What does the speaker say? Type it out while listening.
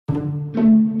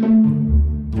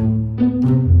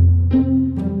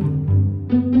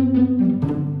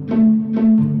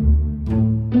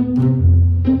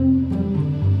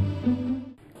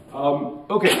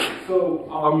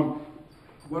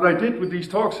What I did with these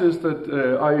talks is that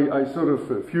I sort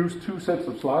of fused two sets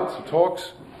of slides of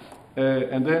talks,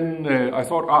 and then I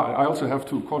thought I also have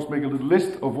to, of course, make a little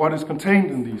list of what is contained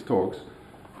in these talks.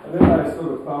 And then I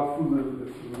sort of plowed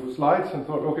through the slides and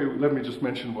thought, okay, let me just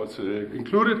mention what's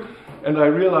included. And I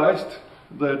realized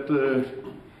that,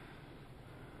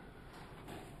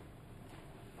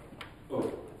 of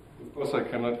course I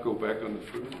cannot go back on the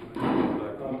first. I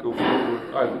can't go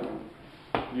forward.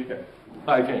 You can.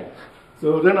 I can.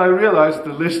 So then I realized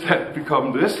the list had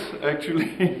become this,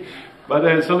 actually.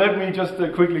 But so let me just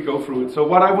quickly go through it. So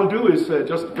what I will do is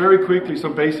just very quickly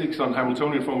some basics on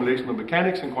Hamiltonian formulation of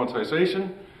mechanics and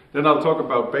quantization. Then I'll talk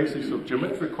about basics of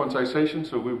geometric quantization.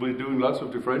 So we'll be doing lots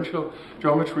of differential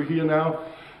geometry here now.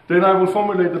 Then I will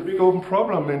formulate the big open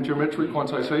problem in geometric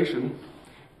quantization.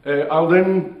 I'll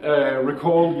then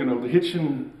recall, the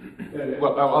Hitchin.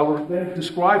 I'll then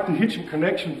describe the Hitchin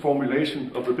connection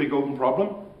formulation of the big open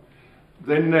problem.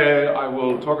 Then I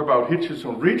will talk about Hitch's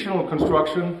regional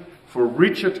construction for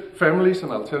rigid families,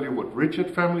 and I'll tell you what rigid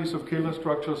families of Kähler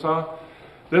structures are.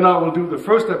 Then I will do the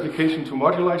first application to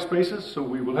moduli spaces, so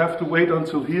we will have to wait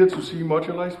until here to see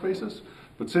moduli spaces.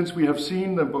 But since we have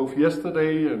seen them both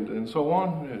yesterday and so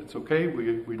on, it's okay,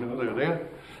 we know they're there.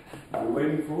 We're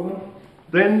waiting for them.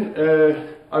 Then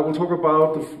I will talk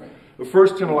about the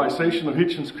first generalization of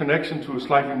Hitchin's connection to a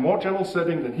slightly more general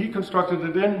setting than he constructed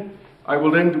it in. I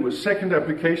will then do a second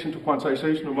application to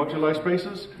quantization of moduli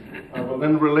spaces. I will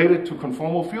then relate it to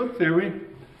conformal field theory.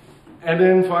 And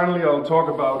then finally I'll talk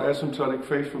about asymptotic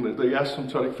faithfulness, the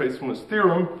asymptotic faithfulness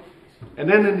theorem. And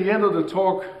then in the end of the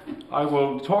talk, I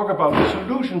will talk about the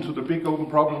solution to the big open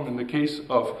problem in the case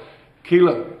of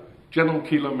Kähler, general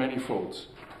Kähler manifolds.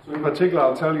 So in particular,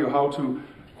 I'll tell you how to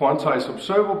quantize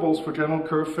observables for general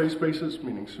curved phase spaces,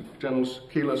 meaning general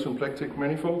Kähler symplectic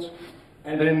manifolds.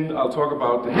 And then I'll talk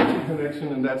about the Hitchin connection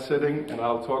in that setting, and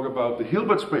I'll talk about the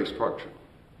Hilbert space structure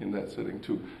in that setting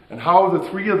too, and how the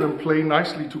three of them play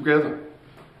nicely together,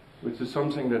 which is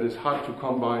something that is hard to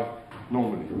come by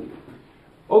normally.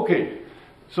 Okay,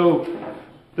 so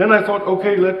then I thought,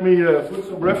 okay, let me put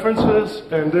some references,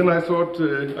 and then I thought,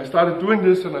 I started doing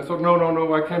this, and I thought,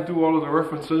 no, I can't do all of the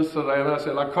references, so I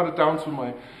said, I'll cut it down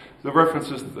to the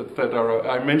references that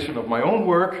I mentioned of my own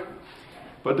work.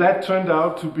 But that turned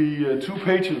out to be 2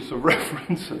 pages of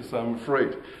references, I'm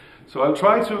afraid. So I'll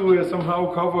try to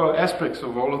somehow cover aspects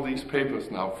of all of these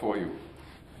papers now for you.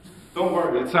 Don't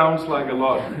worry, it sounds like a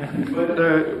lot.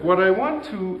 But what I want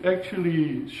to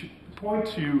actually point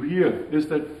to you here is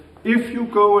that if you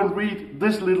go and read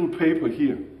this little paper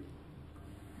here,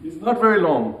 it's not very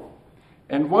long.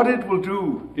 And what it will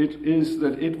do is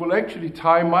that it will actually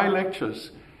tie my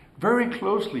lectures very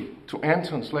closely to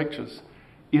Anton's lectures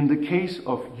in the case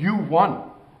of U1.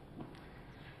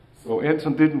 So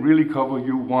Andersen didn't really cover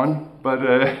U1, but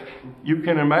you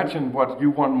can imagine what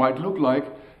U1 might look like,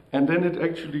 and then it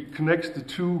actually connects the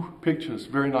two pictures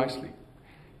very nicely.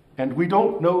 And we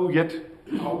don't know yet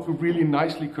how to really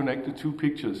nicely connect the two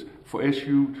pictures for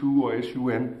SU2 or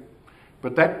SUN,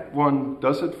 but that one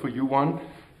does it for U1,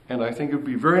 and I think it would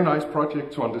be a very nice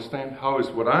project to understand how is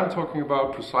what I'm talking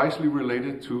about precisely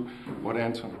related to what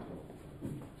Andersen.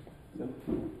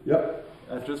 Yeah.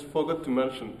 I just forgot to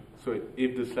mention, so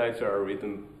if the slides are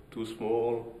written too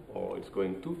small or it's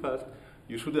going too fast,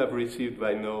 you should have received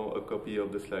by now a copy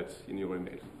of the slides in your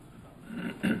email.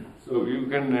 So you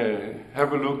can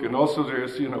have a look, and also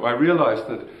there's, I realized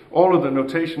that all of the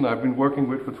notation I've been working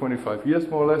with for 25 years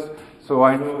more or less, so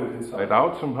I know it inside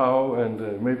out somehow,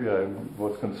 and maybe I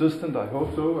was consistent, I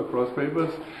hope so, across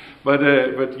papers,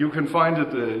 but you can find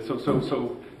it,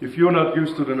 so if you're not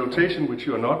used to the notation, which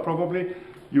you're not probably,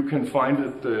 you can find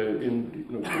it in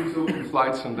please open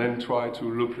slides and then try to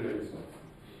look at it.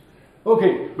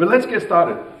 Okay, but let's get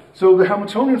started. So the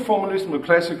Hamiltonian formalism of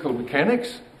classical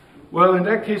mechanics. Well, in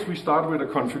that case, we start with a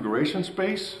configuration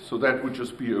space. So that would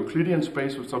just be a Euclidean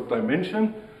space with some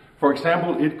dimension. For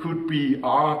example, it could be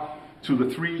R to the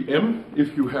 3m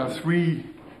if you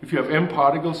have m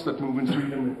particles that move in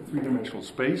three-dimensional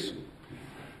space.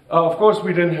 Of course,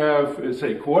 we then have,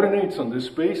 say, coordinates on this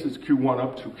space. It's q1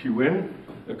 up to qn,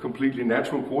 a completely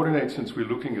natural coordinate since we're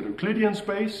looking at Euclidean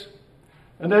space.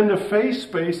 And then the phase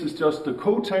space is just the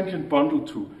cotangent bundle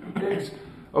to x.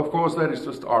 Of course, that is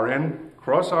just Rn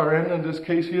cross Rn in this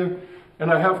case here.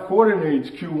 And I have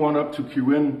coordinates q1 up to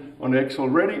qn on x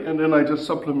already, and then I just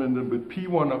supplement them with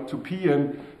p1 up to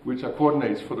pn, which are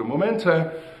coordinates for the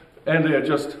momenta. And they are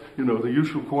just, you know, the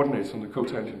usual coordinates on the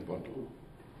cotangent bundle.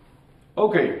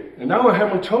 Okay, and now a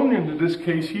Hamiltonian in this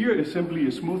case here is simply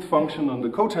a smooth function on the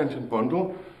cotangent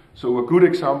bundle. So a good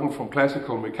example from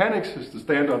classical mechanics is the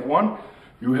standard one.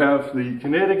 You have the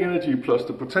kinetic energy plus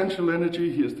the potential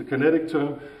energy. Here's the kinetic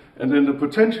term. And then the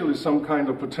potential is some kind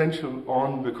of potential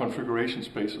on the configuration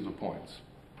space of the points.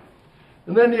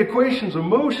 And then the equations of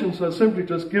motions are simply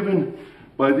just given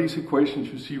by these equations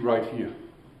you see right here.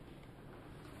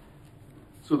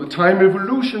 So the time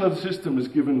evolution of the system is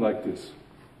given like this.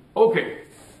 Okay,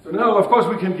 so now of course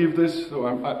we can give this, so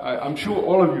I'm sure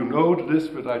all of you know this,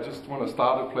 but I just want to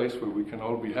start a place where we can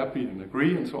all be happy and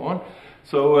agree and so on.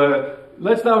 So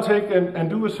let's now take and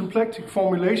do a symplectic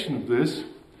formulation of this.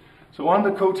 So on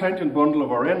the cotangent bundle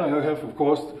of Rn, I have of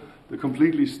course the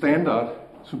completely standard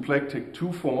symplectic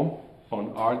 2 form on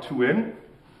R2n.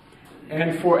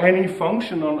 And for any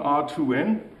function on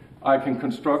R2n, I can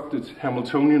construct its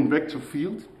Hamiltonian vector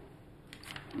field.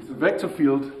 It's a vector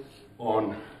field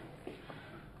on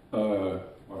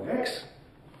X.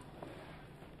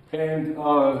 And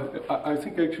I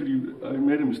think actually I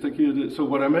made a mistake here. So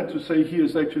what I meant to say here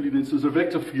is actually this is a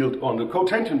vector field on the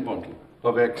cotangent bundle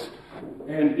of X.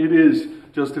 And it is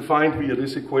just defined via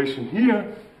this equation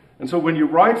here. And so when you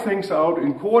write things out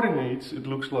in coordinates, it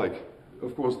looks like,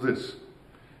 of course, this.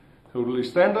 Totally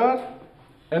standard.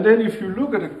 And then if you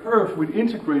look at a curve which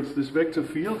integrates this vector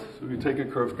field, so you take a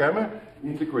curve gamma,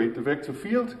 integrate the vector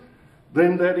field,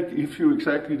 then that gives you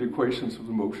exactly the equations of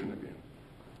the motion again.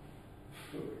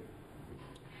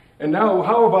 And now,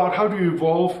 how do you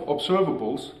evolve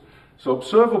observables? So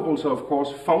observables are, of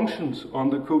course, functions on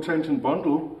the cotangent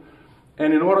bundle.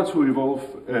 And in order to evolve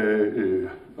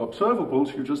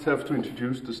observables, you just have to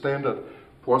introduce the standard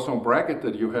Poisson bracket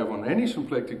that you have on any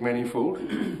symplectic manifold.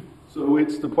 So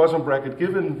it's the Poisson bracket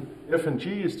given f and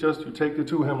g is just you take the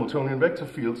two Hamiltonian vector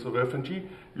fields of f and g,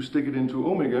 you stick it into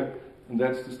omega, and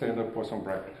that's the standard Poisson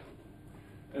bracket.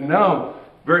 And now,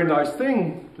 very nice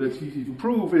thing that's easy to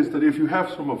prove is that if you have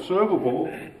some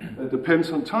observable that depends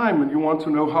on time and you want to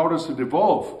know how does it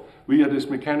evolve via this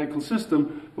mechanical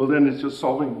system, well then it's just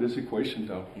solving this equation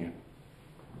down here.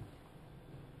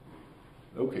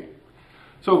 Okay,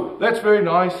 so that's very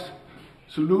nice.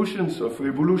 Solutions of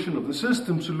evolution of the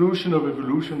system, solution of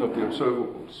evolution of the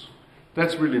observables.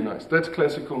 That's really nice. That's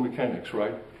classical mechanics,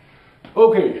 right?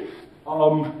 Okay.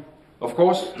 Of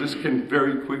course, this can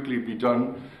very quickly be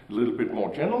done a little bit more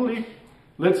generally.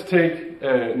 Let's take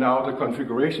now the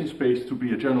configuration space to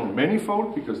be a general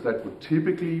manifold, because that would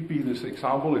typically be this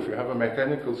example. If you have a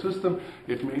mechanical system,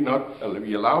 it may not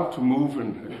be allowed to move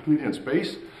in a Euclidean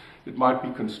space. It might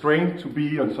be constrained to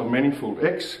be on some manifold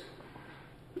X.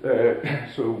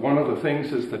 So one of the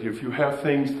things is that if you have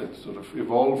things that sort of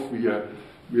evolve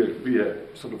via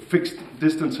sort of fixed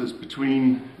distances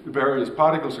between various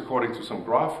particles according to some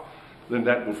graph, then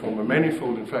that will form a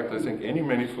manifold. In fact, I think any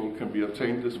manifold can be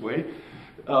obtained this way.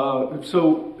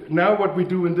 So now what we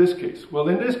do in this case? Well,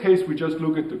 in this case, we just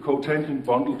look at the cotangent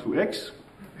bundle to X,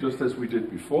 just as we did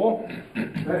before.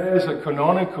 That has a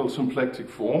canonical symplectic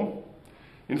form.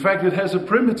 In fact, it has a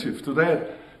primitive to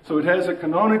that. So it has a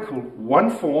canonical one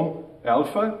form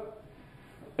alpha,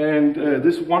 and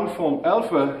this one form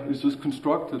alpha is just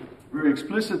constructed very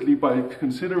explicitly by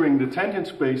considering the tangent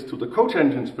space to the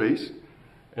cotangent space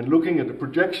and looking at the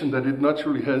projection that it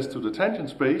naturally has to the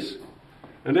tangent space.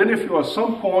 And then if you are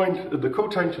some point at the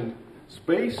cotangent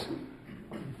space,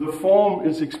 the form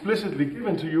is explicitly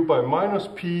given to you by minus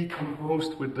p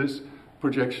composed with this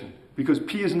projection. Because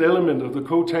p is an element of the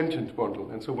cotangent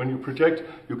bundle. And so when you project,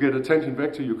 you get a tangent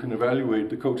vector you can evaluate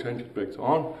the cotangent vector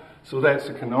on. So that's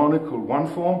a canonical one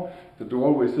form that there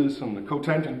always is on the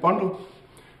cotangent bundle.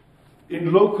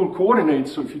 In local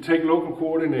coordinates, so if you take local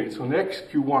coordinates on x,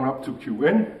 q1 up to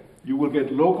qn, you will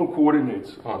get local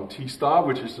coordinates on t star,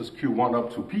 which is just q1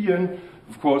 up to pn.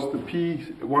 Of course, the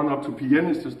p1 up to pn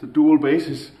is just the dual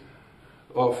basis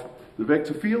of the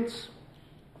vector fields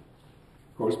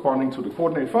corresponding to the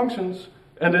coordinate functions,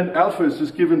 and then alpha is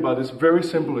just given by this very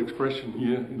simple expression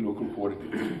here in local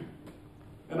coordinates.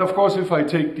 And of course, if I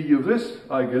take d of this,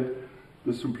 I get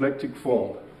the symplectic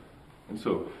form. And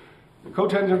so the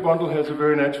cotangent bundle has a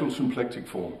very natural symplectic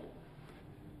form.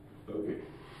 Okay.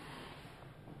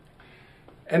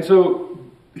 And so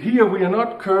here we are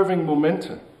not curving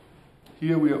momenta.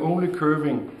 Here we are only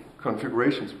curving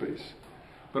configuration space.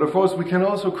 But of course, we can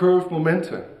also curve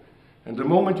momenta. And the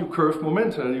moment you curve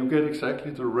momenta, you get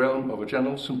exactly the realm of a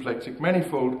general symplectic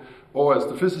manifold, or as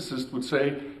the physicist would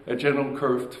say, a general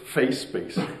curved phase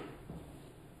space.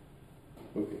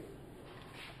 Okay.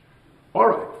 All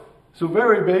right. So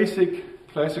very basic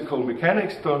classical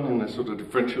mechanics done in a sort of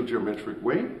differential geometric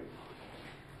way.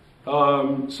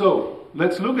 So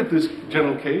let's look at this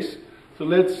general case. So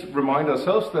let's remind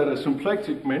ourselves that a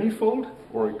symplectic manifold,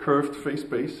 or a curved phase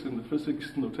space in the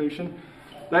physics notation,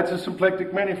 that's a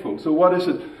symplectic manifold. So what is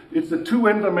it? It's a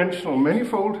two-n-dimensional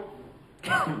manifold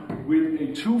with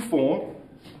a 2 form,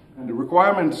 and the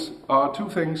requirements are two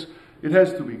things. It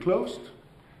has to be closed,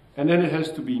 and then it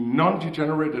has to be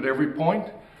non-degenerate at every point.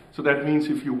 So that means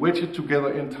if you wedge it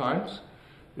together n times,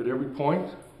 at every point,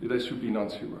 it should be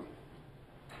non-zero.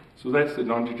 So that's the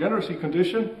non-degeneracy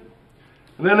condition.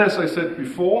 And then, as I said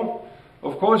before,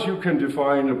 of course you can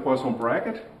define a Poisson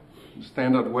bracket the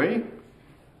standard way.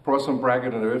 Poisson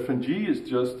bracket of f and g is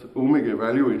just omega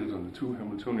evaluated on the two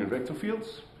Hamiltonian vector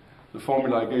fields. The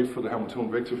formula I gave for the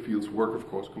Hamiltonian vector fields work, of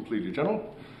course, completely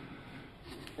general.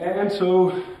 And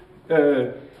so,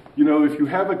 you know, if you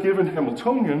have a given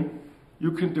Hamiltonian,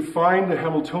 you can define the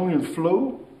Hamiltonian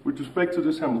flow with respect to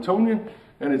this Hamiltonian,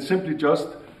 and it's simply just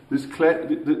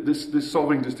this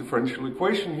solving this differential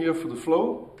equation here for the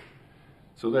flow.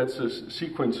 So that's a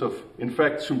sequence of, in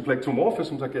fact,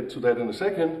 symplectomorphisms. I'll get to that in a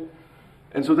second.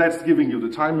 And so that's giving you the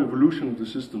time evolution of the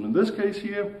system in this case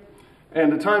here.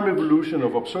 And the time evolution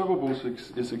of observables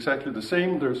is exactly the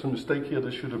same. There's a mistake here.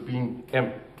 This should have been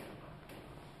m.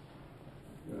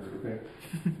 Okay.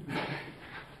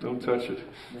 Don't touch it.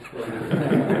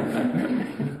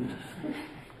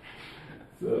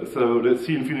 So the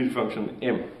C infinity function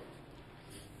m.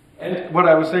 And what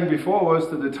I was saying before was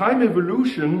that the time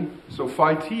evolution, so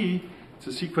phi t, it's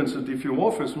a sequence of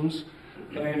diffeomorphisms,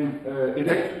 and it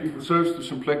actually preserves the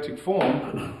symplectic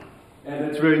form. And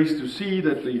it's very easy to see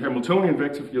that the Hamiltonian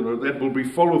vector, you know, that will be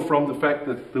followed from the fact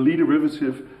that the Lie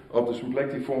derivative of the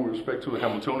symplectic form with respect to the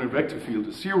Hamiltonian vector field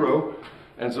is 0.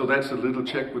 And so that's a little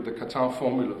check with the Catin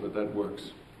formula that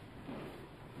works.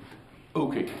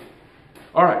 Okay.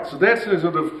 All right, so that's a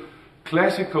sort of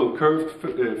classical curved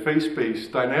phase space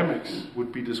dynamics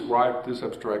would be described this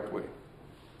abstract way.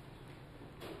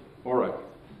 All right.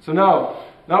 So now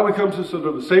we come to sort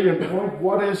of the salient point.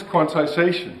 What is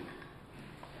quantization?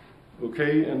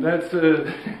 Okay, and that's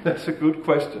a good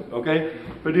question. Okay,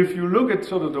 but if you look at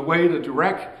sort of the way that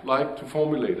Dirac liked to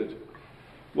formulate it,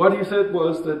 what he said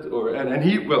was that,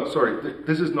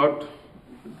 this is not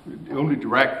only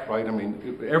Dirac, right? I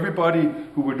mean, everybody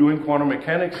who were doing quantum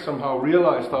mechanics somehow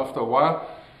realized after a while,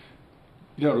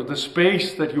 you know, the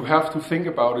space that you have to think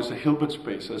about is a Hilbert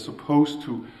space as opposed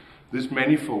to this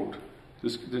manifold,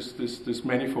 this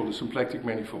manifold, a symplectic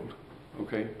manifold.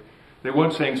 Okay, they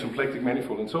weren't saying symplectic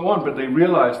manifold and so on, but they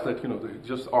realized that, you know,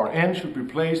 just Rn should be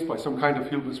replaced by some kind of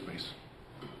Hilbert space.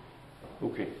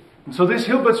 Okay, and so this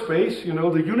Hilbert space, you know,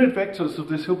 the unit vectors of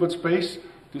this Hilbert space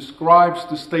describes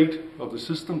the state of the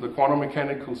system, the quantum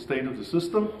mechanical state of the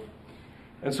system.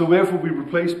 And so therefore we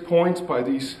replace points by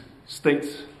these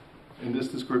states in this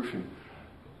description.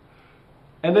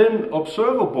 And then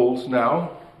observables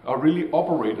now are really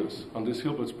operators on this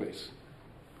Hilbert space.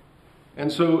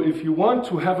 And so if you want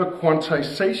to have a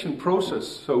quantization process,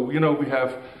 so, you know, we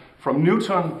have from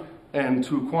Newton and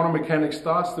to quantum mechanics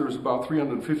starts, there's about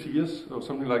 350 years or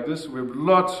something like this. We have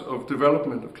lots of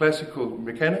development of classical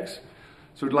mechanics.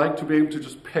 So we'd like to be able to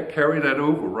just carry that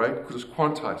over, right? Just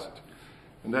quantize it.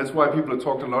 And that's why people have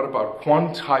talked a lot about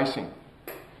quantizing.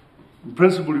 In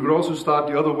principle, you could also start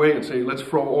the other way and say, let's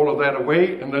throw all of that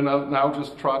away, and then I'll now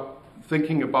just try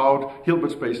thinking about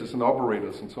Hilbert spaces and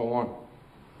operators and so on.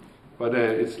 But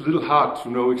it's a little hard to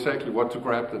know exactly what to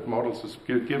grab that models as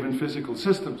given physical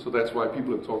systems, so that's why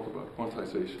people have talked about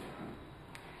quantization.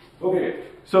 Okay,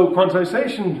 so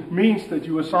quantization means that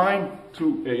you assign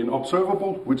to an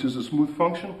observable, which is a smooth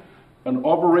function, an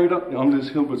operator on this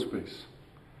Hilbert space.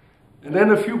 And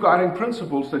then a few guiding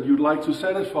principles that you'd like to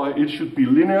satisfy. It should be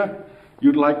linear.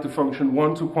 You'd like the function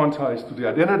 1 to quantize to the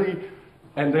identity,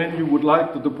 and then you would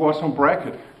like that the Poisson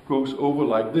bracket goes over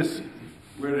like this,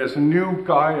 where there's a new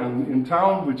guy in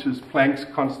town, which is Planck's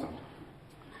constant.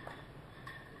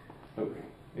 Okay,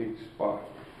 H bar.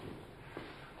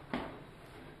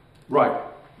 Right,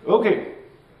 okay.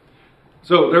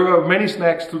 So there are many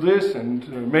snacks to this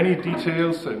and many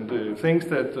details and things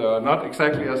that are not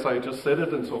exactly as I just said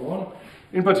it and so on.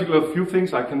 In particular, a few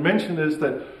things I can mention is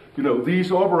that, you know,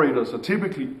 these operators are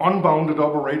typically unbounded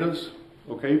operators,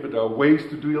 okay, but there are ways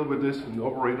to deal with this in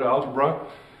operator algebra.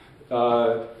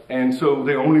 And so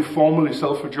they're only formally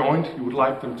self-adjoint. You would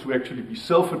like them to actually be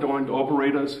self-adjoint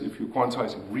operators if you're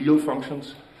quantizing real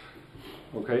functions.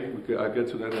 Okay, I'll get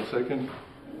to that in a second.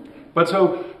 But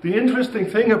so the interesting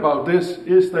thing about this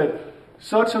is that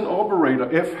such an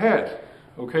operator, f hat,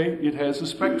 okay, it has a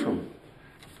spectrum.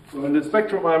 So in the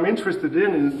spectrum I'm interested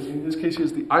in this case,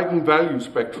 is the eigenvalue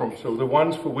spectrum. So the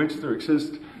ones for which there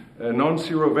exists a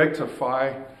non-zero vector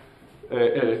phi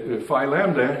phi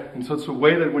lambda in such a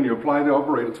way that when you apply the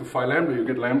operator to phi lambda, you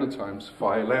get lambda times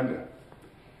phi lambda.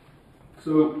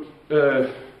 So,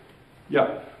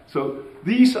 yeah, so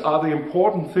these are the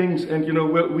important things, and you know,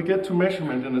 we get to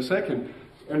measurement in a second.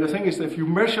 And the thing is that if you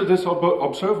measure this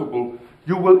observable,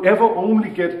 you will ever only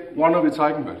get one of its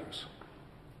eigenvalues.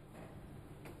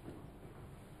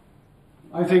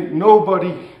 I think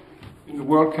nobody in the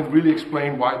world can really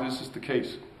explain why this is the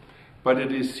case, but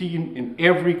it is seen in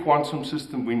every quantum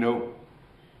system we know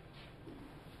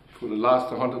for the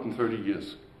last 130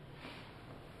 years.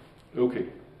 Okay.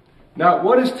 Now,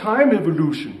 what is time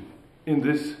evolution in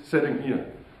this setting here?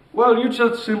 Well, you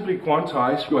just simply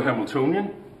quantize your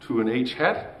Hamiltonian to an h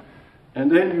hat,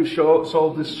 and then you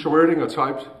solve this Schrödinger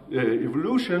type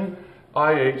evolution.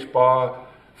 IH bar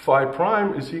phi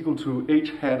prime is equal to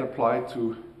h hat applied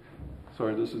to,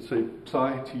 sorry, does it say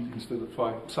psi t instead of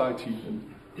psi t?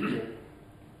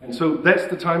 And so that's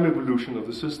the time evolution of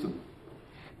the system.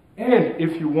 And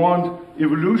if you want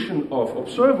evolution of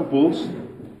observables,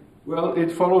 well,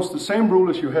 it follows the same rule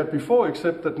as you had before,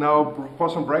 except that now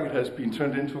Poisson bracket has been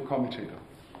turned into a commutator.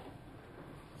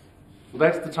 So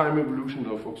that's the time evolution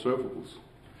of observables.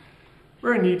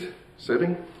 Very neat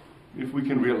setting, if we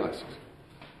can realize it.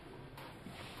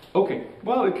 Okay,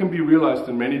 well, it can be realized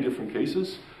in many different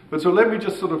cases. But so let me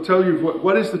just sort of tell you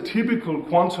what is the typical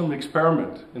quantum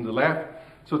experiment in the lab.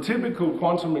 So typical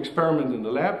quantum experiment in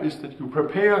the lab is that you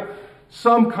prepare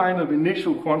some kind of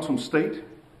initial quantum state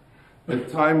at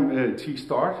time t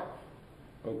start.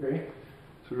 Okay,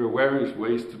 so there are various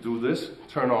ways to do this.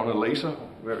 Turn on a laser,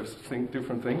 various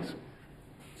different things.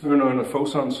 Turn on a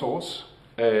photon source.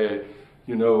 Tune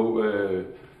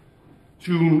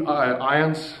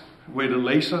ions with a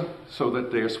laser so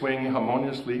that they are swinging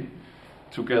harmoniously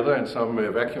together in some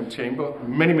vacuum chamber.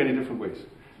 Many, many different ways.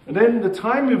 And then the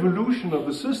time evolution of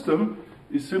the system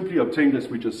is simply obtained, as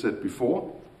we just said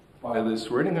before, by this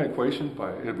Schrödinger equation,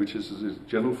 which is this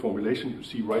general formulation you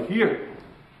see right here.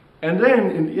 And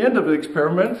then in the end of the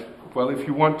experiment, well, if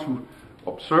you want to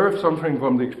observe something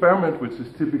from the experiment, which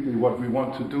is typically what we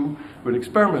want to do with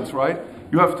experiments, right?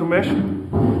 You have to measure.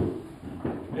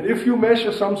 And if you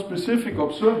measure some specific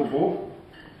observable,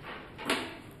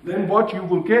 then what you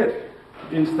will get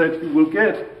is that you will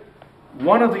get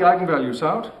one of the eigenvalues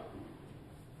out,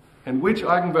 and which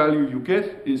eigenvalue you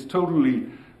get is totally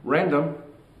random.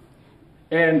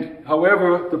 And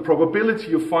however, the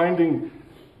probability of finding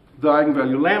the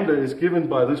eigenvalue lambda is given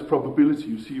by this probability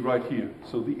you see right here.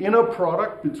 So the inner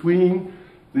product between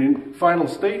the final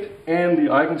state and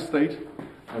the eigenstate,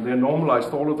 and they're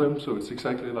normalized all of them, so it's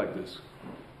exactly like this.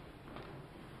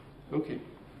 Okay.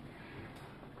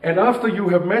 And after you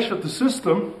have measured the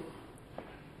system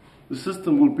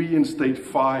will be in state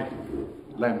phi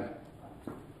lambda.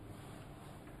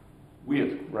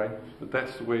 Weird, right? But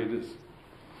that's the way it is.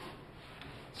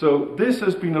 So this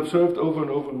has been observed over and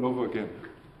over and over again.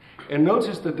 And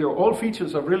notice that all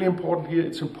features are really important here.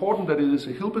 It's important that it is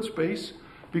a Hilbert space,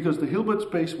 because the Hilbert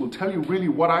space will tell you really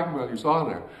what eigenvalues are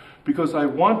there. Because I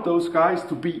want those guys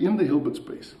to be in the Hilbert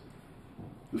space,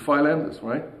 the phi lambdas,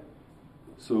 right?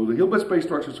 So the Hilbert space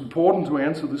structure is important to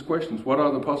answer these questions. What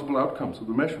are the possible outcomes of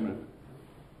the measurement?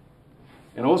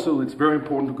 And also, it's very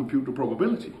important to compute the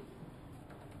probability.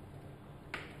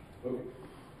 Okay.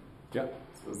 Yeah?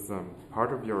 So is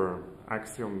part of your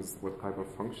axioms what type of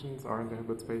functions are in the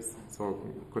Hilbert space? So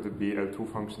could it be L2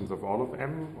 functions of all of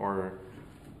M, or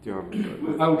do you have...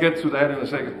 I'll get to that in a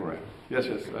second, right? Yes.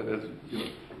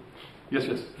 Yes.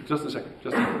 Just a second.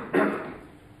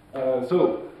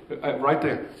 Right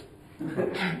there.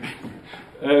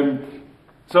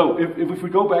 So if we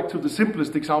go back to the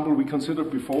simplest example we considered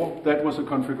before, that was a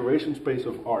configuration space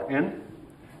of Rn.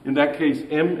 In that case,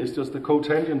 M is just a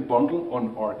cotangent bundle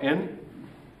on Rn.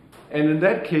 And in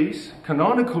that case,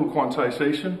 canonical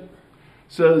quantization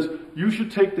says you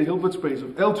should take the Hilbert space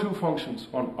of L2 functions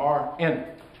on Rn,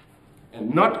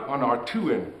 and not on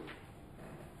R2n,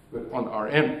 but on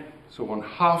Rn. So on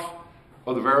half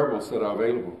of the variables that are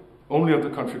available. Only of the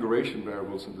configuration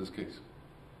variables in this case.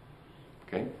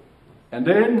 Okay? And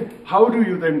then, how do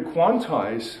you then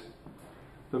quantize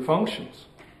the functions?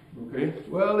 Okay?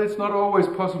 Well, it's not always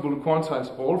possible to quantize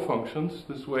all functions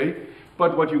this way,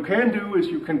 but what you can do is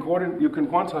you can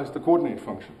quantize the coordinate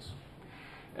functions.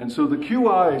 And so the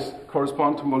QIs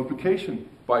correspond to multiplication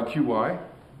by QI,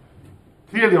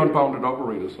 clearly unbounded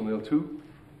operators on L2.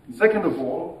 And second of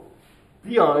all,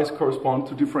 PIs correspond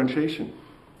to differentiation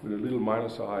with a little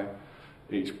minus I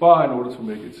H bar in order to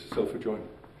make it self-adjoint.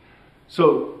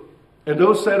 So, and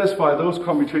those satisfy those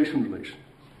commutation relations.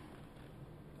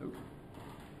 Okay.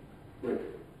 Great.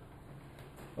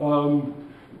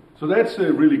 So that's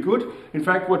really good. In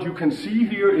fact, what you can see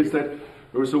here is that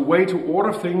there is a way to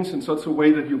order things in such a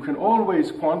way that you can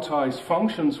always quantize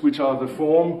functions which are the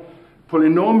form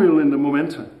polynomial in the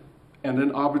momenta, and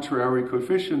then arbitrary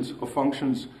coefficients of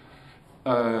functions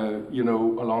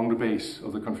along the base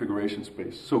of the configuration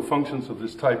space. So functions of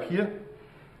this type here,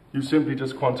 you simply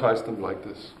just quantize them like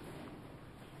this.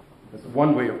 That's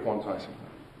one way of quantizing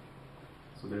them.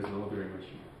 So there's an ordering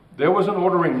machine. There was an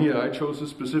ordering here. I chose a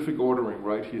specific ordering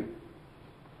right here.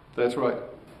 That's right.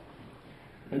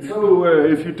 And so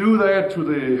if you do that to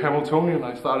the Hamiltonian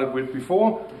I started with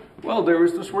before, well, there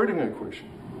is the Schrödinger equation.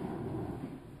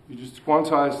 You just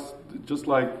quantize just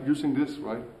like using this,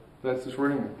 right? That's the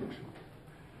Schrödinger equation.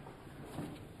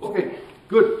 Okay,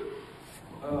 good.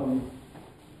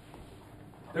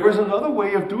 There is another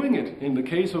way of doing it in the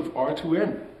case of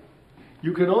R2n.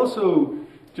 You can also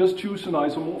just choose an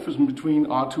isomorphism between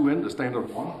R2n, the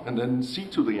standard one, and then C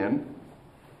to the n.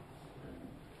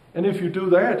 And if you do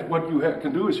that, what you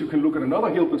can do is you can look at another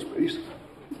Hilbert space,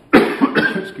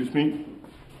 excuse me,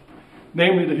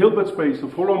 namely the Hilbert space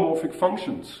of holomorphic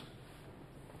functions,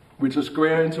 which is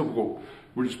square integral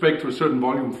with respect to a certain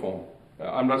volume form.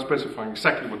 I'm not specifying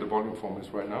exactly what the volume form is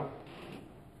right now.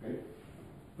 Okay.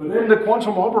 But then the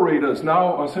quantum operators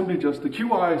now are simply just the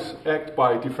QIs act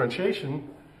by differentiation.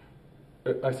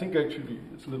 I think actually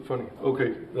it's a little funny.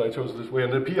 Okay, that I chose it this way,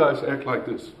 and the PIs act like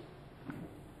this.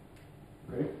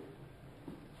 Okay.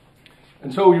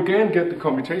 And so you can get the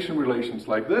commutation relations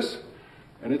like this,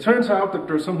 and it turns out that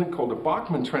there's something called a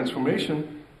Bachmann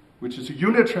transformation, which is a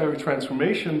unitary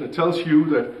transformation that tells you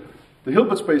that the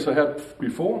Hilbert space I had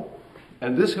before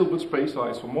and this Hilbert space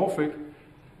are isomorphic,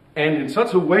 and in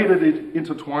such a way that it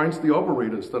intertwines the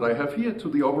operators that I have here to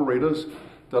the operators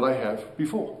that I have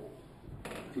before.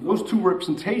 So those two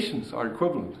representations are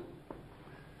equivalent.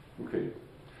 Okay.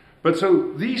 But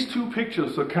so these two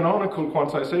pictures, the canonical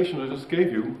quantization I just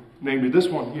gave you, namely this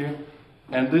one here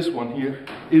and this one here,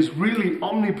 is really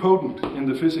omnipotent in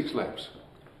the physics labs.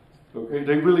 Okay,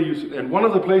 they really use it. And one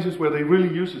of the places where they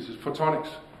really use it is photonics.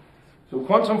 So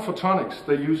quantum photonics,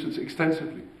 they use it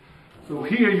extensively. So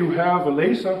here you have a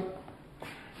laser,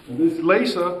 and this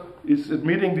laser is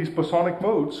emitting these bosonic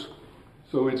modes.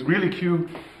 So it's really cute.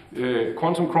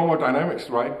 Quantum chromodynamics,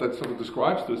 right? That sort of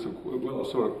describes this, well,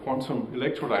 sort of quantum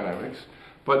electrodynamics.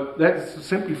 But that's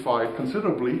simplified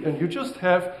considerably, and you just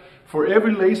have, for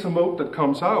every laser mode that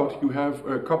comes out, you have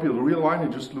a copy of the real line. You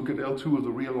just look at L2 of the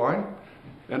real line.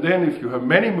 And then if you have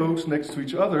many modes next to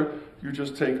each other, you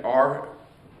just take R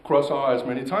cross R as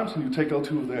many times, and you take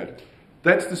L2 of that.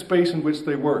 That's the space in which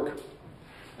they work.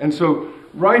 And so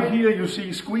right here you see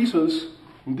squeezers.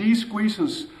 And these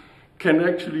squeezers can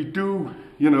actually do,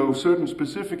 certain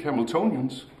specific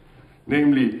Hamiltonians,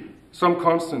 namely some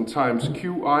constant times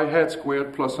qi hat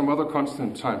squared plus some other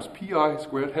constant times pi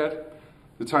squared hat,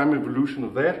 the time evolution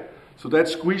of that. So that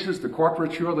squeezes the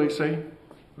quadrature, they say.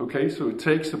 Okay, so it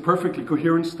takes a perfectly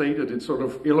coherent state and it sort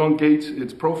of elongates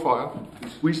its profile,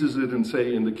 it squeezes it in,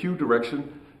 say, in the q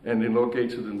direction and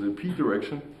elongates it in the p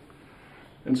direction.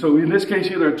 And so in this case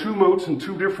here, there are two modes and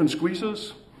two different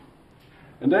squeezers.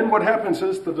 And then what happens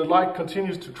is that the light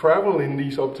continues to travel in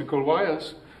these optical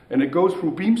wires, and it goes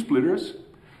through beam splitters,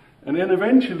 and then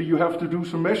eventually you have to do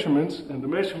some measurements, and the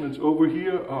measurements over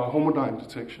here are homodyne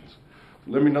detections.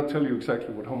 So let me not tell you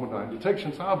exactly what homodyne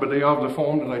detections are, but they are of the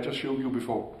form that I just showed you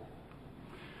before.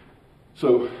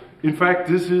 So, in fact,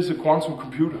 this is a quantum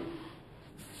computer.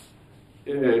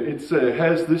 It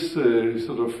has this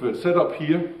sort of setup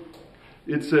here.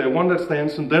 It's one that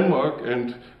stands in Denmark,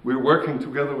 and we're working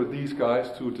together with these guys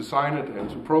to design it and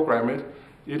to program it.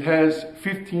 It has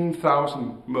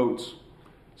 15,000 modes.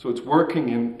 So it's working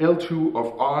in L2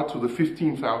 of R to the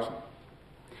 15,000.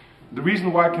 The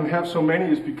reason why I can have so many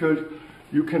is because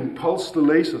you can pulse the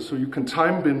laser, so you can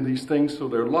time bend these things, so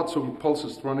there are lots of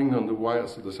pulses running on the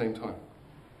wires at the same time.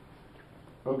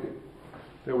 Okay,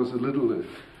 there was a little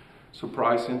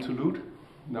surprise interlude.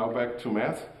 Now back to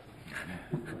math.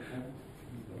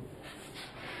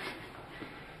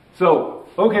 So,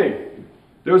 okay,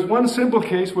 there's one simple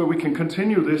case where we can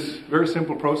continue this very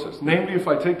simple process. Namely, if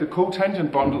I take the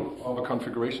cotangent bundle of a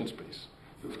configuration space.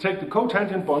 If I take the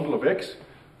cotangent bundle of X,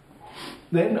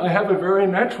 then I have a very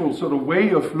natural sort of way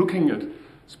of looking at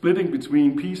splitting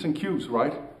between P's and Q's,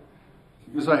 right?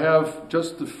 Because I have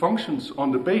just the functions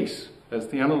on the base as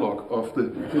the analog of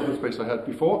the Hilbert space I had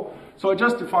before. So I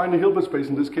just define the Hilbert space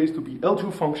in this case to be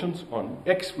L2 functions on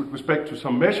X with respect to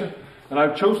some measure. And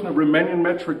I've chosen a Riemannian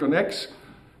metric on X,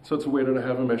 so it's a way that I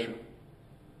have a measure.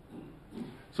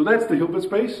 So that's the Hilbert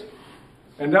space.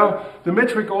 And now the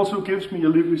metric also gives me a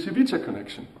Libri-Civita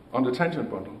connection on the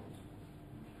tangent bundle.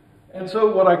 And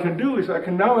so what I can do is I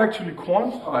can now actually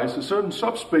quantize a certain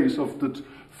subspace of the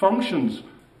functions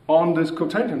on this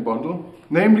cotangent bundle,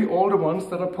 namely all the ones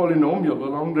that are polynomial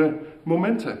along the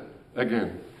momenta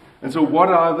again. And so what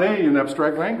are they in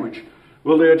abstract language?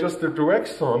 Well, they are just the direct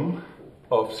sum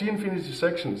of C infinity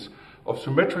sections of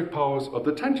symmetric powers of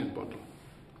the tangent bundle,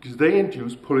 because they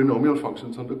induce polynomial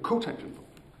functions on the cotangent bundle.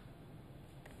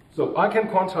 So I can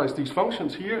quantize these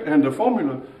functions here, and the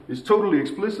formula is totally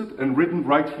explicit and written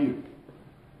right here.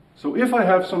 So if I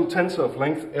have some tensor of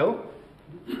length L,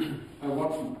 I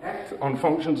want to act on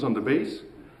functions on the base.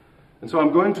 And so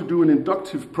I'm going to do an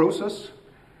inductive process.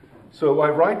 So I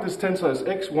write this tensor as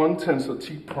x1 tensor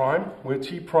T prime, where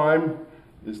T prime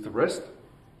is the rest.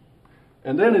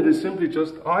 And then it is simply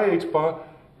just IH bar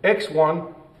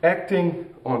x1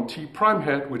 acting on T prime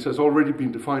hat, which has already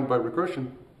been defined by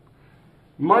recursion,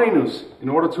 minus, in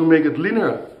order to make it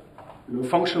linear,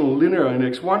 functional linear in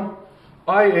x1,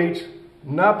 IH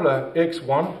nabla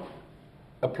x1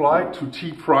 applied to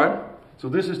T prime. So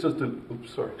this is just the,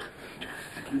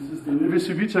 this is the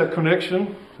Levi-Civita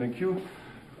connection, thank you,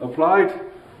 applied,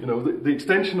 the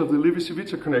extension of the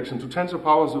Levi-Civita connection to tensor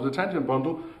powers of the tangent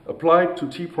bundle applied to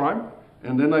T prime,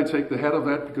 and then I take the head of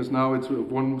that because now it's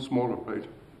one smaller plate.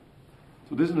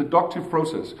 So this is an inductive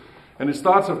process. And it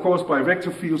starts, of course, by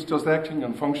vector fields just acting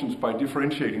on functions by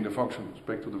differentiating the function with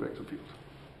respect to the vector fields.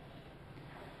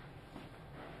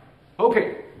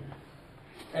 Okay.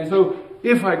 And so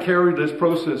if I carry this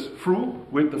process through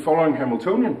with the following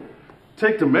Hamiltonian,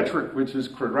 take the metric, which is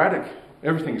quadratic.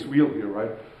 Everything is real here,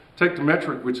 right? Take the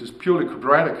metric, which is purely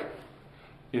quadratic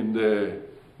in the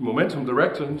momentum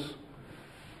directions,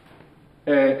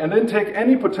 and then take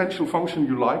any potential function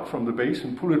you like from the base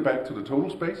and pull it back to the total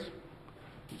space.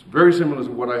 It's very similar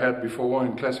to what I had before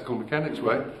in classical mechanics,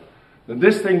 right? Then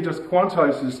this thing just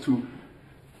quantizes to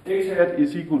x hat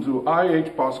is equal to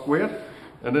IH bar squared,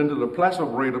 and then the Laplace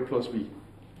operator plus V.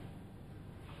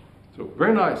 So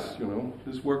very nice,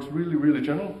 This works really, really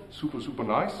general. Super, super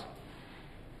nice.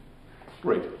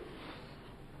 Great.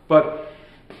 But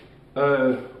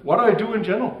what do I do in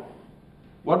general?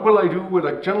 What will I do with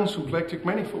a general symplectic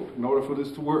manifold in order for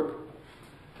this to work?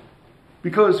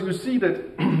 Because you see that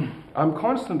I'm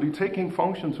constantly taking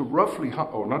functions of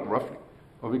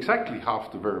of exactly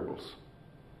half the variables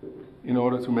in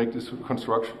order to make this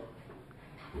construction.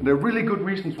 And there are really good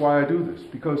reasons why I do this,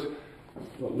 because,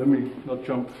 well, let me not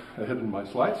jump ahead in my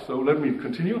slides, so let me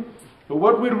continue. So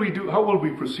what will we do? How will we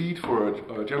proceed for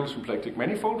a general symplectic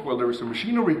manifold? Well, there is a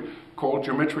machinery called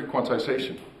geometric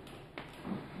quantization.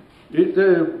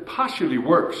 It partially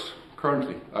works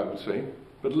currently, I would say,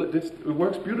 but it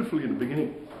works beautifully in the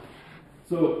beginning.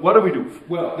 So what do?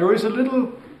 Well, there is a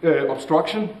little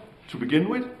obstruction to begin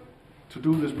with to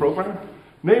do this program.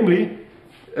 Namely,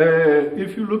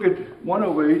 if you look at 1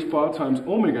 over h bar times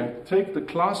omega, take the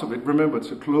class of it. Remember,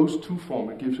 it's a closed 2 form.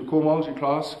 It gives a cohomology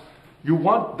class. You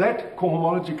want that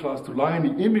cohomology class to lie in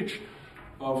the image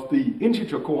of the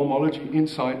integer cohomology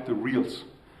inside the reals.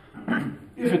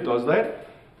 If it does that,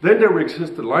 then there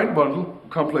exists a line bundle,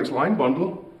 complex line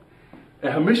bundle, a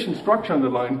Hermitian structure in the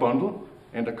line bundle,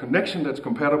 and a connection that's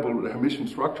compatible with the Hermitian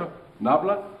structure,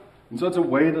 nabla, in such a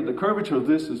way that the curvature of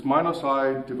this is minus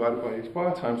I divided by h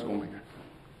bar times omega.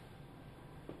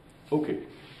 Okay.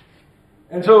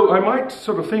 And so I might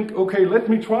sort of think, okay, let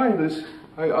me try this.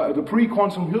 The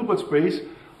pre-quantum Hilbert space,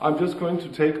 I'm just going to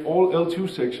take all L2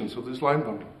 sections of this line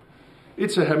bundle.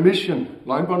 It's a Hermitian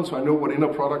line bundle, so I know what inner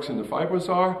products in the fibers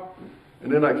are.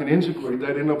 And then I can integrate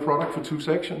that inner product for 2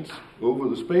 sections over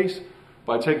the space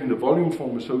by taking the volume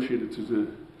form associated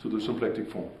to the symplectic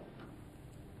form.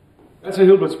 That's a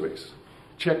Hilbert space.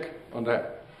 Check on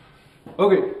that.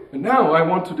 Okay, and now I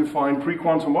want to define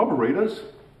pre-quantum operators.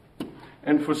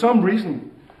 And for some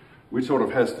reason, which sort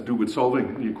of has to do with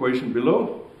solving the equation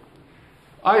below,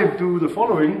 I do the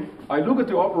following. I look at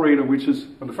the operator, which is,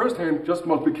 on the first hand, just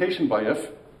multiplication by f.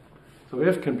 So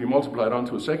f can be multiplied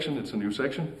onto a section. It's a new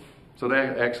section. So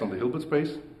that acts on the Hilbert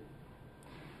space.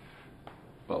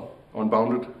 Well,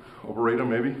 unbounded operator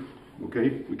maybe.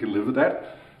 Okay, we can live with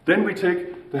that. Then we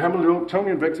take the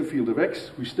Hamiltonian vector field of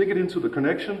x, we stick it into the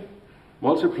connection,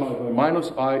 multiply by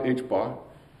minus I h bar.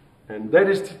 And that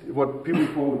is what people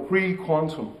call a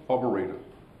pre-quantum operator.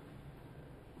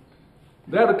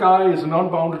 That guy is an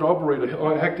unbounded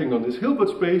operator acting on this Hilbert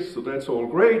space, so that's all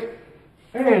great.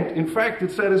 And in fact,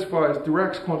 it satisfies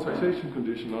Dirac's quantization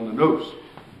condition on the nose.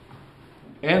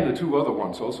 And the 2 other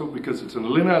ones also, because it's a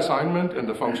linear assignment and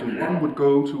the function 1 would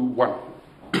go to 1.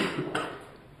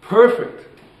 Perfect,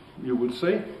 you would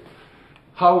say.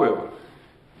 However,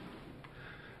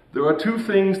 there are 2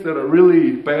 things that are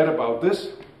really bad about this.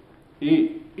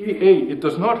 It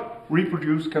does not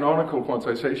reproduce canonical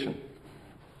quantization.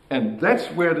 And that's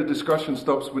where the discussion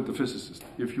stops with the physicist.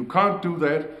 If you can't do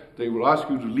that, they will ask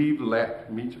you to leave the lab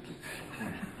immediately.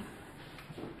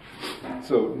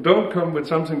 So don't come with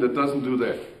something that doesn't do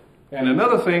that. And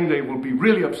another thing they will be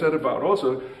really upset about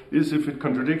also is if it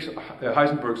contradicts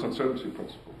Heisenberg's uncertainty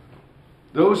principle.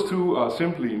 Those two are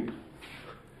simply,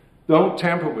 don't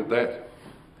tamper with that.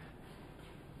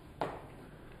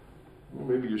 Well,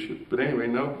 maybe you should, but anyway,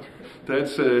 no.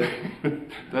 That's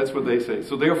that's what they say.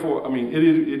 So therefore, I mean,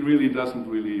 it really doesn't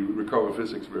really recover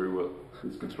physics very well,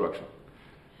 its construction.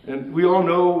 And we all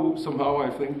know somehow, I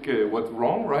think, what's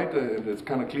wrong, right? And it's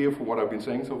kind of clear from what I've been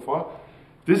saying so far.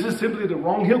 This is simply the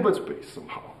wrong Hilbert space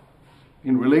somehow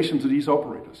in relation to these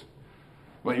operators.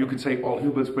 Well, you could say all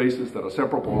Hilbert spaces that are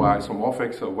separable are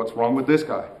isomorphic, so what's wrong with this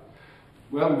guy?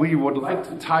 Well, we would like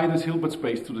to tie this Hilbert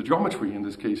space to the geometry in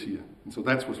this case here. And so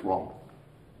that's what's wrong.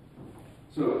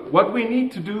 So what we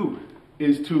need to do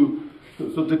is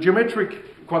so the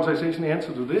geometric quantization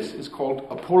answer to this is called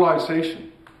a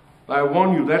polarization. I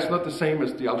warn you, that's not the same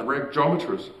as the algebraic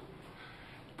geometry's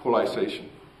polarization.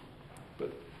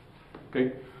 But,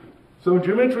 okay. So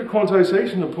geometric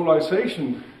quantization of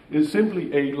polarization is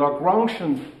simply a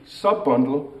Lagrangian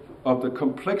subbundle of the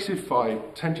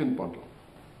complexified tangent bundle.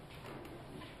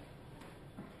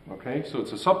 Okay, so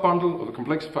it's a subbundle of the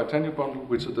complexified tangent bundle,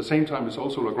 which at the same time is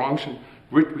also Lagrangian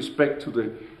with respect to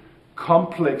the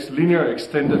complex linear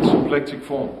extended symplectic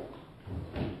form.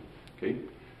 Okay.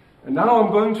 And now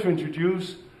I'm going to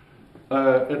introduce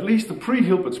at least the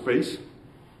pre-Hilbert space,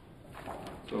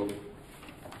 so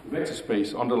the vector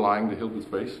space underlying the Hilbert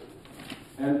space.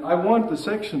 And I want the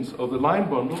sections of the line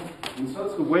bundle in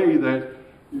such a way that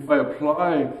if I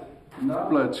apply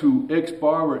nabla to x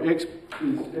bar, where x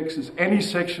is any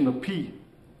section of P,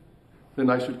 then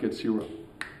I should get 0.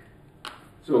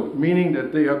 So meaning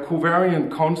that they are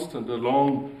covariant constant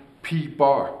along P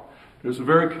bar. There's a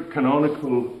very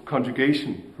canonical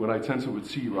conjugation when I tensor with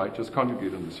C, right? Just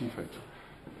conjugate on the C factor.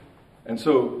 And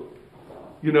so,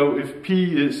 you know, if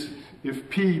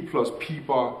P plus P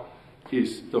bar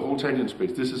is the whole tangent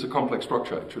space, this is a complex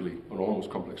structure actually, an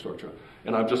almost complex structure.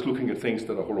 And I'm just looking at things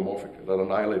that are holomorphic, that are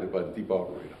annihilated by the D bar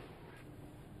operator.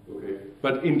 Okay.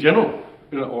 But in general,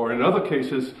 or in other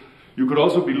cases, you could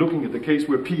also be looking at the case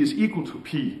where P is equal to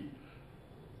P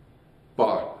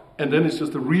bar. And then it's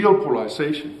just a real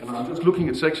polarization. And I'm just looking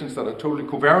at sections that are totally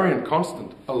covariant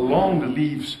constant along the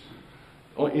leaves,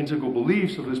 or integrable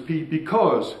leaves of this P,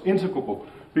 because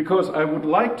I would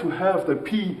like to have the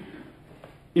P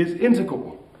is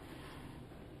integrable.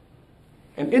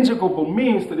 And integrable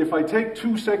means that if I take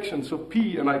two sections of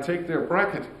P and I take their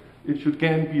bracket, it should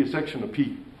again be a section of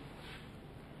P.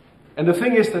 And the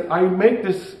thing is that I make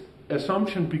this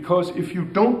assumption because if you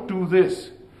don't do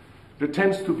this, there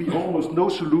tends to be almost no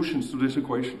solutions to this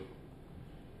equation.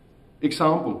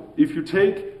 Example, if you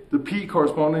take the P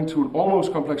corresponding to an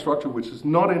almost complex structure which is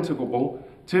not integrable,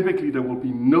 typically there will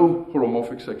be no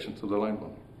holomorphic section to the line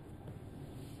bundle.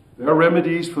 There are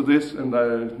remedies for this, and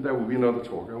there will be another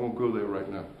talk. I won't go there right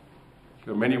now.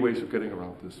 There are many ways of getting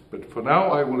around this, but for now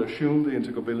I will assume the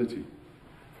integrability.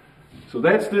 So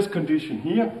that's this condition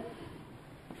here.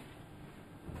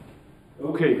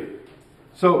 Okay,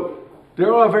 so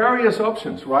there are various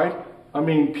options, right? I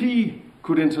mean, P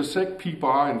could intersect P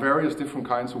bar in various different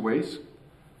kinds of ways.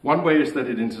 One way is that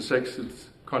it intersects its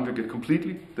conjugate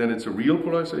completely, then it's a real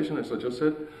polarization, as I just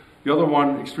said. The other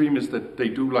one extreme is that they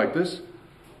do like this.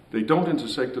 They don't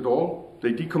intersect at all.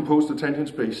 They decompose the tangent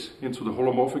space into the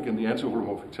holomorphic and the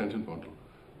anti-holomorphic tangent bundle.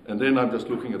 And then I'm just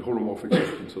looking at holomorphic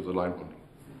sections of the line bundle.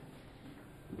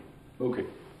 Okay.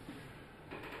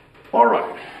 All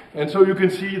right. And so you can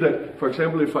see that, for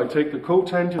example, if I take the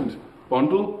cotangent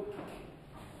bundle,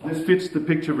 this fits the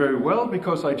picture very well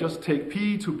because I just take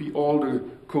P to be all the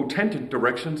cotangent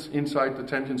directions inside the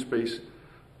tangent space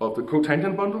of the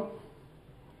cotangent bundle.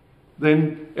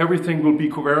 Then everything will be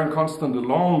covariant constant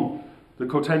along the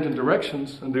cotangent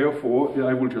directions, and therefore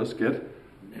I will just get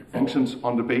functions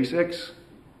on the base x.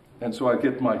 And so I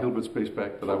get my Hilbert space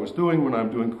back that I was doing when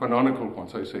I'm doing canonical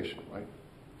quantization, right?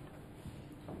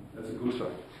 That's a good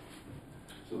sign.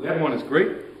 So that one is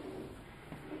great.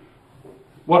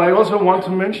 What I also want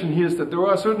to mention here is that there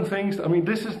are certain things, I mean,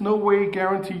 this is no way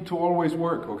guaranteed to always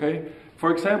work, okay?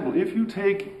 For example, if you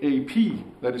take a P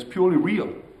that is purely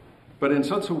real, but in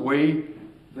such a way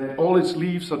that all its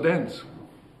leaves are dense,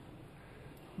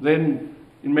 then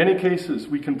in many cases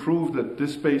we can prove that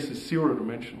this space is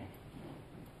zero-dimensional.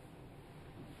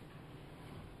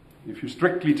 If you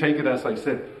strictly take it, as I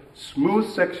said, smooth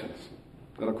sections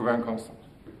that are covariant constant.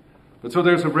 But so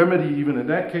there's a remedy even in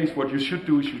that case. What you should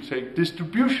do is you take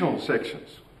distributional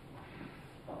sections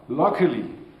luckily,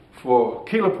 for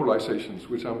Kähler polarizations,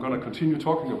 which I'm going to continue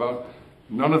talking about,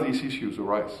 none of these issues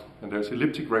arise. And there's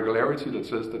elliptic regularity that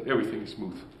says that everything is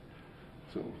smooth.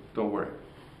 So don't worry.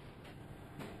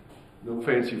 No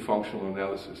fancy functional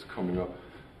analysis coming up.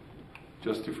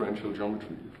 Just differential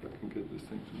geometry, if I can get this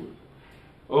thing to work.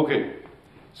 Okay,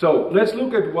 so let's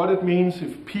look at what it means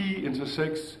if P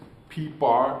intersects P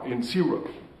bar in 0.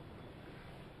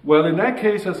 Well, in that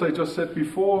case, as I just said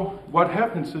before, what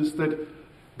happens is that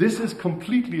this is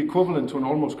completely equivalent to an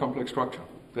almost complex structure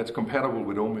that's compatible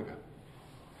with omega.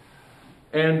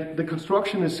 And the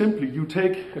construction is simply, you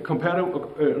take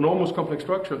an almost complex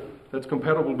structure that's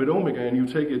compatible with omega, and you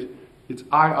take its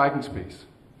I eigenspace.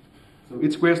 So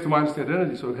it squares to minus the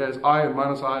identity, so it has I and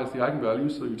minus I as the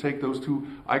eigenvalues. So you take those two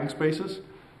eigenspaces,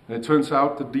 and it turns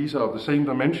out that these are of the same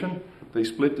dimension. They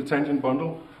split the tangent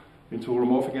bundle into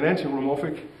holomorphic and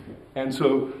anti-holomorphic. And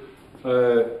so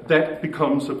that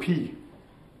becomes a P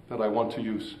that I want to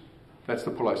use. That's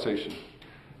the polarization.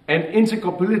 And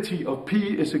integrability of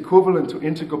P is equivalent to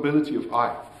integrability of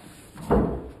I.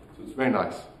 So it's very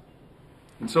nice.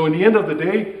 And so in the end of the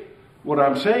day, what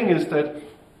I'm saying is that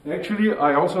actually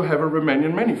I also have a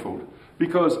Riemannian manifold,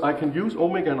 because I can use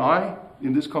omega and I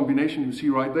in this combination you see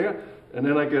right there, and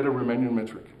then I get a Riemannian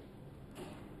metric.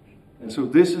 And so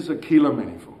this is a Kähler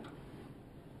manifold.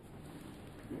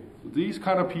 So these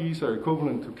kind of P's are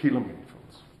equivalent to Kähler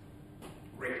manifolds.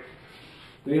 Great.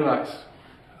 Very nice.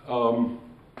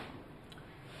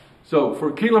 So for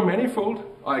a Kähler manifold,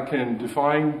 I can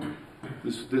define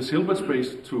this Hilbert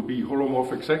space to be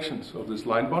holomorphic sections of this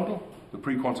line bundle, the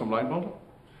pre-quantum line bundle.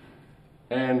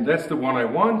 And that's the one I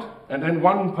want. And then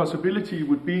one possibility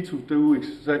would be to do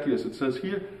exactly as it says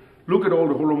here. Look at all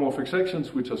the holomorphic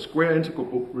sections which are square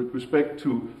integrable with respect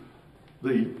to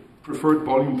the preferred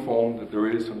volume form that there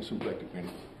is on a symplectic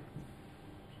manifold.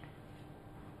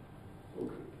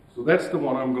 Okay. So that's the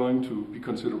one I'm going to be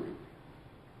considering.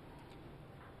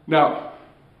 Now,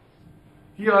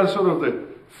 here are sort of the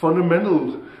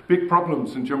fundamental big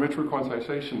problems in geometric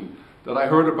quantization that I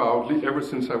heard about ever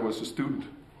since I was a student.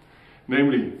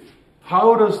 Namely,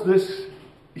 how does this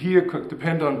here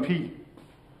depend on P?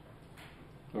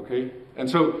 Okay, and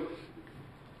so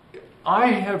I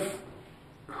have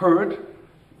heard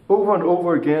over and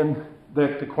over again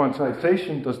that the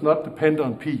quantization does not depend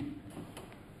on P.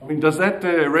 I mean, does that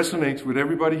resonate with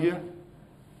everybody here?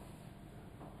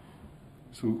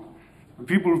 So the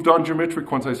people who've done geometric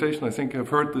quantization, I think, have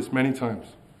heard this many times.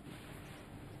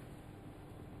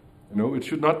 You know, it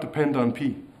should not depend on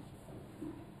P.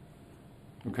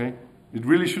 Okay? It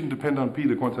really shouldn't depend on P.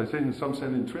 The quantization is some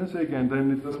sense intrinsic, and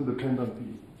then it doesn't depend on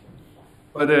P.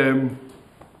 But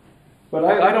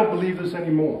I don't believe this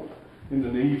anymore, in the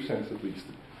naive sense at least.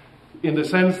 In the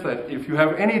sense that if you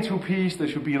have any two P's, there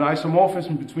should be an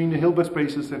isomorphism between the Hilbert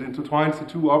spaces that intertwines the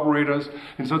two operators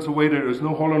in such a way that there is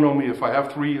no holonomy if I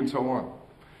have three and so on.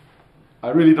 I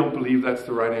really don't believe that's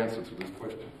the right answer to this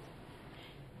question.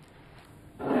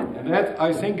 And that,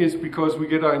 I think, is because we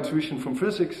get our intuition from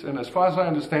physics, and as far as I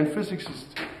understand, physics is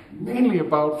mainly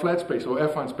about flat space or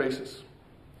affine spaces.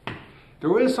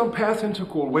 There is some path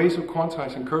integral ways of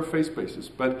quantizing curved phase spaces,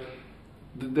 but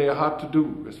they are hard to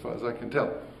do, as far as I can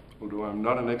tell, although I'm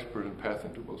not an expert in path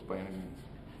integrals by any means.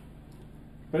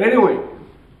 But anyway,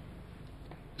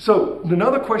 so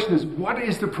another question is, what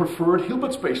is the preferred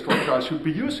Hilbert space structure I should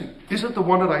be using? Is it the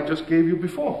one that I just gave you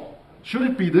before? Should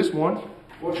it be this one,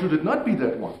 or should it not be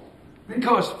that one?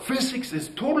 Because physics is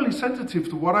totally sensitive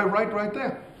to what I write right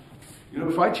there. You know,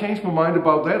 if I change my mind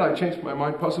about that, I change my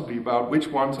mind possibly about which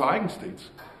ones are eigenstates.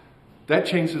 That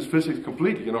changes physics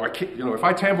completely. You know, if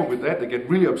I tamper with that, they get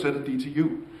really upset at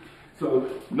DTU. So,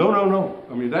 no.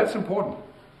 I mean, that's important.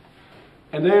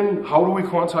 And then, how do we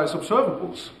quantize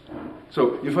observables?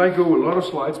 So, if I go a lot of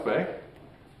slides back,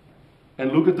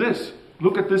 and look at this.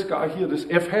 Look at this guy here, this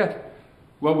F hat.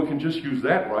 Well, we can just use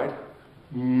that, right?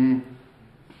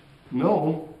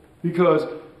 No, because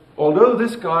although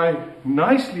this guy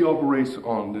nicely operates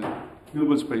on the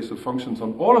Hilbert space of functions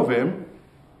on all of M,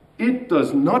 it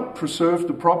does not preserve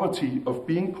the property of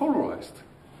being polarized.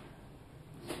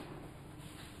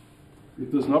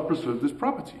 It does not preserve this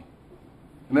property.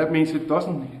 And that means it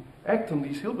doesn't act on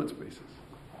these Hilbert spaces.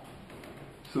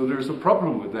 So there's a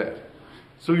problem with that.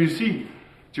 So you see,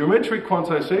 geometric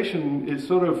quantization is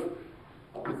sort of,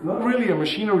 it's not really a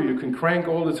machinery you can crank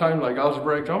all the time like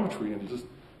algebraic geometry and it just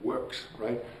works,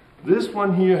 right? This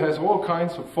one here has all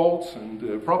kinds of faults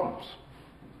and problems.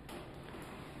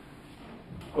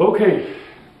 Okay.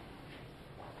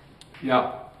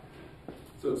 Yeah.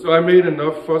 So I made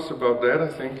enough fuss about that, I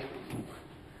think.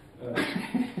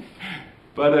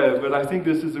 But I think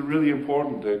this is a really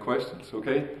important question,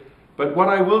 okay? But what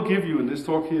I will give you in this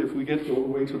talk here, if we get all the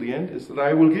way to the end, is that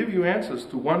I will give you answers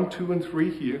to 1, 2, and 3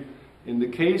 here in the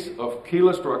case of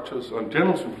Kähler structures on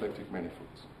general symplectic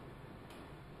manifolds.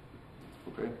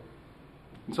 Okay?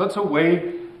 In such a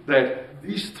way that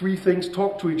these 3 things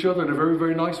talk to each other in a very,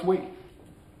 very nice way.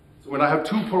 So when I have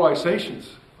 2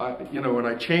 polarizations, when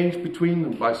I change between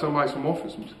them by some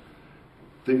isomorphisms,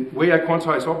 the way I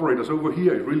quantize operators over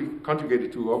here is really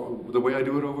conjugated to the way I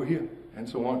do it over here, and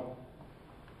so on.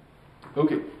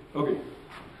 Okay.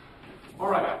 All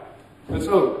right. And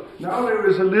so now there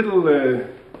is a little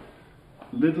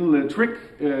trick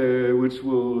which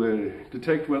will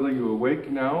detect whether you're awake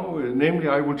now. Namely,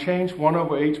 I will change 1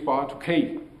 over h bar to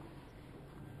k.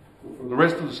 For the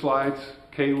rest of the slides,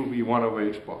 k will be 1 over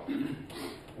h bar.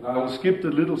 And I will skip the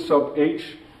little sub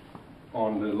h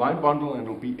on the line bundle, and it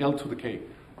will be L to the k.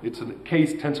 It's a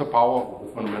k's tensor power of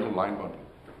the fundamental line bundle.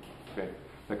 Okay,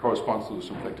 that corresponds to the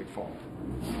symplectic form.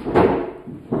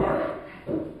 All right.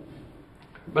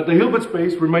 But the Hilbert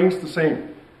space remains the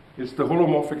same. It's the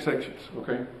holomorphic sections.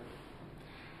 Okay.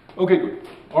 Okay, good.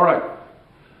 All right.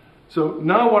 So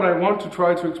now what I want to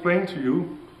try to explain to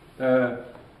you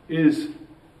is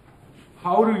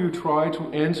how do you try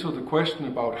to answer the question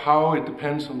about how it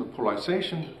depends on the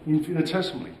polarization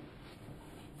infinitesimally?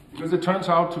 Because it turns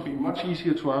out to be much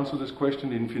easier to answer this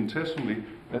question infinitesimally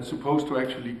as opposed to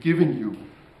actually giving you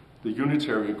the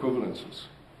unitary equivalences.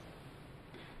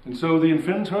 And so the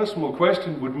infinitesimal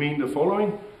question would mean the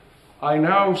following. I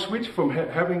now switch from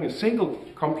having a single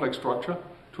complex structure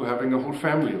to having a whole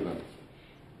family of them.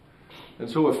 And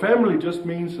so a family just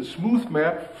means a smooth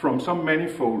map from some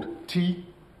manifold T,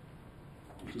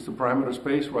 which is the parameter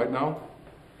space right now,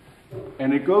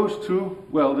 and it goes to,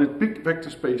 well, the big vector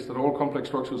space that all complex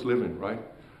structures live in, right?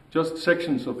 Just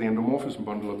sections of the endomorphism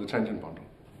bundle of the tangent bundle.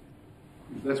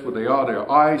 That's what they are. They are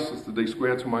i's, it's the d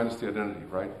squared to minus the identity,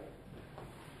 right?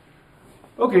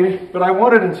 Okay, but I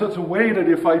want it in such a way that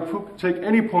if I take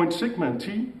any point sigma in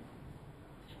T,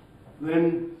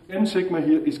 then m sigma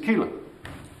here is Kähler.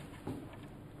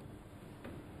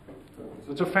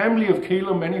 So it's a family of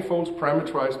Kähler manifolds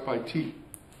parameterized by T.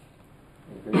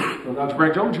 Okay. So in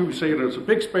algebraic geometry, we say that it's a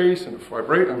big space and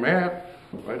a map,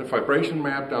 right? A vibration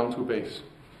map down to a base.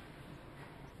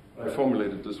 I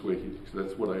formulate it this way here, because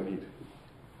that's what I need.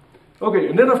 Okay,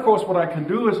 and then of course what I can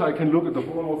do is I can look at the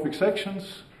holomorphic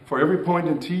sections. For every point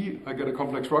in T, I get a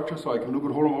complex structure, so I can look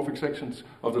at holomorphic sections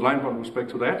of the line bundle with respect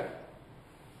to that.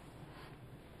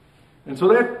 And so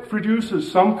that produces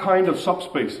some kind of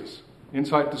subspaces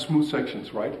inside the smooth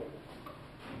sections, right?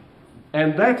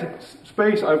 And that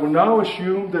space, I will now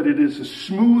assume that it is a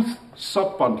smooth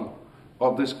subbundle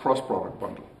of this cross-product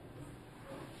bundle.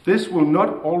 This will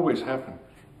not always happen.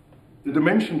 The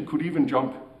dimension could even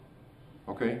jump,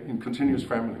 okay, in continuous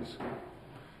families.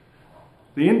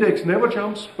 The index never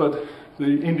jumps, but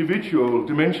the individual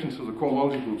dimensions of the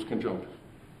cohomology groups can jump.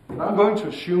 And I'm going to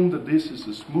assume that this is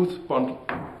a smooth bundle.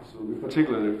 So in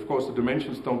particular, of course, the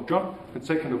dimensions don't jump. But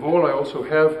second of all, I also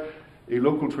have a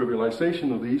local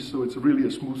trivialization of these, so it's really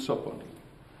a smooth subbundle.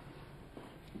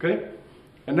 Okay?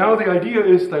 And now the idea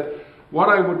is that what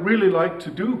I would really like to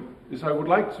do is I would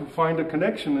like to find a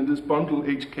connection in this bundle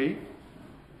HK,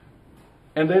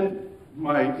 and then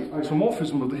my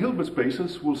isomorphism of the Hilbert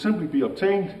spaces will simply be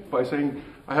obtained by saying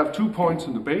I have 2 points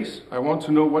in the base. I want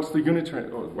to know what's the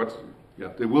unitary, or what's,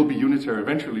 they will be unitary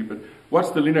eventually, but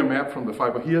what's the linear map from the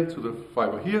fiber here to the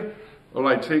fiber here? Well,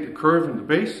 I take a curve in the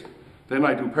base, then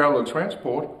I do parallel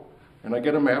transport, and I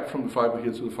get a map from the fiber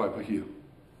here to the fiber here.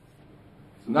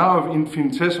 So now I've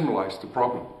infinitesimalized the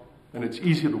problem, and it's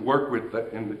easier to work with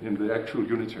that in the actual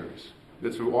unitaries.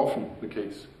 That's so often the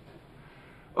case.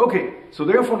 Okay, so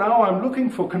therefore now I'm looking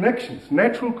for connections,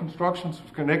 natural constructions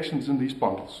of connections in these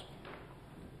bundles.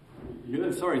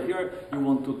 Sorry, here you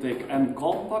want to take M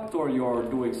compact, or you're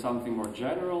doing something more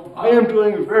general? I am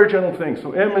doing a very general thing.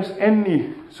 So M is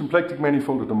any symplectic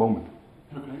manifold at the moment.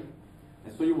 Okay.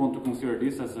 So you want to consider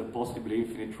this as a possibly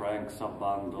infinite rank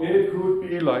subbundle? It could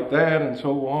be like that and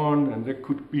so on, and there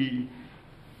could be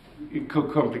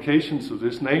complications of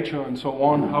this nature and so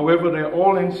on. However, they're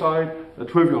all inside a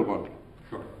trivial bundle.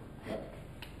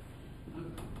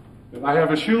 And I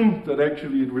have assumed that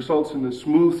actually it results in a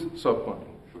smooth subbundle.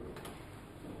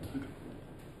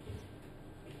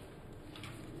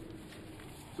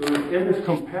 So if M is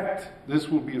compact, this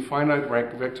will be a finite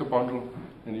rank vector bundle.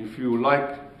 And if you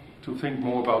like to think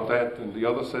more about that in the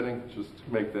other setting, just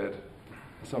make that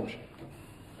assumption.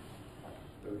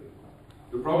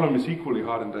 The problem is equally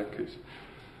hard in that case.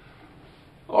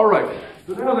 All right,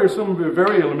 so now there's some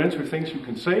very elementary things you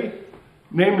can say.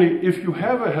 Namely, if you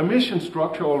have a Hermitian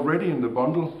structure already in the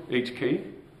bundle HK,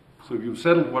 So if you've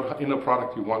settled what inner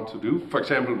product you want to do, for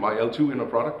example, my L2 inner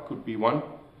product could be 1,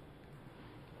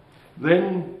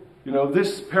 then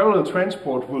this parallel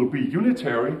transport will be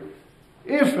unitary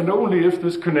if and only if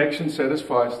this connection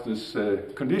satisfies this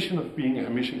condition of being a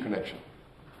Hermitian connection.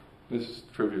 This is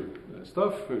trivial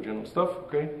stuff, general stuff,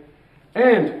 okay?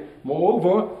 And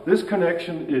moreover, this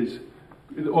connection is,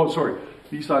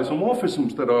 these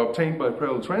isomorphisms that are obtained by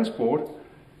parallel transport,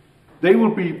 they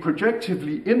will be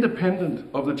projectively independent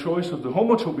of the choice of the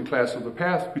homotopy class of the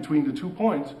path between the 2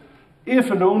 points,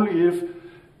 if and only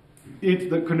if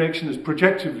the connection is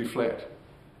projectively flat.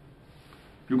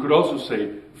 You could also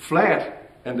say flat,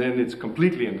 and then it's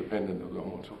completely independent of the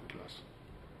homotopy class.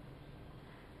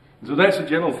 So that's a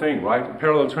general thing, right?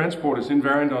 Parallel transport is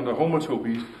invariant under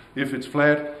homotopies if it's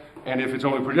flat, and if it's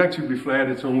only projectively flat,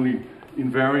 it's only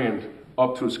invariant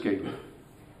up to a scale.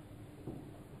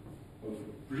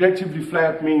 Projectively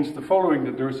flat means the following,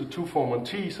 that there is a 2-form on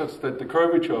T such that the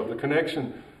curvature of the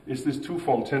connection is this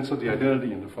 2-form tensor, the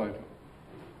identity in the phi.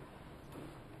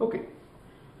 Okay.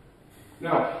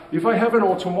 Now, if I have an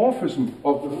automorphism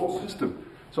of the whole system,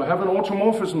 so I have an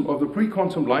automorphism of the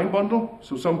pre-quantum line bundle,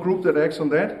 so some group that acts on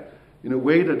that in a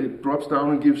way that it drops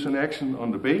down and gives an action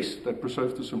on the base that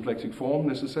preserves the symplectic form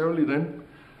necessarily then.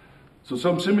 So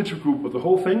some symmetry group of the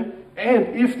whole thing, and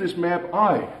if this map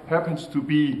I happens to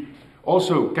be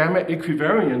also gamma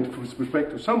equivariant with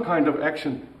respect to some kind of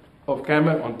action of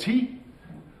gamma on T,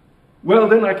 well,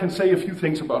 then I can say a few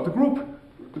things about the group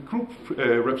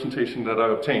representation that I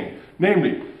obtain.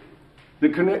 Namely,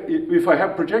 if I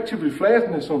have projectively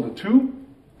flatness on the 2,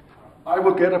 I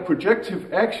will get a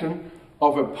projective action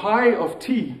of a pi of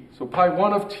T, so pi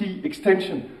 1 of T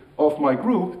extension of my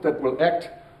group that will act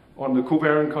on the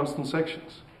covariant constant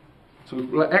sections. So it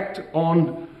will act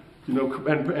on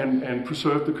and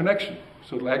preserve the connection.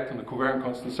 So it'll act on the covariant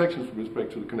constant sections with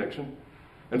respect to the connection.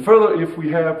 And further, if we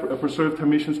have a preserved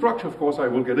Hermitian structure, of course, I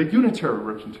will get a unitary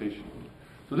representation.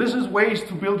 So this is ways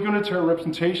to build unitary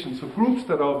representations of groups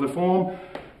that are of the form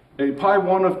a pi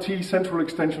 1 of T central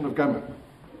extension of gamma.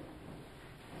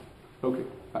 Okay.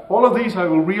 All of these I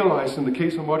will realize in the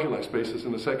case of moduli spaces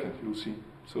in a second, you'll see.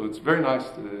 So it's very nice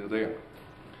there.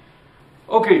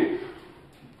 Okay.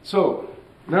 So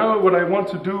now what I want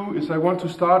to do is I want to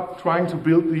start trying to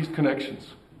build these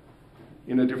connections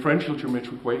in a differential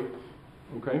geometric way.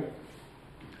 Okay?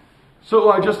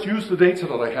 So I just use the data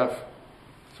that I have.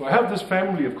 So I have this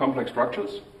family of complex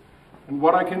structures, and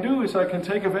what I can do is I can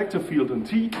take a vector field in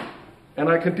T, and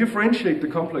I can differentiate the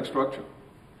complex structure.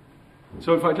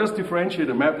 So if I just differentiate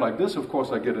a map like this, of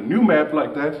course I get a new map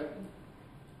like that.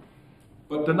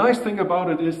 But the nice thing about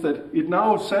it is that it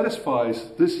now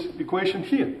satisfies this equation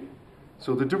here.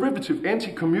 So the derivative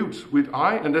anti-commutes with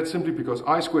I, and that's simply because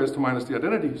I squares to minus the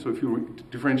identity. So if you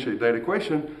differentiate that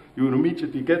equation, you will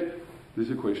immediately get this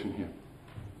equation here.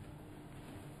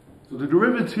 So the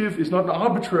derivative is not an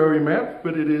arbitrary map,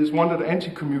 but it is one that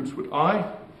anti-commutes with I.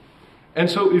 And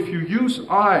so if you use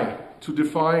I to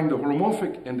define the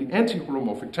holomorphic and the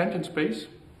anti-holomorphic tangent space,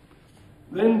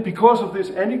 then because of this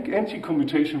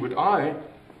anti-commutation with I,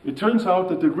 it turns out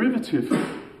that the derivative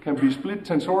can be split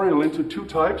tensorial into 2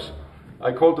 types.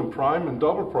 I call them prime and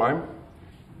double prime.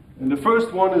 And the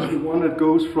first one is the one that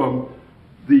goes from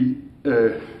the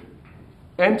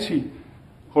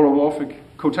anti-holomorphic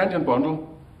cotangent bundle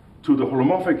to the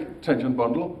holomorphic tangent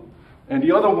bundle. And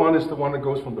the other one is the one that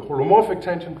goes from the holomorphic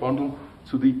tangent bundle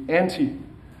to the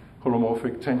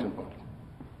anti-holomorphic tangent bundle.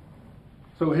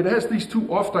 So it has these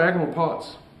 2 off-diagonal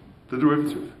parts, the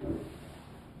derivative.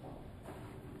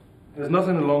 There's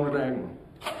nothing along the diagonal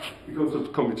because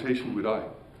of commutation with I.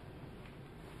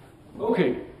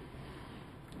 Okay,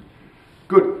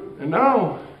 good. And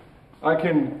now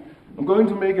I'm going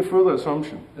to make a further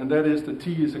assumption, and that is that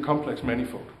T is a complex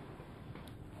manifold.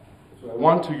 So I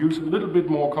want to use a little bit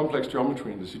more complex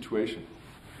geometry in the situation.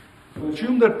 So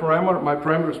assume that my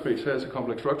parameter space has a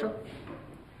complex structure.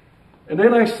 And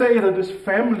then I say that this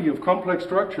family of complex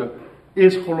structure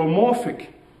is holomorphic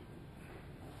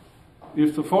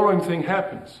if the following thing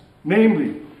happens.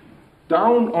 Namely,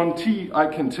 down on T I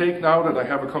can take, now that I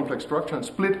have a complex structure, and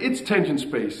split its tangent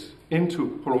space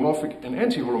into holomorphic and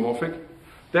anti-holomorphic.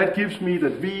 That gives me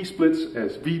that V splits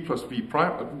as V plus V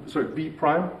prime, V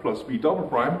prime plus V double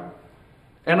prime.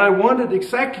 And I want it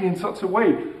exactly in such a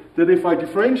way that if I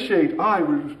differentiate I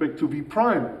with respect to V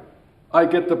prime, I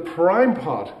get the prime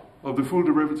part of the full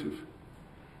derivative.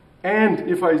 And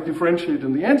if I differentiate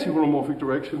in the anti-holomorphic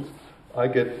directions, I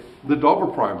get the double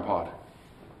prime part.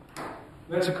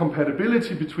 That's a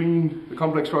compatibility between the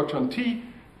complex structure on T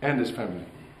and this family.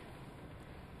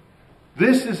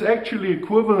 This is actually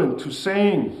equivalent to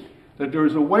saying that there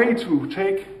is a way to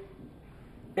take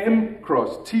M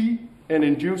cross T and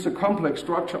induce a complex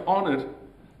structure on it,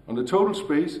 on the total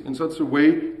space, in such a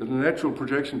way that the natural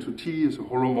projection to T is a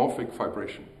holomorphic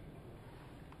fibration.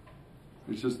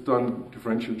 It's just done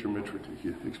differential geometrically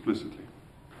here, explicitly.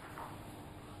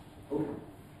 Okay.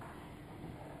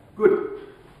 Good.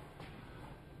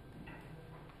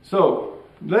 So,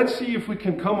 let's see if we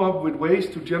can come up with ways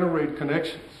to generate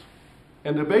connections.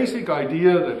 And the basic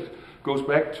idea that goes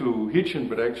back to Hitchin,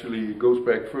 but actually goes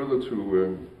back further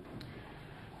to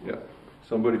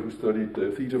somebody who studied the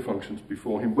theta functions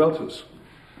before him, Welters.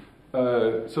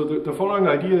 So the following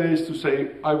idea is to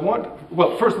say,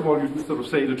 well, first of all, you sort of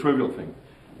say the trivial thing.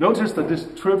 Notice that this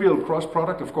trivial cross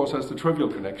product, of course, has the trivial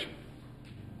connection.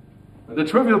 And the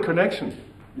trivial connection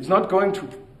is not going to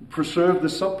preserve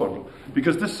this subbundle,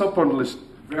 because this subbundle is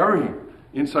varying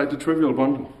inside the trivial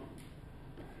bundle.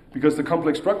 Because the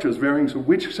complex structure is varying, so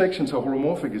which sections are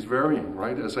holomorphic is varying,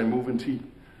 right, as I move in T.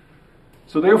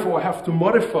 So therefore, I have to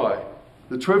modify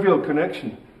the trivial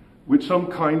connection with some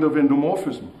kind of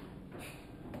endomorphism.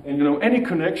 And you know, any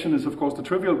connection is, of course, the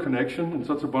trivial connection in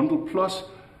such a bundle plus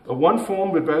a one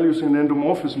form with values in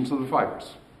endomorphisms of the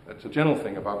fibers. That's a general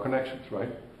thing about connections, right?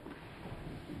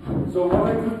 So what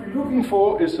I could be looking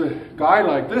for is a guy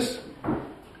like this,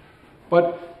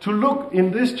 but to look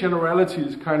in this generality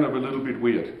is kind of a little bit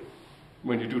weird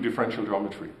when you do differential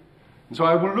geometry. And so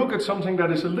I will look at something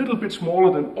that is a little bit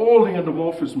smaller than all the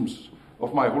endomorphisms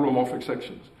of my holomorphic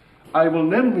sections. I will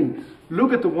namely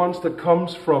look at the ones that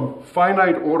comes from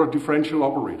finite order differential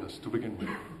operators to begin with.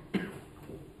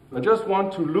 I just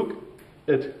want to look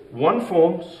at one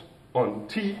forms on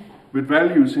T with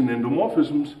values in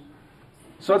endomorphisms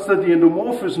such that the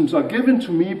endomorphisms are given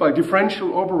to me by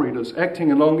differential operators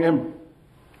acting along M.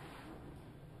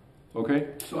 Okay?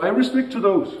 So I restrict to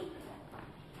those.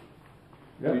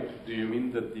 Yeah. Do you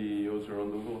mean that the other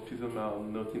endomorphisms are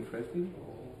not interesting?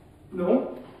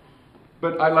 No,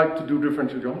 but I like to do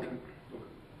differential geometry.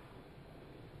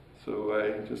 So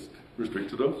I just restrict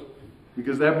to those.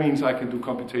 Because that means I can do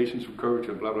computations with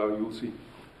curvature, blah, blah, you'll see.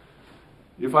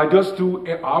 If I just do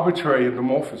arbitrary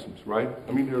endomorphisms, right?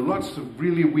 I mean, there are lots of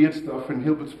really weird stuff in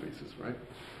Hilbert spaces, right?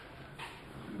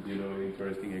 Do you know an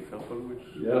interesting example?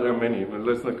 Yeah, there are many, but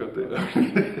let's not go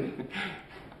there.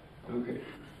 Okay.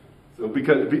 So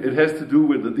because it has to do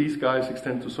with that these guys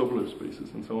extend to Sobolev spaces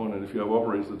and so on, and if you have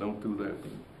operators that don't do that,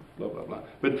 blah, blah, blah.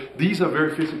 But these are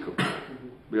very physical,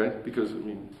 right? Because, I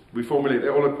mean, we formulate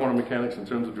all the quantum mechanics in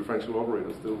terms of differential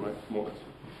operators still, right? More or less.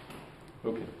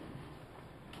 Okay.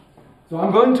 So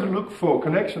I'm going to look for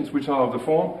connections which are of the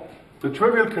form, the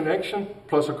trivial connection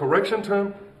plus a correction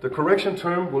term. The correction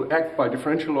term will act by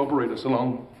differential operators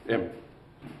along M.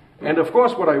 And of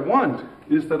course what I want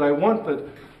is that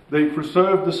they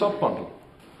preserve the subbundle.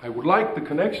 I would like the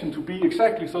connection to be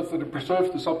exactly such that it preserves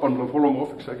the subbundle of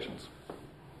holomorphic sections.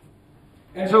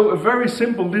 And so a very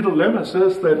simple little lemma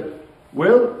says that,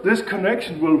 well, this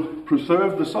connection will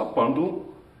preserve the subbundle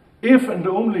if and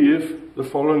only if the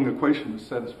following equation is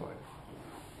satisfied.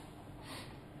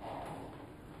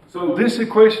 So this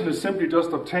equation is simply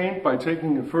just obtained by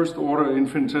taking a first order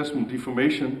infinitesimal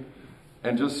deformation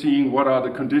and just seeing what are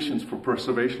the conditions for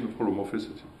preservation of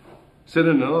holomorphicity. Said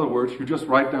in other words, you just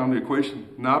write down the equation,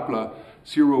 nabla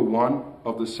 0, 1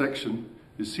 of the section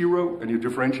is 0, and you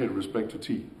differentiate with respect to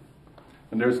t.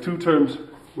 And there's two terms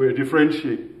where you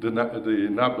differentiate the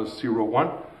nabla 0,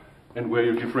 1, and where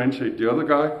you differentiate the other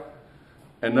guy.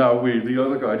 And now the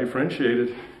other guy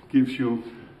differentiated gives you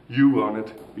u on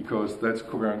it, because that's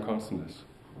covariant constantness.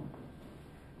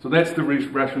 So that's the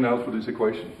rationale for this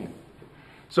equation here.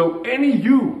 So any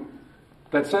u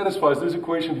that satisfies this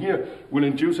equation here will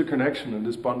induce a connection in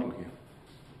this bundle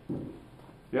here.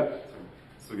 Yeah?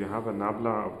 So you have a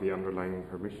nabla of the underlying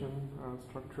Hermitian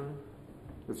structure?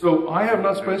 So I have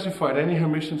not specified any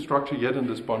Hermitian structure yet in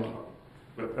this bundle.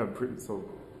 But so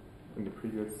in the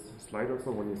previous slide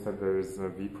also, when you said there is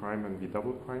v prime and v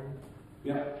double prime,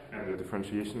 yeah, and the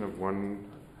differentiation of one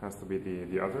has to be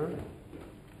the other.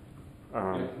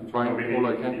 Trying all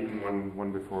I can. Even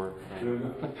one before.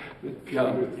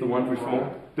 Yeah, it's the one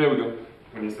before. There we go.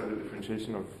 When you said the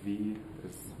differentiation of v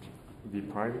is v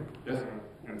prime, yes,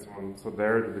 and so on. So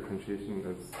there the differentiation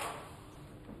is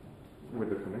with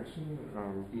the connection.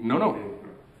 No.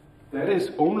 That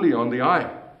is only on the I.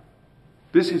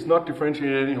 This is not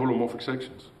differentiating any holomorphic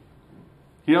sections.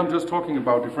 Here I'm just talking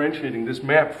about differentiating this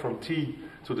map from T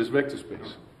to this vector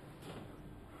space.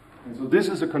 And so this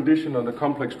is a condition on the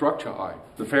complex structure I,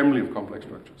 the family of complex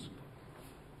structures.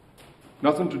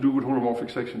 Nothing to do with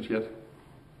holomorphic sections yet.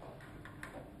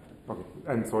 Okay.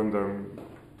 And so in the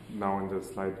now in the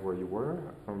slide where you were,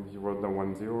 you wrote the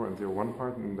 1, 0 and 0, 1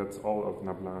 part, and that's all of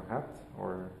nabla hat,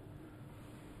 or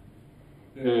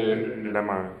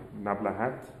lemma nabla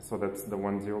hat, so that's the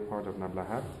 1, 0 part of nabla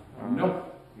hat? No.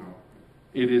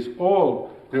 It is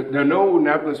all, there are no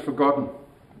nablas forgotten.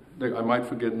 I might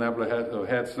forget nabla hat or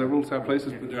hats several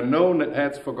places, but there are no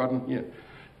hats forgotten here.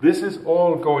 This is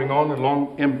all going on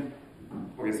along M.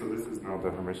 Okay, so this is now the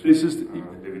Hermitian. This is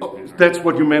that's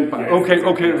what you meant by okay.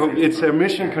 It's a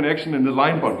Hermitian connection in the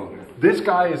line bundle. This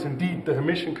guy is indeed the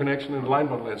Hermitian connection in the line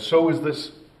bundle, and so is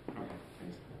this.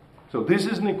 So this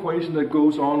is an equation that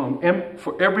goes on M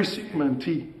for every sigma and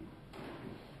T.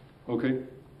 Okay,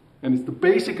 and it's the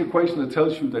basic equation that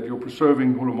tells you that you're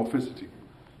preserving holomorphicity.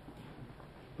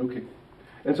 Okay,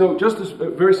 and so just a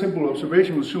very simple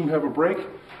observation. We'll soon have a break.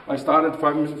 I started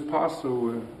 5 minutes past,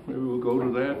 so maybe we'll go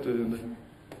to that and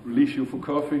release you for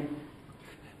coffee.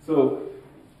 So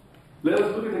let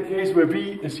us look at a case where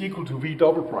V is equal to V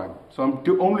double prime. So I'm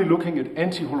only looking at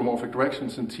anti-holomorphic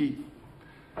directions in T.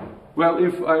 Well,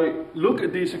 if I look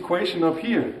at this equation up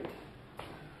here,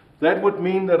 that would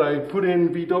mean that I put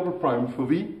in V double prime for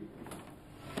V.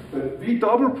 But V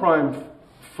double prime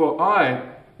for I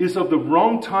is of the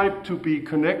wrong type to be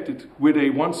connected with a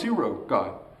 1, 0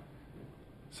 guy.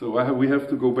 So we have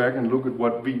to go back and look at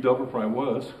what V double prime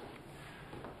was.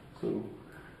 So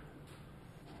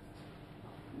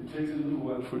it takes a little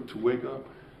while for it to wake up.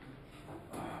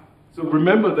 So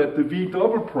remember that the V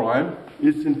double prime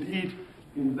is indeed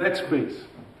in that space.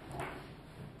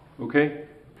 Okay?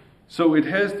 So it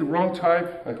has the wrong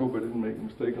type. I hope I didn't make a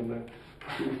mistake on that.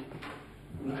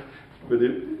 But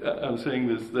I'm saying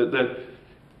this,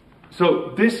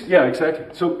 so this, yeah, exactly.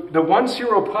 So the 1,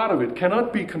 0 part of it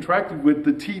cannot be contracted with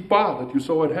the T bar that you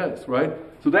saw it has, right?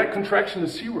 So that contraction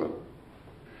is 0.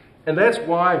 And that's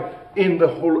why in the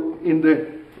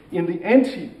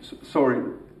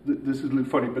this is a little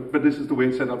funny, but this is the way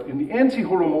it's set up. In the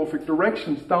anti-holomorphic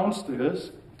directions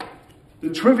downstairs, the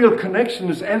trivial connection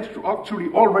is actually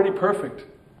already perfect.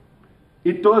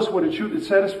 It does what it should, it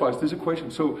satisfies this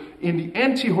equation. So in the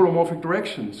anti-holomorphic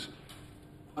directions,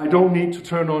 I don't need to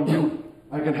turn on U.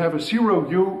 I can have a 0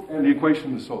 U and the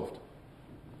equation is solved.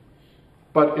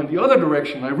 But in the other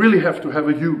direction, I really have to have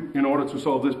a U in order to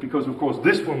solve this, because of course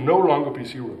this will no longer be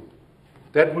 0.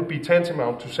 That would be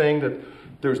tantamount to saying that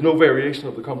there's no variation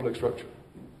of the complex structure.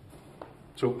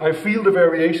 So I feel the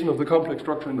variation of the complex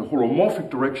structure in the holomorphic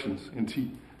directions in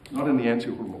T, not in the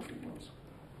anti-holomorphic ones.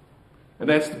 And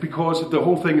that's because the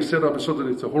whole thing is set up so that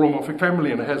it's a holomorphic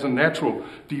family and it has a natural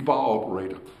D-bar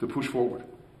operator to push forward.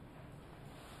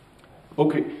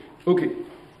 Okay.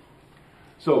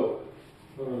 So,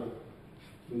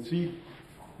 let's see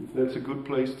if that's a good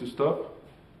place to stop.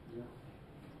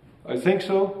 I think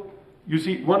so. You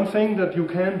see, one thing that you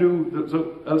can do,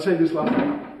 so I'll say this last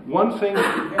time. One thing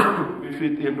that you can do if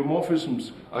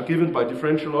endomorphisms are given by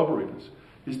differential operators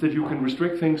is that you can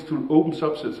restrict things to open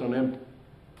subsets on M,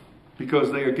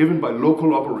 because they are given by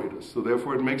local operators. So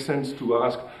therefore it makes sense to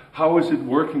ask, how is it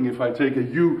working if I take a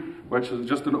U, which is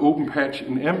just an open patch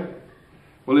in M?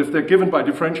 Well, if they're given by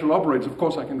differential operators, of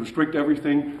course I can restrict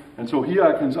everything. And so here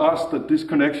I can ask that this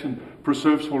connection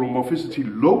preserves holomorphicity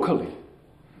locally.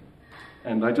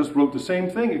 And I just wrote the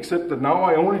same thing, except that now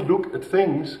I only look at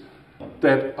things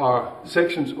that are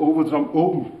sections over some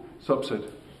open subset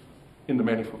in the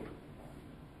manifold.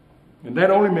 And that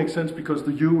only makes sense because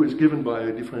the U is given by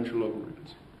differential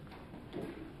operators.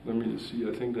 Let me just see,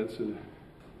 I think that's a...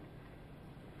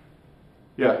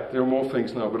 Yeah, there are more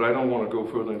things now, but I don't want to go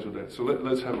further into that. So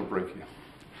let's have a break here.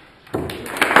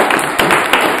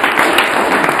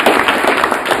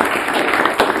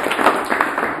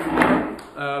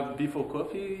 Before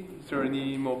coffee, is there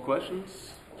any more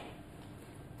questions?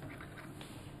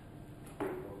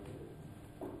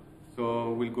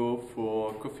 So we'll go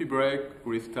for coffee break.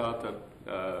 Restart at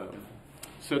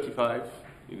 35.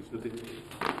 Let's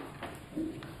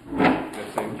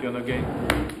thank you again.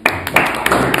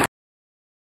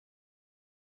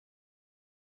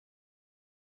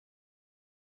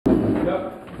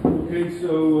 Okay,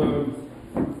 so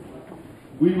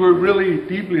we were really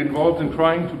deeply involved in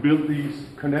trying to build these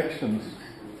connections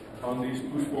on these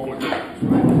push-forward vectors,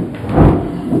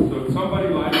 right? So if somebody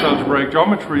likes algebraic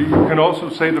geometry, you can also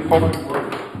say the following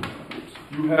words.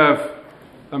 You have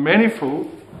a manifold,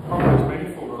 complex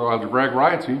manifold or algebraic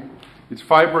variety. It's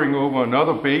fibering over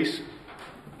another base,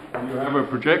 and you have a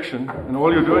projection, and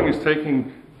all you're doing is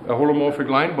taking a holomorphic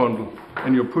line bundle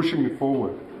and you're pushing it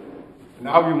forward.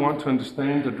 Now we want to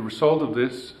understand that the result of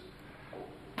this,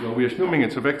 well, we're assuming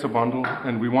it's a vector bundle,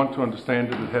 and we want to understand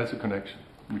that it has a connection.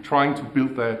 We're trying to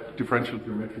build that differential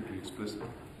geometrically explicitly.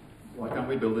 Why can't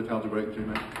we build it algebraic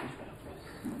geometrically?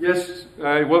 Yes,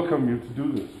 I welcome you to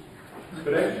do this.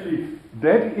 But actually,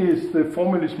 that is the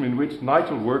formalism in which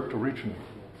Nigel worked originally.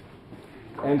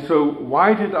 And so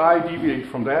why did I deviate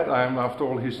from that? I am, after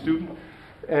all, his student.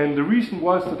 And the reason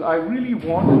was that I really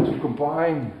wanted to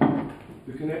combine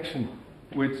the connection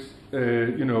with,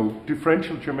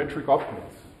 differential geometric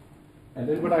objects. And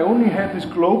then when I only had these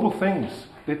global things,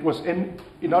 it was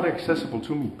not accessible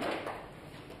to me.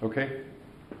 Okay?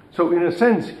 So in a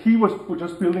sense, he was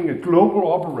just building a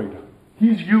global operator.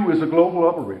 His U is a global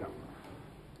operator.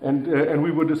 And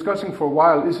we were discussing for a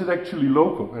while, is it actually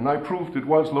local? And I proved it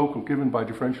was local, given by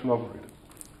differential operator.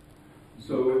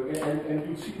 So, and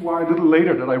you'll see why a little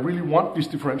later that I really want these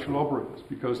differential operators,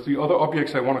 because the other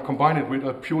objects I want to combine it with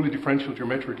are purely differential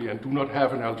geometrically and do not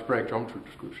have an algebraic geometry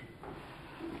description.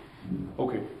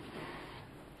 Okay.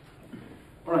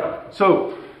 All right,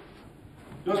 so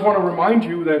just want to remind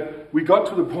you that we got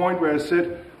to the point where I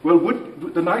said, well,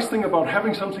 the nice thing about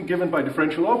having something given by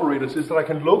differential operators is that I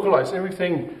can localize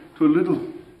everything to a little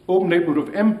open neighborhood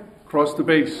of M across the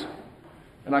base.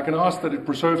 And I can ask that it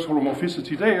preserves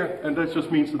holomorphicity there, and that just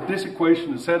means that this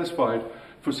equation is satisfied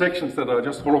for sections that are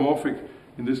just holomorphic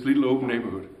in this little open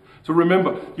neighborhood. So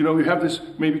remember, you have this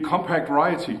maybe compact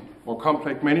variety or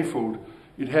compact manifold.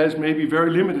 It has maybe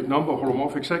very limited number of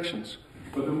holomorphic sections.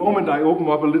 But the moment I open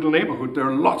up a little neighborhood, there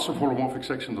are lots of holomorphic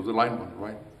sections of the line bundle,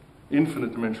 right?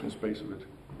 Infinite dimensional space of it.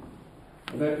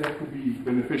 And that could be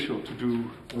beneficial to do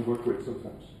and work with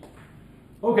sometimes.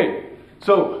 Okay,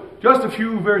 so just a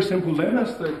few very simple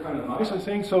lemmas. They're kind of nice, I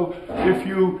think. So if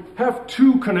you have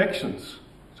two connections,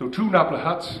 so two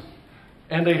Nabla-Hatz,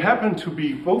 and they happen to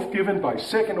be both given by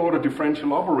second-order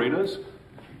differential operators,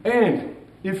 and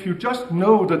if you just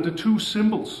know that the two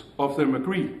symbols of them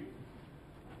agree,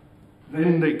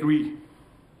 then they agree.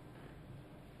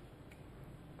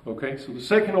 Okay, so the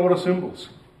second-order symbols.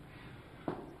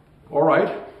 All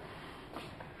right.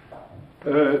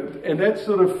 And that's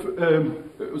sort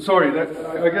of, sorry,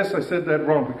 I guess I said that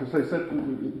wrong, because I said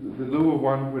the lower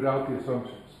one without the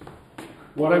assumptions.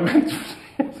 What I meant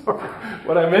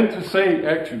to say,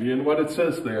 actually, and what it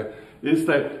says there, is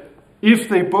that if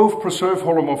they both preserve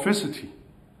holomorphicity,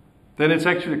 then it's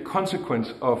actually a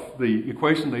consequence of the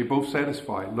equation they both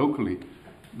satisfy locally,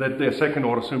 that their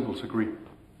second-order symbols agree.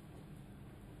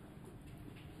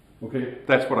 Okay,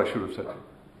 that's what I should have said.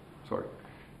 Sorry.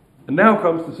 And now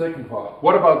comes the second part.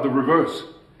 What about the reverse?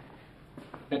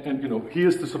 And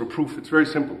here's the sort of proof. It's very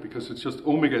simple, because it's just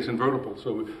omega is invertible,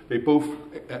 so they both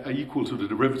are equal to the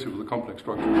derivative of the complex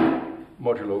structure,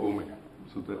 modulo omega.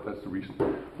 So that's the reason.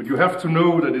 But you have to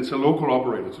know that it's a local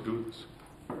operator to do this.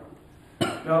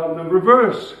 Now, the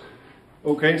reverse,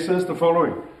 says the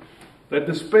following, that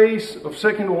the space of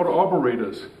second-order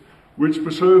operators which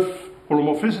preserve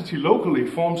holomorphicity locally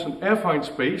forms an affine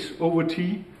space over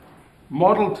T,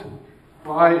 modeled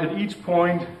by, at each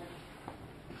point,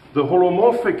 the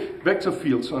holomorphic vector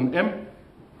fields on M,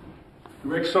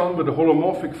 direct sum with the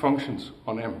holomorphic functions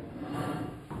on M.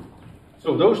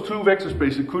 So those two vector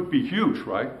spaces could be huge,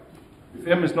 right? If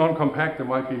M is non-compact, there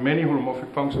might be many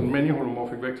holomorphic functions, many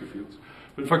holomorphic vector fields.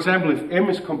 But for example, if M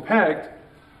is compact,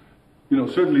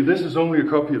 certainly this is only a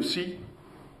copy of C.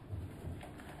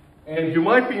 And you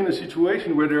might be in a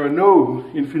situation where there are no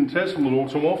infinitesimal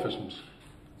automorphisms.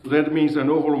 So that means there are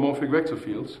no holomorphic vector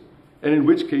fields, and in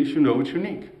which case it's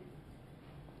unique.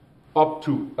 Up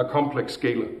to a complex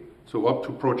scalar, so up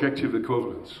to projective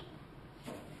equivalence.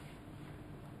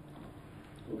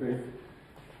 Okay?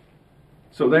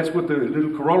 So that's what the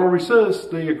little corollary says.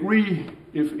 They agree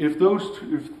if no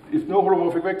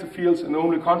holomorphic vector fields and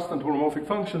only constant holomorphic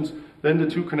functions, then the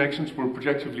two connections will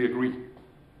projectively agree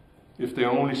if they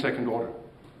are only second order.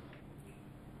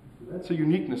 That's a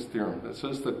uniqueness theorem that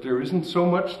says that there isn't so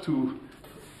much to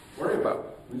worry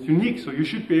about. It's unique, so you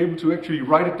should be able to actually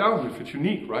write it down if it's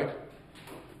unique, right?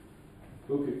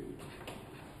 Okay.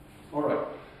 All right.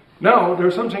 Now,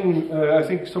 there's something I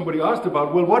think somebody asked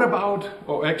about. Well, what about,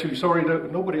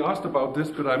 nobody asked about this,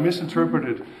 but I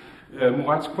misinterpreted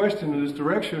Murat's question in this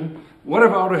direction. What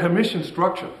about a Hermitian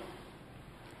structure?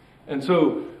 And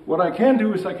so, what I can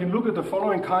do is I can look at the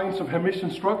following kinds of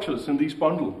Hermitian structures in these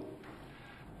bundle.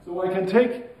 So I can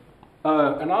take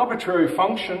an arbitrary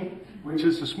function, which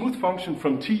is a smooth function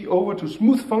from T over to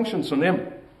smooth functions on M.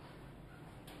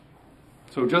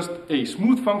 So just a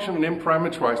smooth function on M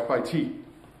parameterized by T.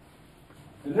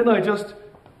 And then I just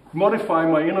modify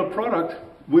my inner product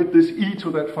with this e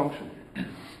to that function.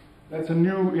 That's a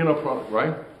new inner product,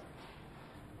 right?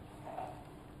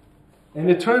 And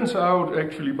it turns out,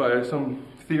 actually, by some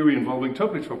theory involving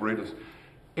Toeplitz operators,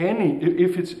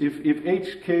 if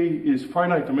hk is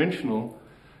finite dimensional,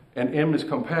 and M is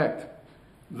compact,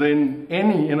 then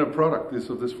any inner product is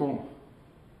of this form.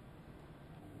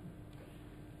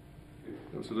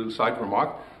 That was a little side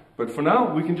remark. But for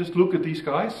now, we can just look at these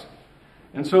guys.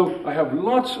 And so I have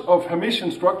lots of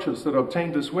Hermitian structures that are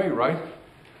obtained this way, right?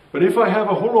 But if I have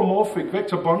a holomorphic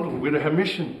vector bundle with a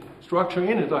Hermitian structure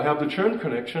in it, I have the Chern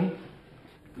connection.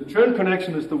 The Chern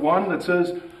connection is the one that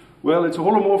says, well, it's a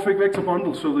holomorphic vector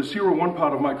bundle, so the 0, 1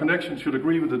 part of my connection should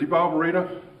agree with the Debye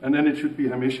operator, and then it should be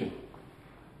Hermitian.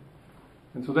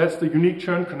 And so that's the unique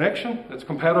Chern connection that's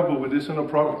compatible with this inner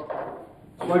product.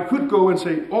 So I could go and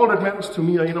say, all that matters to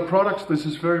me are inner products. This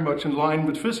is very much in line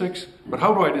with physics, but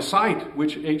how do I decide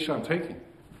which H I'm taking?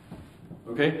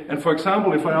 Okay, and for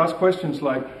example, if I ask questions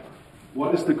like,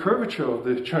 what is the curvature of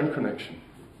the Chern connection?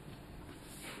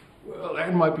 Well,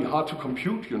 that might be hard to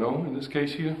compute, you know, in this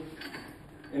case here.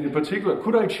 And in particular,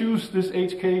 could I choose this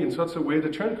HK in such a way the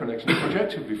Chern connection is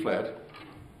projectively flat?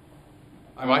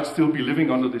 I might still be living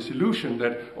under this illusion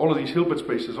that all of these Hilbert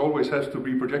spaces always has to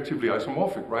be projectively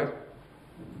isomorphic, right?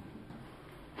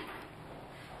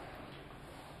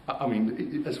 I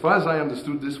mean, as far as I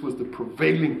understood, this was the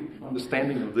prevailing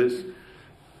understanding of this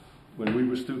when we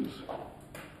were students.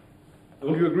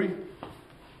 Don't you agree?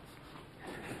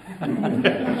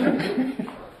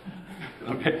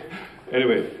 Okay,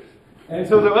 anyway. And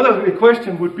so the other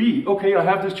question would be, okay, I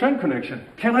have this Chern connection.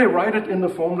 Can I write it in the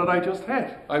form that I just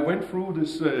had? I went through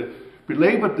this,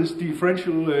 belabored this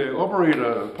differential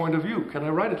operator point of view. Can I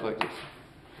write it like this?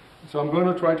 So I'm going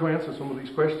to try to answer some of these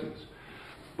questions.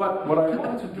 But what I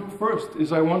want to do first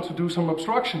is I want to do some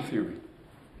obstruction theory.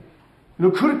 You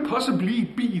know, could it possibly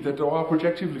be that there are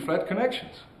projectively flat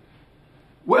connections?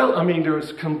 Well, I mean,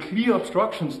 there's some clear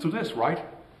obstructions to this, right?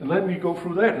 And let me go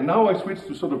through that. And now I switch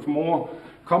to sort of more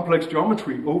complex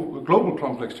geometry, global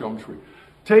complex geometry.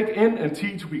 Take N and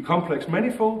T to be complex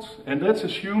manifolds, and let's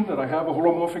assume that I have a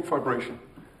holomorphic fibration,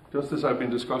 just as I've been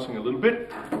discussing a little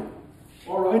bit.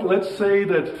 All right, let's say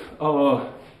that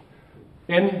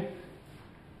N,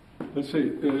 let's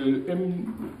say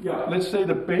let's say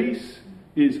the base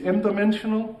is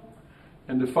M-dimensional,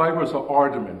 and the fibers are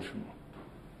R-dimensional.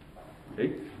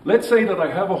 Okay. Let's say that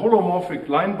I have a holomorphic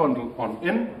line bundle on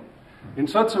N in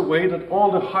such a way that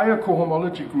all the higher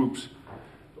cohomology groups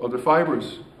of the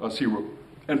fibers are 0.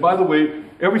 And by the way,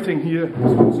 everything here,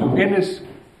 so N is,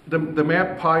 the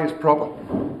map pi is proper.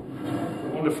 I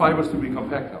want the fibers to be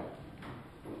compact now.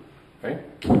 Okay?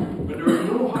 But there are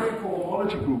no higher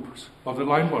cohomology groups of the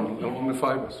line bundle along the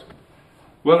fibers.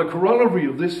 Well, a corollary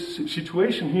of this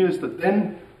situation here is that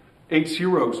then H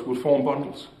zeros will form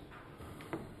bundles.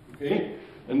 Okay?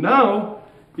 And now,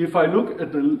 if I look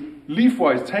at the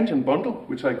leafwise tangent bundle,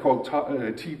 which I call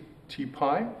T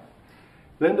pi,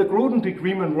 then the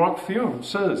Grothendieck-Riemann-Roch theorem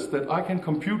says that I can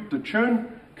compute the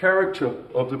Chern character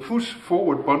of the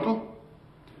push-forward bundle.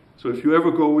 So if you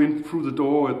ever go in through the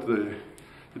door at the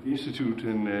institute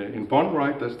in Bonn,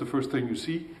 right, that's the first thing you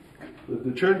see.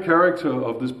 The Chern character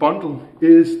of this bundle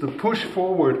is the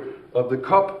push-forward of the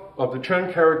cup of the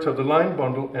Chern character of the line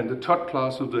bundle and the Todd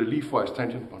class of the leafwise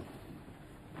tangent bundle.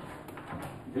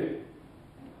 Okay?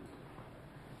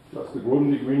 That's the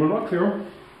Grothendieck-Riemann-Roch theorem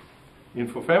in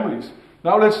for families.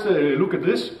 Now let's look at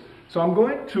this. So I'm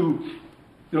going to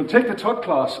take the Todd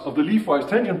class of the leafwise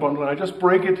tangent bundle and I just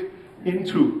break it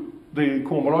into the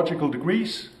cohomological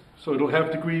degrees. So it'll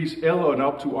have degrees L and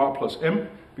up to R plus M,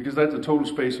 because that's the total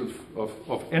space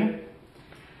of N.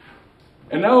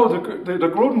 And now the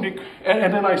Grothendieck,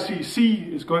 and then I see C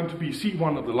is going to be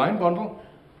C1 of the line bundle.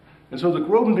 And so the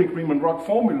Grothendieck-Riemann-Roch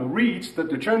formula reads that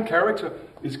the Chern character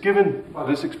is given by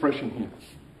this expression here.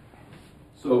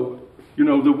 So,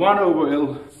 the 1 over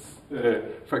L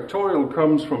factorial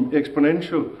comes from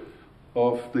exponential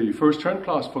of the first Chern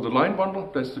class for the line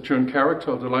bundle. That's the Chern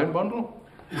character of the line bundle.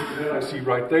 And then I see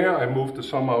right there, I move the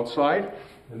sum outside.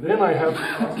 And then I have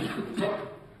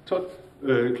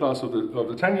the class of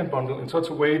the tangent bundle in such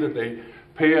a way that they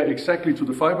pair exactly to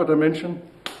the fiber dimension.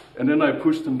 And then I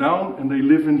push them down, and they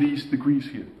live in these degrees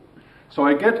here. So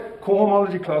I get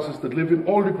cohomology classes that live in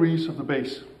all degrees of the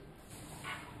base.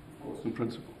 In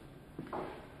principle.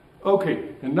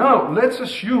 Okay, and now let's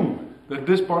assume that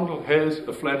this bundle has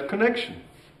a flat connection.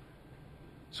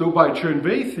 So by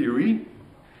Chern-Weil theory,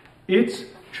 its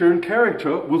Chern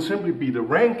character will simply be the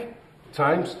rank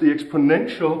times the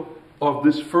exponential of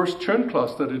this first Chern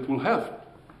class that it will have.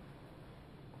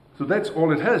 So that's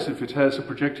all it has if it has a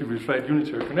projectively flat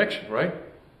unitary connection, right?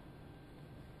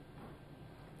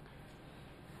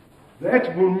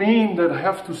 That will mean that I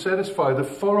have to satisfy the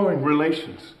following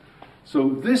relations. So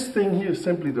this thing here is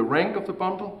simply the rank of the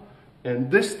bundle, and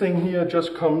this thing here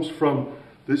just comes from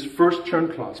this first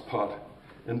Chern class part.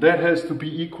 And that has to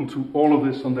be equal to all of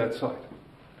this on that side.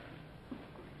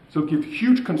 So give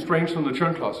huge constraints on the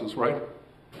Chern classes, right?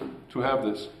 To have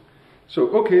this. So,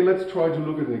 okay, let's try to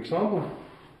look at an example.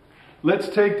 Let's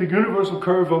take the universal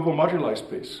curve over moduli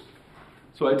space.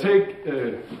 So I take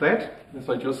that, as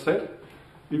I just said.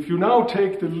 If you now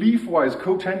take the leafwise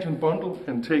cotangent bundle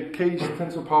and take k's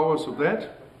tensor powers of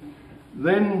that,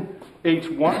 then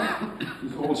H1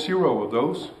 is all 0 of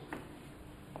those.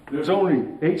 There's only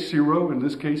H0 in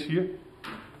this case here.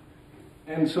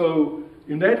 And so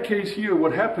in that case here,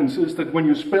 what happens is that when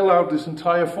you spell out this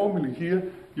entire formula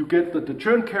here, you get that the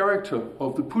Chern character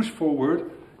of the push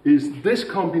forward is this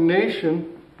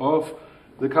combination of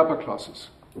the kappa classes.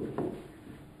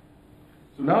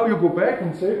 So now you go back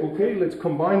and say, okay, let's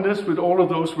combine this with all of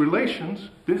those relations.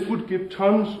 This would give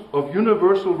tons of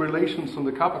universal relations on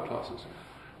the kappa classes.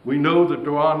 We know that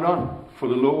there are none for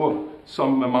the lower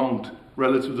sum amount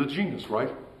relative to the genus,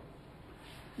 right?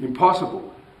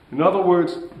 Impossible. In other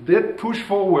words, that push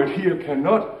forward here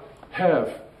cannot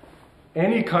have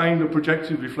any kind of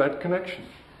projectively flat connection.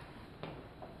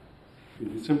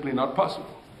 It is simply not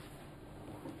possible.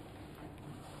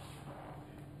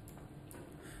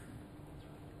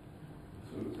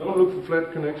 So don't look for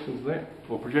flat connections there,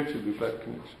 or projectively flat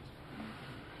connections.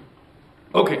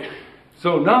 Okay,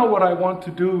 so now what I want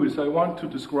to do is I want to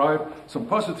describe some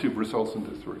positive results in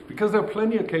this theory, because there are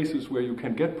plenty of cases where you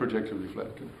can get projectively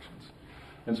flat connections.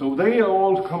 And so they are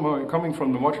all coming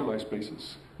from the moduli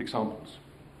spaces examples.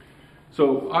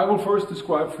 So I will first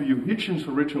describe for you Hitchin's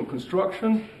original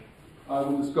construction. I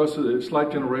will discuss a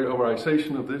slight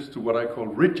generalization of this to what I call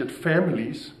rigid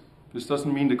families. This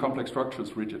doesn't mean the complex structure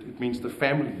is rigid. It means the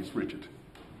family is rigid.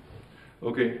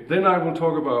 Okay, then I will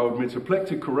talk about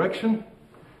metaplectic correction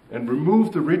and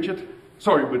remove the rigid,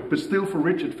 but still for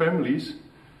rigid families.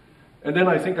 And then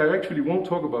I think I actually won't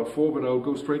talk about 4, but I'll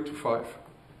go straight to 5.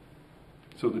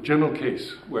 So the general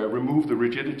case where I remove the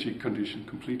rigidity condition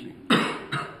completely.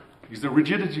 Because the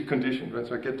rigidity condition,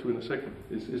 as I get to in a second,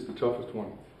 is the toughest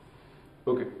one.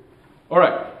 Okay. All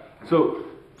right. So,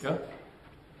 yeah?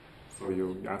 So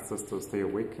you asked us to stay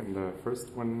awake in the first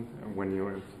one when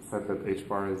you said that h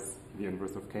bar is the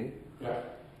inverse of k. Yeah.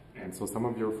 And so some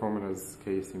of your formulas,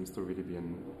 k seems to really be a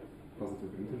positive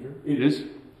integer. It is.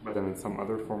 But then in some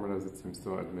other formulas, it seems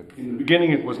to admit. In the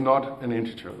beginning, it was not an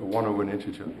integer, a 1 over an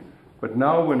integer. But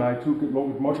now, when I took it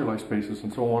with moduli spaces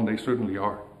and so on, they certainly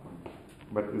are.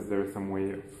 But is there some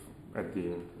way of,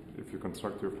 if you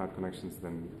construct your flat connections,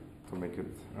 then to make it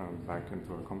back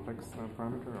into a complex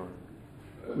parameter? Or?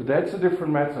 That's a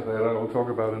different matter that I will talk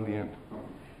about in the end.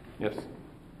 Yes.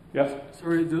 Yes?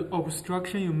 Sorry, the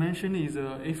obstruction you mentioned is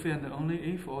if and only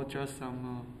if, or just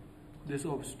some, this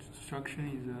obstruction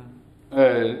is...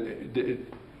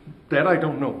 That I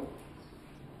don't know.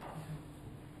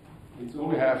 It's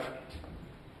only half.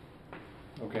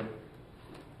 Okay.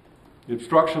 The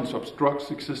obstructions obstructs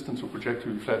existence of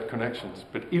projectively flat connections,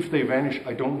 but if they vanish,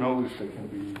 I don't know if they can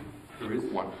be. There is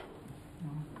one.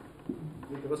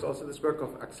 There was also this work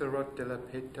of Axelrod, De La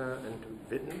Peta, and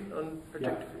Witten on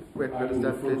projective. Yeah. Where does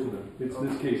that fit? It's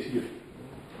this case here.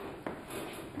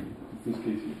 It's this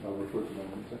case here. I'll refer to that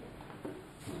in a second.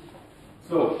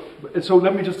 So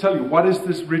let me just tell you, what is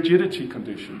this rigidity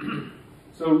condition?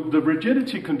 So the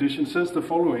rigidity condition says the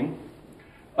following.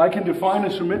 I can define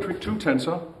a symmetric 2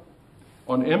 tensor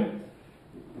on M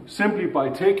simply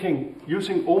by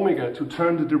using omega to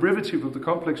turn the derivative of the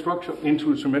complex structure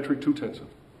into a symmetric 2 tensor.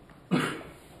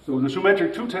 So the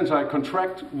symmetric 2 tensor I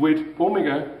contract with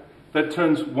omega that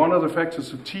turns one of the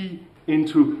factors of T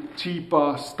into T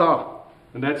bar star.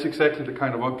 And that's exactly the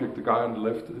kind of object the guy on the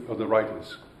left or the right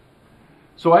is.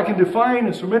 So I can define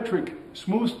a symmetric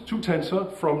smooth 2 tensor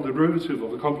from the derivative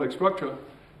of the complex structure,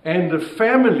 and the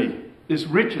family is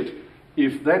rigid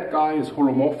if that guy is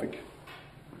holomorphic.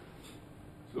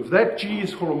 So if that G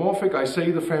is holomorphic, I say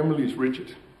the family is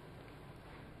rigid.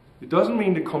 It doesn't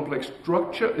mean the complex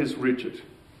structure is rigid,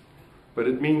 but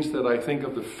it means that I think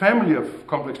of the family of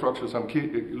complex structures I'm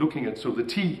looking at, so the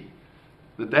T,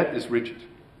 that is rigid.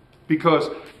 Because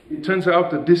it turns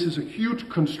out that this is a huge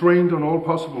constraint on all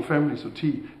possible families of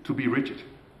T to be rigid.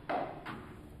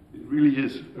 It really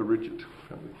is a rigid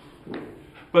family.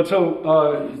 But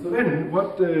so then,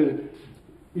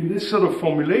 in this sort of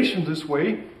formulation this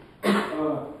way, if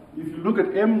you look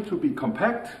at M to be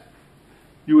compact,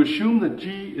 you assume that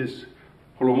G is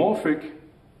holomorphic.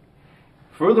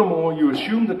 Furthermore, you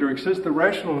assume that there exists a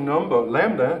rational number,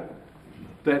 lambda,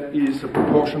 that is a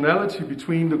proportionality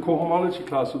between the cohomology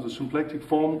class of the symplectic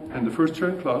form and the first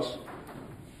Chern class.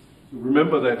 So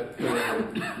remember that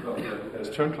as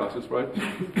Chern classes, right?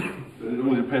 That it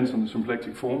only depends on the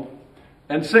symplectic form.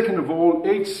 And second of all,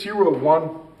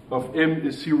 H01 of M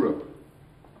is 0.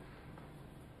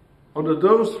 Under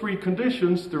those three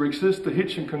conditions, there exists a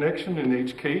Hitchin connection in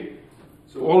HK.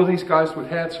 So all of these guys with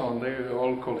hats on, they're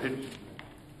all called Hitchin.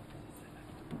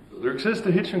 There exists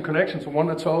a Hitchin connection, so one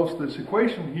that solves this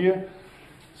equation here.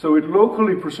 So it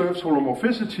locally preserves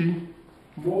holomorphicity.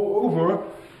 Moreover,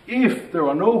 if there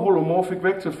are no holomorphic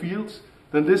vector fields,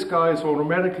 then this guy is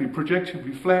automatically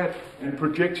projectively flat and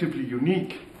projectively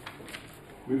unique,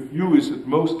 with U is at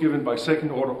most given by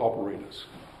second order operators.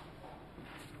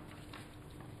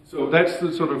 So that's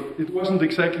the sort of, it wasn't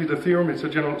exactly the theorem, it's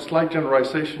a slight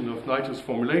generalization of Nigel's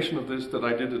formulation of this that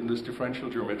I did in this differential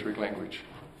geometric language.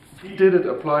 He did it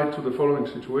applied to the following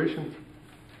situation.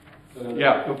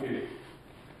 Okay.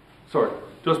 Sorry,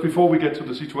 just before we get to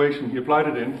the situation, he applied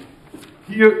it in.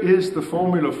 Here is the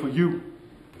formula for U.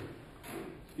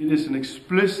 It is an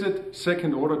explicit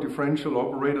second order differential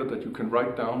operator that you can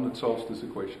write down that solves this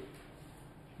equation,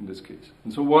 in this case.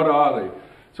 And so what are they?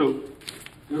 So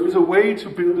there is a way to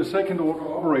build a second order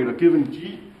operator given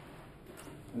G,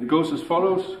 and it goes as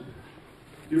follows.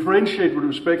 Differentiate with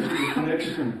respect to the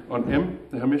connection on M,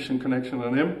 the Hermitian connection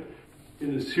on M,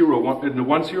 in the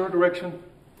 1, 0 direction.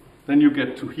 Then you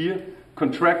get to here.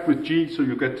 Contract with G, so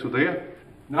you get to there.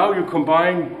 Now you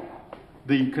combine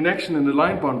the connection in the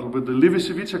line bundle with the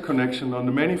Levi-Civita connection on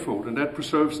the manifold, and that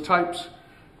preserves types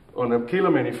on a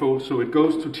Kähler manifold, so it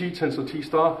goes to T tensor T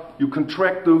star. You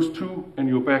contract those two, and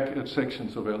you're back at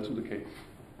sections of L to the K.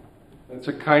 That's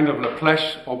a kind of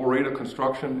Laplace operator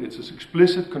construction. It's an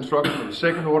explicit construction of a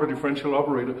second order differential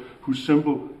operator whose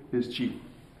symbol is G.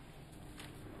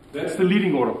 That's the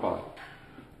leading order part.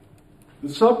 The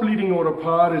sub-leading order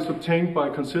part is obtained by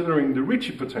considering the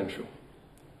Ricci potential.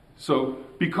 So,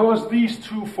 because these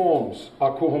two forms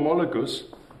are cohomologous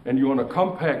and you're on a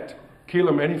compact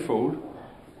Kähler manifold,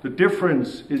 the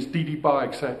difference is dd bar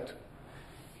exact.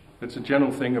 That's a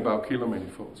general thing about Kähler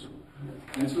manifolds.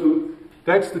 And so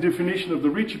that's the definition of the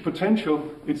Ricci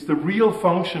potential. It's the real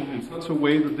function in such a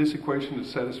way that this equation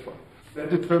is satisfied. That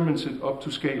determines it up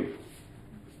to scale.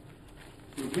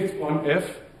 So pick one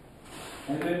f,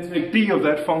 and then take d of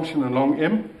that function along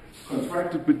M,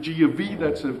 contracted with g of v,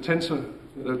 that's a tensor,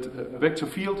 a vector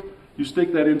field. You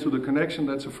stick that into the connection,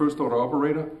 that's a first order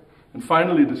operator. And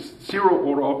finally, the zero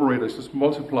order operator is just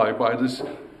multiplied by this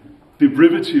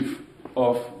derivative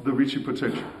of the Ricci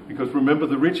potential. Because remember,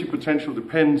 the Ricci potential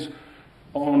depends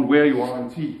on where you are in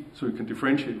T, so you can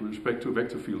differentiate with respect to a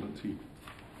vector field in T.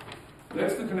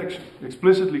 That's the connection,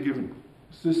 explicitly given.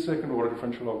 It's this second order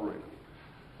differential operator.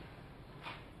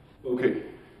 Okay,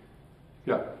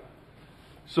 yeah.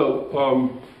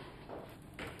 So,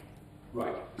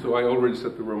 right. So I already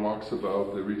said the remarks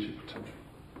about the Ricci potential.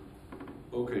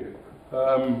 Okay.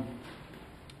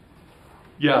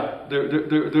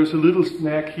 There's a little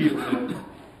snack here.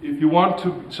 If you want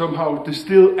to somehow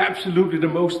distill absolutely the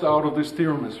most out of this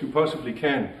theorem as you possibly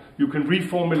can, you can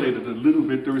reformulate it a little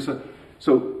bit.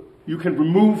 So you can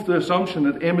remove the assumption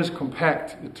that M is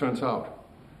compact, it turns out.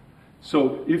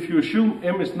 So if you assume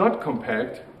M is not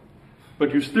compact,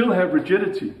 but you still have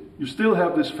rigidity, you still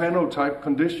have this Fano-type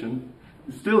condition,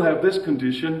 you still have this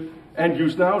condition, and you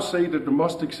now say that there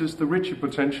must exist the Ricci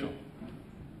potential.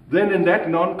 Then in that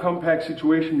non-compact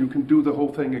situation, you can do the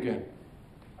whole thing again.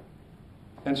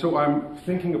 And so I'm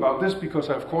thinking about this because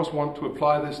I, of course, want to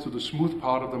apply this to the smooth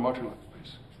part of the modular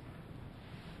space.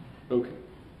 Okay.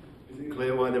 Is it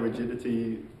clear why the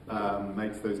rigidity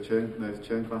makes those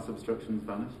Chern class obstructions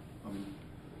vanish?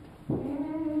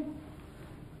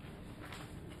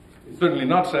 It's certainly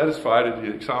not satisfied in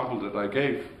the example that I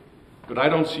gave, but I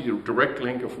don't see a direct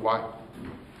link of why.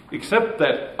 Except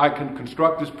that I can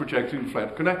construct this projective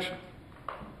flat connection.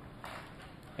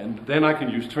 And then I can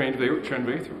use Chern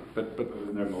Wave, but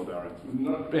there's no more direct.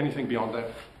 Not anything beyond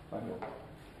that. I know.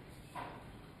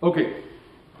 Okay.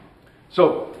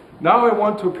 So now I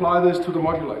want to apply this to the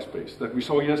moduli space that we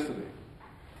saw yesterday.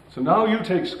 So now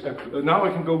now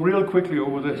I can go real quickly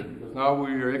over this, because now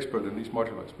we are expert in these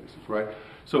moduli spaces, right?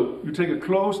 So you take a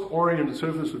closed oriented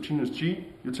surface of genus G,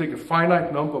 you take a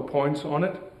finite number of points on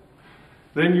it,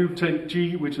 then you take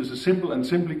G, which is a simple and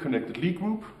simply connected Lie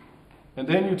group, and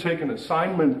then you take an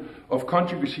assignment of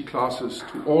conjugacy classes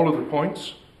to all of the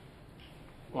points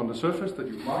on the surface that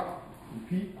you mark in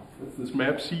P. That's this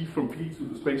map C from P to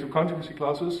the space of conjugacy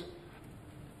classes.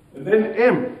 And then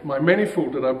M, my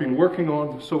manifold that I've been working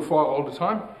on so far all the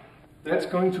time, that's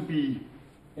going to be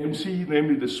MC,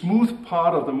 namely the smooth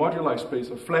part of the moduli space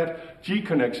of flat G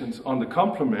connections on the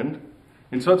complement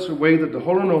in such a way that the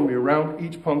holonomy around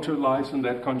each puncture lies in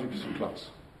that conjugacy class.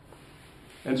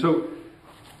 And so,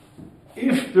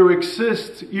 if there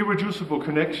exist irreducible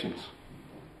connections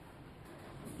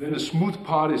then the smooth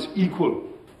part is equal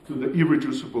to the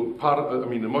irreducible part of, the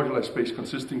moduli space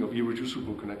consisting of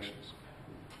irreducible connections.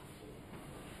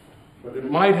 But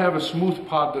it might have a smooth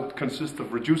part that consists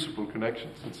of reducible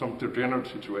connections in some degenerate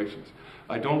situations.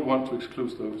 I don't want to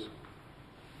exclude those.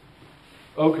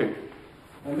 Okay,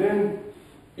 and then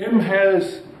M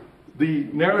has the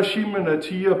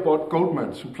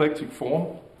Narasimhan-Atiyah-Bott-Goldman symplectic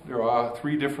form. There are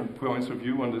 3 different points of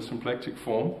view on the symplectic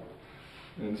form.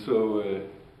 And so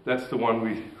that's the one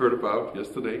we heard about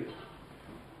yesterday.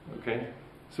 Okay,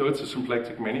 so it's a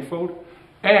symplectic manifold.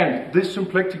 And this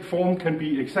symplectic form can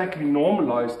be exactly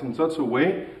normalized in such a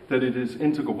way that it is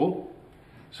integrable.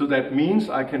 So that means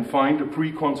I can find a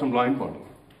pre-quantum line bundle.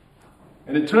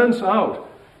 And it turns out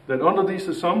that under these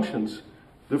assumptions,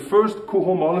 the first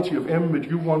cohomology of M with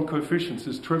U1 coefficients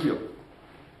is trivial.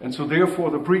 And so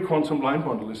therefore the pre-quantum line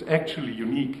bundle is actually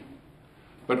unique.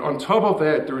 But on top of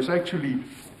that, there is actually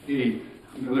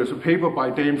there's a paper by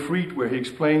Dan Fried where he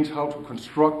explains how to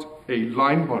construct a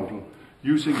line bundle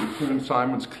using the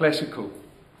Chern-Simons classical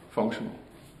functional.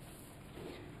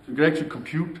 So you can actually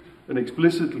compute an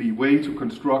explicitly way to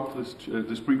construct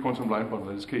this pre-quantum line bundle,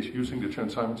 in this case using the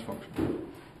Chern-Simons function.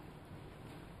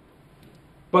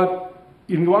 But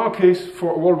in our case,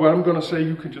 for all what I'm going to say,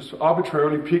 you can just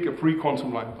arbitrarily pick a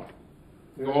pre-quantum line bundle.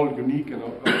 They're all unique and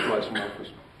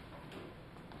isomorphism.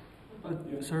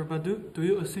 Sorry, but do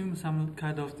you assume some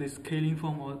kind of this scaling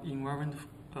form or invariant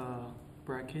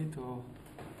bracket or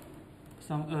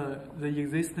some the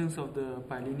existence of the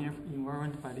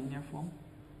invariant bilinear form?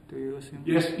 Do you assume?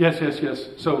 Yes.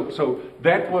 So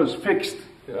that was fixed.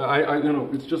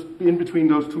 It's just in between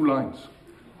those 2 lines.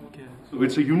 Okay. So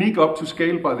it's a unique up to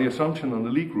scale by the assumption on the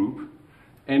Lie group,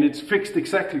 and it's fixed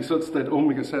exactly such that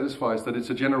omega satisfies that it's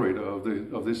a generator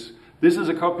of this. This is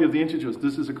a copy of the integers.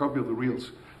 This is a copy of the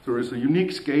reals. So there is a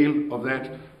unique scale of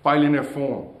that bilinear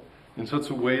form in such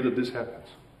a way that this happens,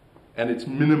 and it's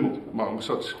minimal among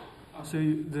such. So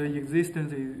the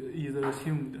existence is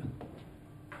assumed.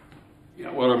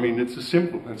 Yeah, well, it's a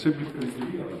simple and simplified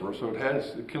Lie algebra, so it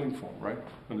has a killing form, right?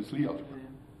 And it's Lie algebra.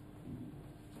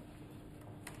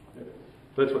 Yeah.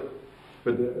 That's right.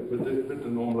 But the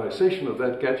normalization of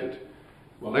that gadget,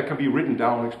 well, that can be written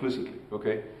down explicitly,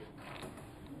 okay?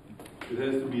 It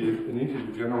has to be an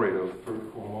integer generator of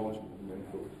third cohomology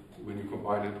manifold when you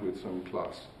combine it with some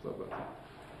class. Blah, blah.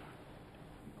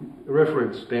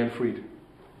 Reference Dan Fried.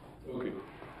 Okay.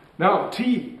 Now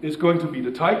T is going to be the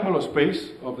Teichmuller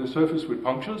space of the surface with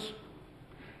punctures.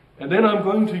 And then I'm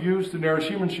going to use the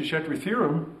Narasimhan-Seshadri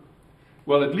theorem.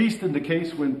 Well, at least in the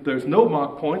case when there's no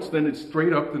marked points, then it's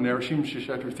straight up the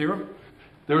Narasimhan-Seshadri theorem.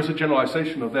 There is a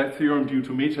generalization of that theorem due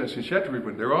to meta-Seshadri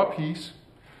when there are P's.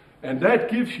 And that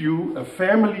gives you a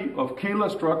family of Kähler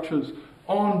structures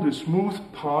on the smooth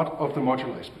part of the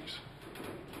moduli space.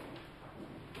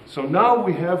 So now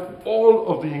we have all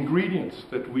of the ingredients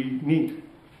that we need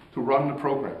to run the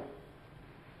program.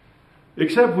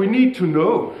 Except we need to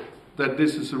know that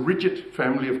this is a rigid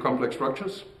family of complex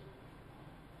structures,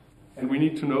 and we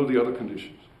need to know the other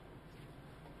conditions.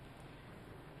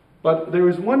 But there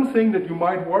is one thing that you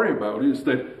might worry about is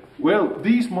that, well,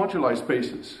 these moduli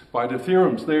spaces, by the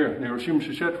theorems there,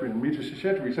 Narasimhan-Seshadri and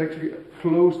meta-Seshadri, is actually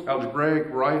closed algebraic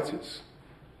varieties,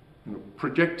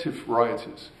 projective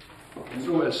varieties. And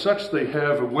so as such, they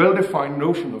have a well-defined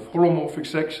notion of holomorphic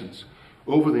sections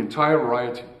over the entire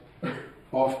variety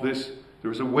of this.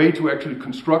 There is a way to actually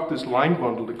construct this line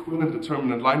bundle, the equivalent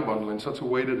determinant line bundle, in such a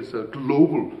way that it's a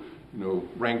global,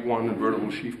 rank 1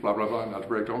 invertible sheaf, blah, blah, blah, in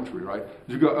algebraic geometry, right?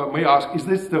 You may ask, is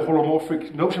this the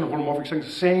holomorphic notion of holomorphic sections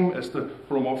the same as the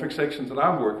holomorphic sections that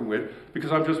I'm working with?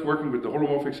 Because I'm just working with the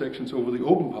holomorphic sections over the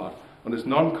open part on this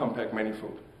non-compact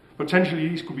manifold. Potentially,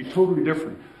 these could be totally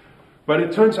different. But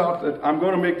it turns out that I'm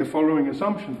going to make the following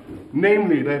assumption,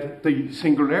 namely that the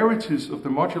singularities of the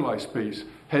moduli space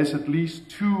has at least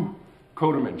 2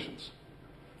 codimensions.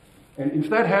 And if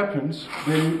that happens,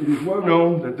 then it is well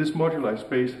known that this moduli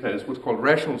space has what's called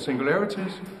rational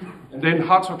singularities, and then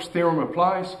Hartog's theorem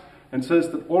applies and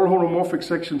says that all holomorphic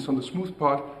sections on the smooth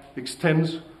part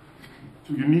extends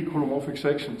to unique holomorphic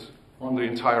sections on the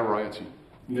entire variety.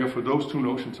 And therefore, those 2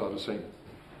 notions are the same.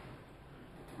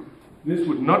 This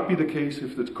would not be the case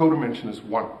if the codimension is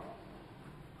 1.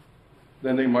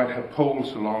 Then they might have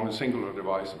poles along a singular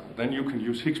divisor. Then you can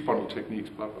use Higgs bundle techniques,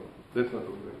 blah, blah, blah. That's not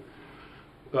the way.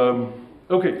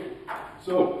 Okay,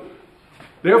 so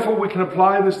therefore we can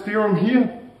apply this theorem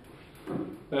here.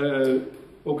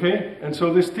 Okay, and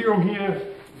so this theorem here,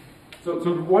 so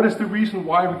what is the reason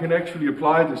why we can actually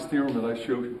apply this theorem that I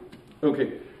showed you?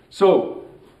 Okay, so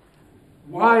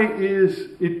why is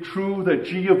it true that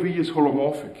G of E is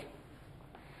holomorphic?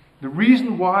 The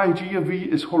reason why G of V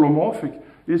is holomorphic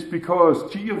is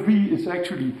because G of V is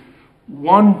actually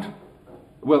one,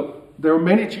 well, there are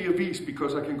many G of V's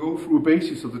because I can go through a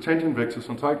basis of the tangent vectors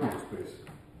on Teichmüller space.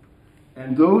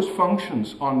 And those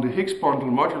functions on the Higgs bundle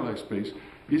moduli space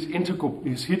is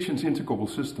Hitchin's integrable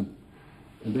system.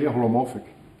 And they are holomorphic.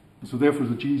 And so therefore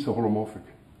the G's are holomorphic.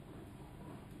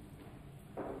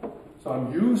 So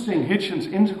I'm using Hitchin's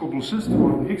integrable system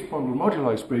on the Higgs bundle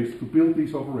moduli space to build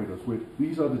these operators with.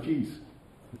 These are the G's,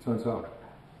 it turns out.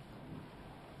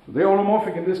 So they're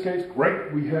holomorphic in this case.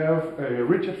 Great, we have a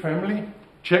rigid family.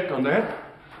 Check on that.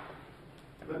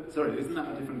 But, sorry, isn't that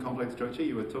a different complex structure?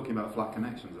 You were talking about flat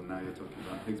connections and now you're talking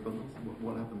about Higgs bundles.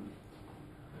 What happened?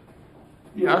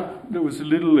 Yeah, there was a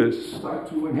little start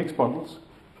to in Higgs bundles.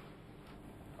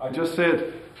 I just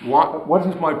said, what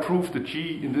is my proof that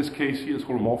G in this case here is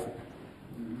holomorphic?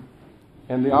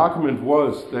 And the argument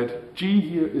was that G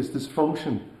here is this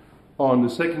function on the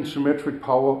second symmetric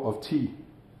power of T.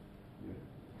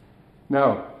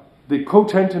 Now, the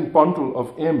cotangent bundle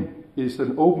of M is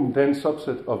an open dense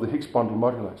subset of the Higgs bundle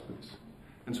moduli space.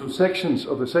 And so sections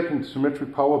of the second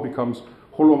symmetric power becomes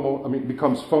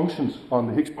functions on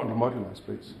the Higgs bundle moduli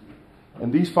space.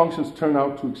 And these functions turn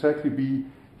out to exactly be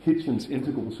Hitchin's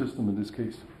integrable system in this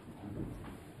case.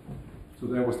 So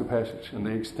that was the passage, and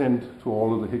they extend to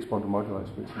all of the Higgs bundle moduli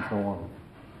space and so on.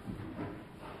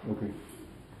 Okay.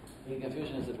 The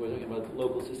confusion is that we're talking about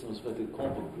local systems with the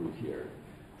compact group here,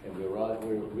 and we're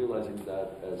realizing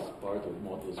that as part of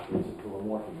Moduli Spaces,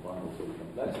 holomorphic bundles, so we can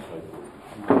classify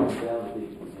them. We have the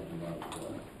Higgs bundle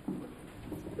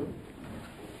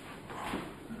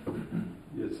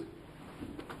Yes.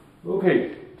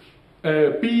 Okay.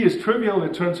 B is trivial,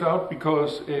 it turns out,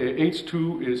 because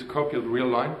H2 is a copy of the real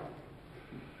line.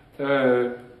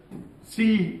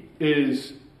 C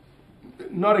is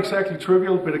not exactly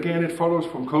trivial, but again, it follows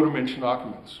from codimension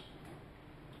arguments.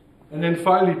 And then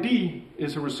finally, D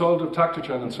is a result of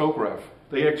Takhtajan and Sograf.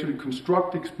 They actually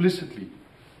construct explicitly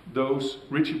those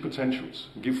Ricci potentials,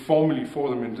 give formulae for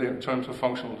them in terms of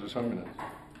functional determinants.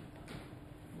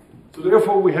 So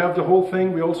therefore, we have the whole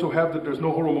thing. We also have that there's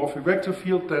no holomorphic vector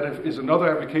field. That is another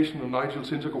application of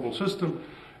Nigel's integrable system.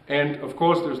 And of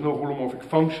course, there's no holomorphic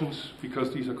functions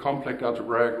because these are complex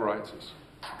algebraic varieties.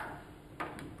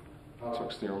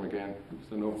 Hartog's theorem again.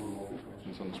 There are no holomorphic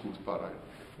functions on the smooth part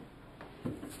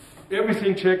item.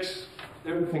 Everything checks.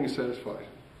 Everything is satisfied.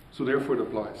 So therefore, it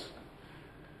applies.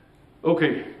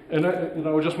 Okay, and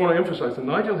I just want to emphasize that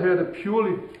Nigel had a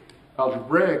purely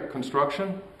algebraic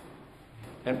construction.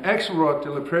 And Axelrod,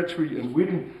 Delapretre, and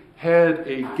Witten had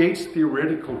a Gates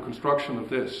theoretical construction of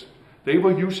this. They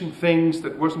were using things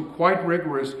that wasn't quite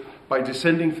rigorous by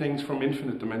descending things from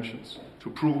infinite dimensions to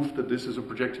prove that this is a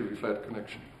projectively flat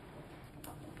connection.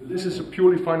 This is a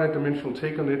purely finite dimensional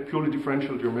take on it, purely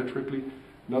differential geometrically,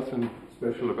 nothing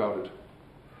special about it.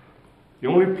 The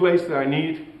only place that I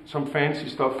need some fancy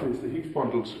stuff is the Higgs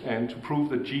bundles and to prove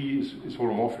that G is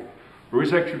holomorphic. There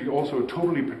is actually also a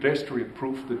totally pedestrian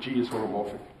proof that G is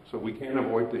holomorphic. So we can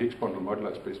avoid the Higgs bundle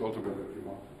moduli space altogether if you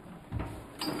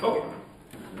want. Okay,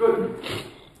 good.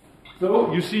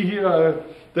 So you see here,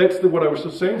 that's what I was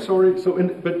just saying, sorry. So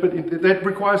that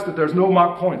requires that there's no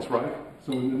marked points, right?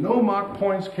 So in the no marked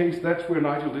points case, that's where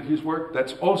Nigel did his work.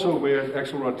 That's also where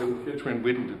Axelrod, Delapretre, and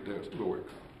Witten did their work.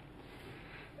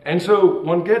 And so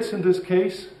one gets, in this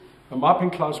case, a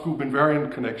mapping class group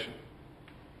invariant connection.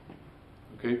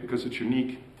 Okay, because it's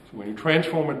unique. So when you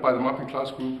transform it by the mapping class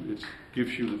group, it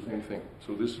gives you the same thing.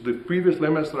 So the previous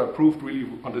lemmas that I proved really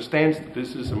understands that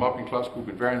this is a mapping class group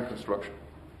invariant construction.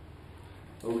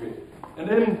 Okay. And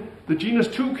then the genus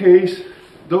 2 case,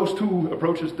 those two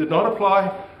approaches did not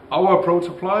apply. Our approach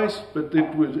applies, but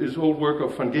it is all work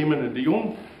of Van Gemen and de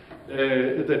Jong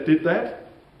that did that.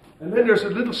 And then there's a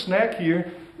little snack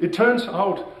here. It turns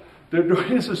out that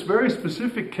there is this very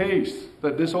specific case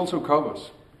that this also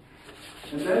covers.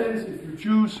 And that is if you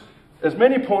choose as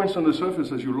many points on the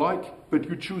surface as you like, but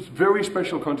you choose very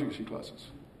special conjugacy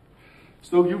classes.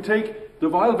 So you take the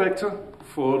Weyl vector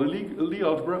for the Lie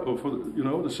algebra, or for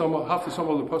the sum of, half the sum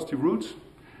of the positive roots,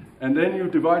 and then you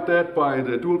divide that by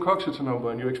the dual Coxeter number,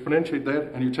 and you exponentiate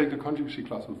that, and you take the conjugacy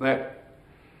class of that.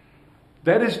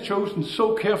 That is chosen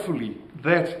so carefully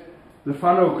that the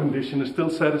Fano condition is still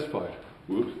satisfied.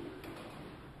 Whoops.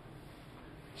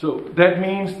 So that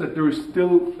means that there is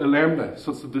still a lambda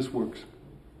such that this works.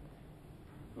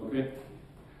 Okay?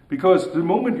 Because the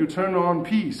moment you turn on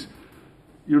P's,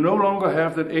 you no longer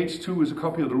have that H2 is a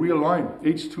copy of the real line.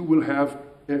 H2 will have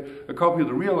a copy of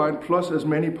the real line plus as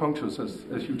many punctures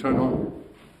as you turn on.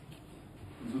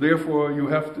 So therefore, you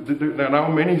have there are now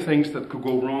many things that could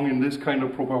go wrong in this kind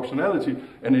of proportionality,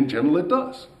 and in general it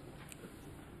does.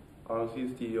 are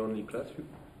these the only class you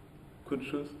could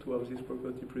choose to have this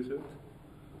property preserved?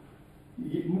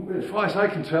 As far as I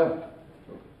can tell,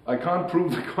 I can't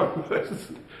prove the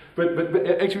converse. But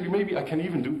actually, maybe I can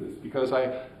even do this, because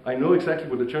I know exactly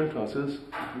what the Chern class is.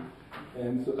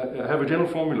 And so I have a general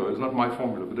formula. It's not my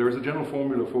formula, but there is a general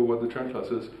formula for what the Chern class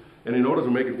is. And in order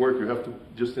to make it work, you have to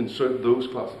just insert those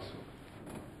classes.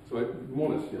 So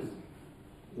more or less, yes.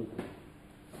 Okay.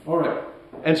 All right.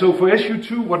 And so for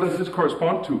SU2, what does this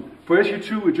correspond to? For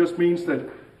SU2, it just means that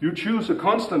you choose a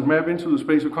constant map into the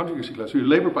space of conjugacy class. So you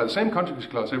label by the same conjugacy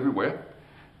class everywhere.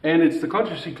 And it's the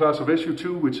conjugacy class of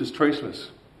SU2 which is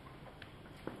traceless.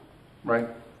 Right?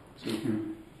 So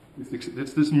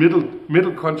it's this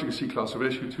middle conjugacy class of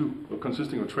SU2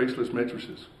 consisting of traceless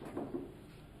matrices.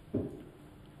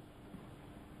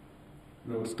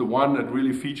 It's the one that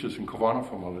really features in Covana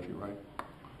homology, right?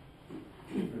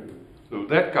 So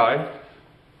that guy,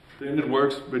 then it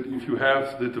works, but if you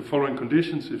have the following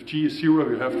conditions, if G is 0,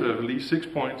 you have to have at least 6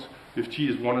 points. If G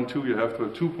is 1 and 2, you have to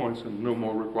have 2 points and no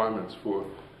more requirements for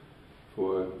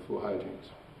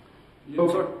hygienes.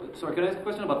 Sorry, can I ask a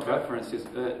question about references?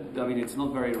 I mean, it's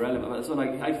not very relevant. So,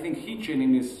 like, I think Hitchin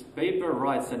in his paper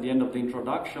writes at the end of the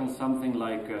introduction something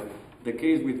like, the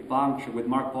case with puncture, with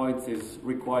mark points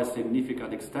requires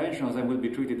significant extensions and will be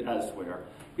treated elsewhere.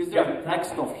 Is there a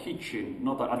text of Hitchin,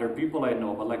 not other people I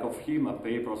know, but like of him, a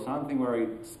paper or something where he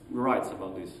writes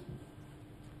about this?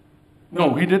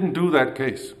 No, he didn't do that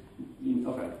case.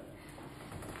 Okay.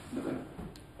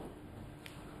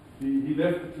 He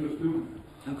left it to a student.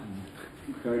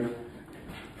 Okay.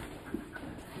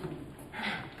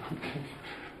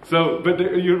 So, but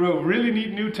you really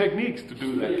need new techniques to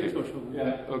do that.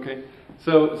 Yeah. Okay.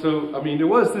 So I mean, there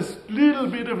was this little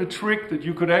bit of a trick that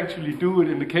you could actually do it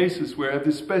in the cases where I have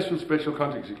these special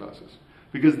conjugacy classes,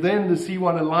 because then the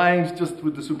C1 aligns just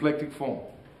with the symplectic form.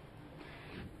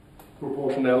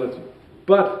 Proportionality.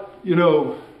 But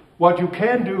what you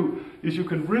can do is you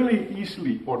can really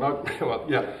easily, or not,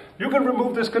 you can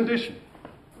remove this condition.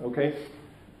 Okay.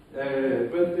 But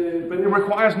it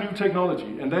requires new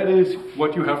technology, and that is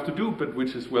what you have to do, but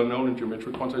which is well known in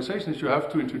geometric quantization, is you have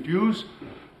to introduce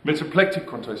metaplectic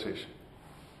quantization.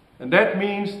 And that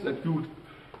means that you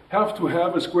have to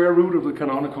have a square root of the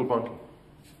canonical bundle.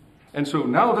 And so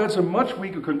now that's a much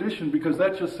weaker condition, because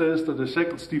that just says that the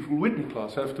second Stiefel-Whitney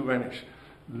class has to vanish.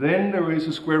 Then there is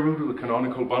a square root of the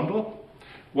canonical bundle.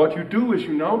 What you do is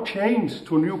you now change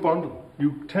to a new bundle.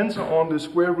 You tensor on the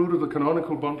square root of the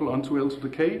canonical bundle onto L to the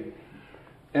k,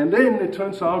 and then it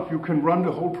turns out you can run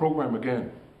the whole program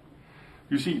again.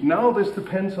 You see, now this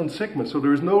depends on sigma, so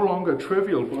there is no longer a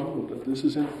trivial bundle that this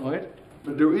is in, right?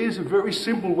 But there is a very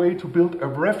simple way to build a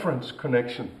reference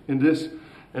connection in this,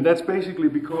 and that's basically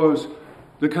because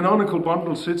the canonical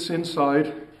bundle sits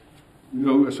inside,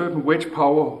 a certain wedge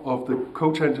power of the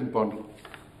cotangent bundle.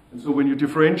 And so when you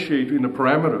differentiate in a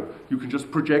parameter, you can just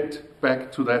project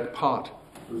back to that part.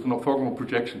 There's an orthogonal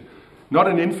projection. Not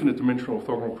an infinite dimensional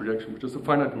orthogonal projection, but just a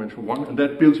finite dimensional one, and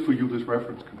that builds for you this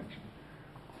reference connection.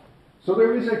 So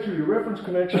there is actually a reference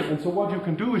connection, and so what you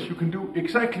can do is you can do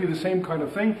exactly the same kind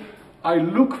of thing. I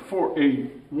look for a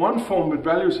one form with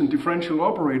values in differential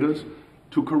operators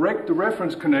to correct the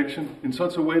reference connection in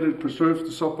such a way that it preserves the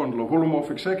subbundle of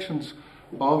holomorphic sections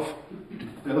of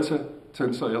delta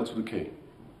tensor L to the k.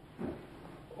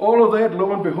 All of that,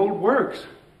 lo and behold, works.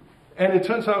 And it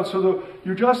turns out so that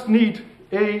you just need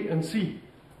A and C.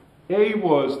 A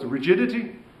was the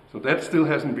rigidity, so that still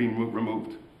hasn't been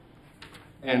removed.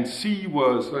 And C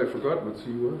was, I forgot what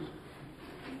C was.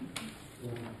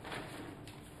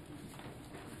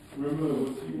 Remember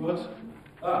what C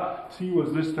was? C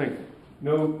was this thing.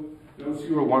 No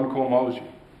 0-1 cohomology.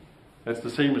 That's the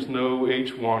same as no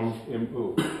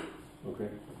H1MO. Okay.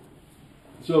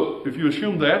 So if you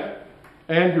assume that,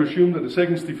 and you assume that the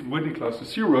second Stiefel-Whitney class is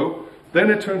 0, then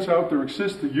it turns out there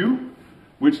exists a U,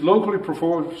 which locally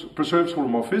preserves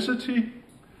holomorphicity.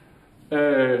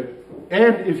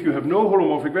 And if you have no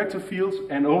holomorphic vector fields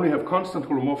and only have constant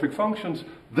holomorphic functions,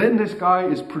 then this guy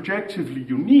is projectively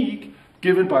unique,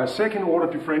 given by a second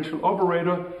order differential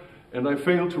operator, and I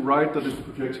failed to write that it's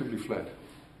projectively flat.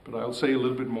 But I'll say a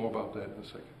little bit more about that in a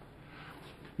second.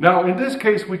 Now, in this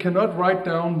case, we cannot write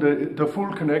down the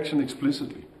full connection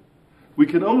explicitly. We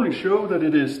can only show that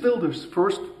it is still the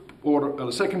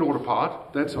second order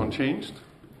part, that's unchanged.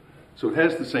 So it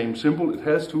has the same symbol, it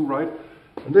has 2, right?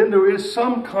 And then there is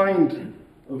some kind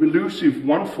of elusive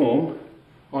one form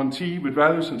on T with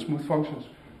values and smooth functions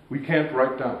we can't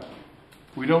write down.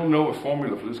 We don't know a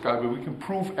formula for this guy, but we can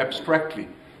prove abstractly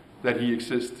that he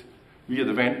exists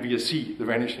via C, the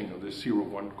vanishing of this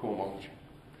 0-1 cohomology.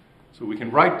 So we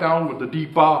can write down what the d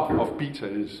bar of beta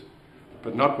is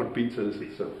but not what beta is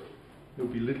itself. It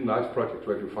would be a little nice project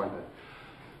to actually find that.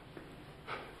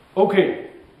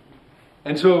 Okay,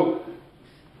 and so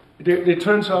it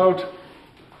turns out,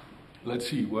 let's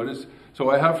see, so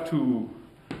I have to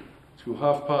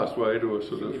half past, right, or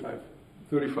sort of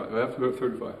 35. I have to have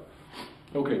 35.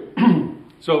 Okay,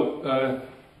 so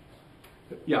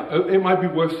yeah, it might be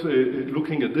worth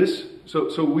looking at this.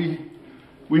 So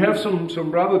we have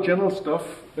some rather general stuff.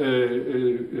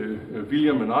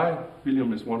 William and I.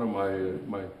 William is one of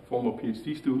my former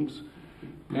PhD students,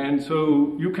 and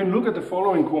so you can look at the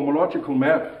following cohomological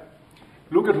map.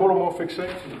 Look at holomorphic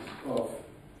sections of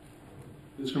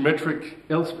the symmetric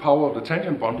Lth power of the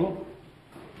tangent bundle,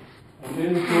 and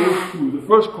then it goes to the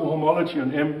first cohomology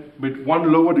on M with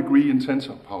one lower degree in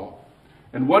tensor power.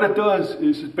 And what it does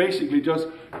is it basically just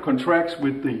contracts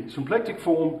with the symplectic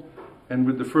form and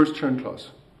with the first Chern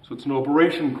class. So it's an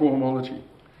operation cohomology.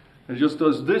 It just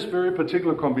does this very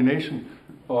particular combination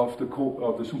of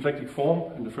the symplectic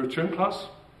form and the first Chern class.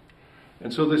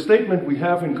 And so the statement we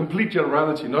have in complete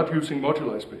generality, not using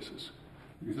moduli spaces,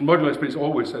 because the moduli space is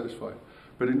always satisfied,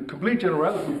 but in complete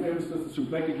generality, there is just a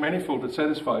symplectic manifold that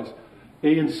satisfies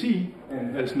A and C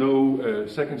and has no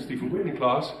second Stephen-Whitney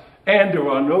class, and there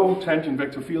are no tangent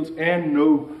vector fields and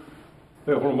no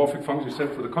holomorphic functions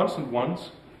except for the constant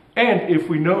ones. And if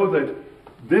we know that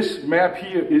this map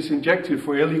here is injective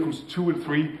for L equals 2 and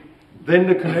 3, then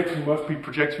the connection must be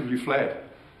projectively flat.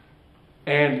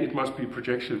 And it must be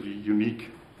projectively unique.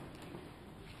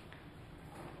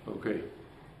 Okay.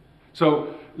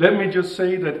 So let me just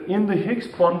say that in the Higgs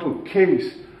bundle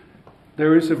case,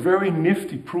 there is a very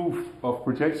nifty proof of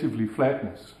projectively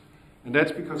flatness. And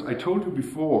that's because I told you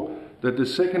before that the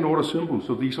second order symbols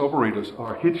of these operators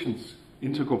are Hitchin's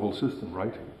integrable system,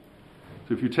 right?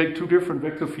 So if you take two different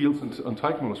vector fields on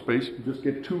Teichmuller space, you just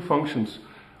get two functions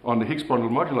on the Higgs bundle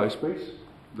moduli space.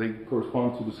 They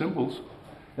correspond to the symbols.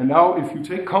 And now if you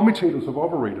take commutators of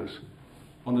operators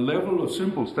on the level of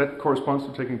symbols, that corresponds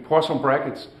to taking Poisson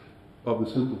brackets of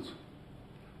the symbols.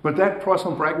 But that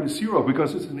Poisson bracket is 0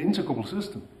 because it's an integrable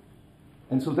system.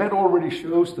 And so that already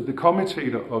shows that the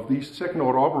commutator of these second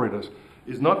order operators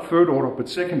is not third order, but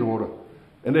second order.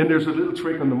 And then there's a little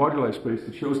trick on the moduli space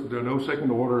that shows that there are no second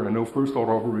order and no first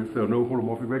order operators, there are no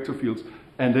holomorphic vector fields,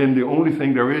 and then the only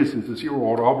thing there is a zero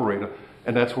order operator,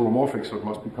 and that's holomorphic, so it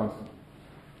must be constant.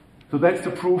 So that's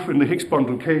the proof in the Higgs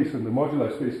bundle case and the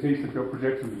moduli space case that you're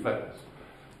projectively flatness.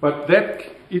 But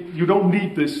you don't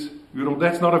need this,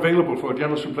 that's not available for a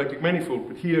general symplectic manifold,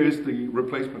 but here is the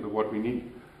replacement of what we need.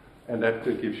 And that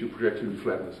gives you projectively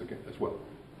flatness again as well.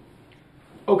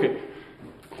 Okay.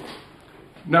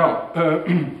 Now,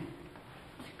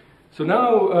 so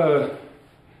now,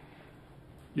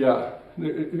 yeah,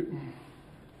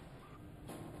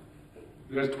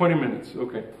 there's 20 minutes.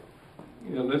 Okay.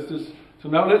 Yeah, so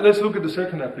now let's look at the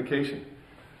second application.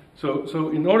 So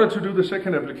in order to do the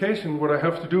second application, what I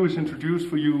have to do is introduce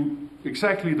for you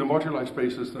exactly the moduli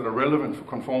spaces that are relevant for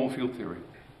conformal field theory.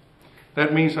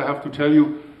 That means I have to tell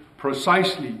you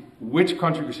precisely which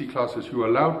conjugacy classes you are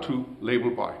allowed to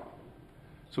label by.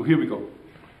 So here we go.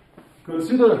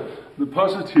 Consider the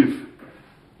positive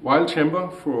Weil chamber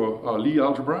for our Lie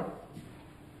algebra.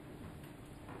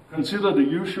 Consider the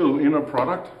usual inner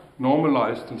product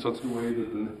normalized in such a way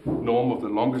that the norm of the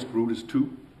longest root is 2.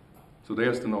 So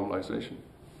there's the normalization.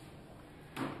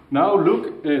 Now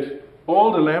look at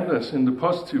all the lambdas in the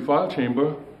positive Weil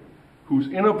chamber whose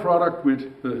inner product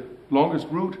with the longest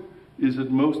root is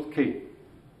at most k.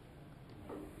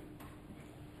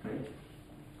 Okay.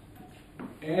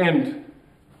 And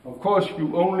of course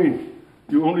you only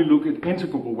look at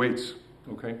integrable weights.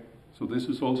 Okay? So this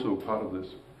is also part of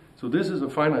this. So this is a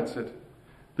finite set.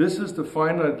 This is the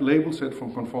finite label set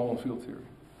from conformal field theory.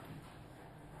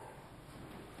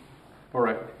 All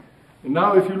right. And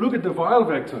now if you look at the Weil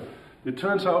vector, it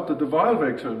turns out that the Weil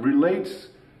vector relates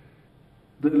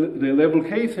the level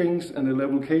k things and the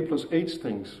level k plus h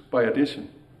things by addition.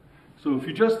 So if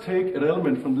you just take an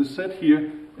element from this set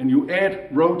here and you add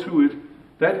rho to it,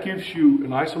 that gives you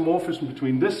an isomorphism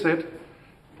between this set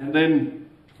and then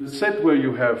the set where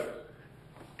you have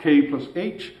k plus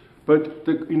h, but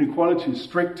the inequality is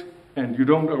strict and you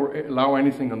don't allow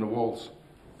anything on the walls.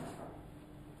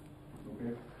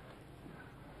 Okay.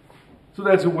 So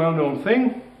that's a well-known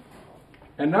thing.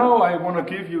 And now I want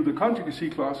to give you the conjugacy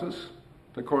classes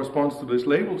that corresponds to these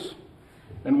labels.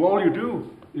 And all you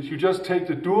do is you just take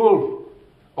the dual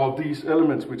of these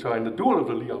elements which are in the dual of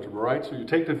the Lie algebra, right? So you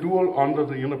take the dual under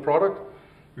the inner product,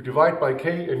 you divide by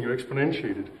k and you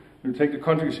exponentiate it. You take the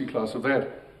conjugacy class of that.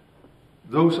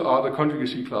 Those are the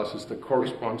conjugacy classes that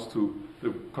corresponds to the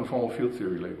conformal field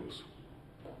theory labels.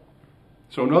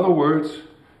 So in other words,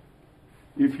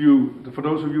 for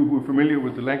those of you who are familiar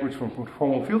with the language from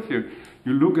conformal field theory,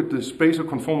 you look at the space of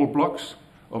conformal blocks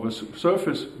of a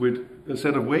surface with a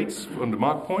set of weights on the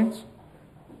mark points.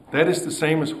 That is the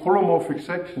same as holomorphic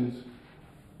sections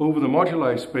over the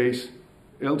moduli space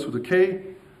L to the K,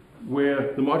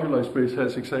 where the moduli space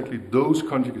has exactly those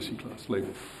conjugacy class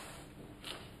labels.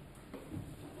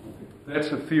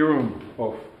 That's a theorem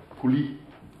of Pauli,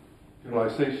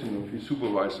 generalization of his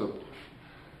supervisor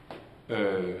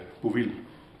Bouville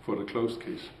for the closed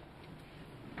case.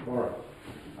 All right.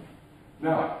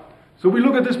 Now, so we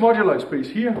look at this moduli space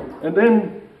here, and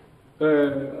then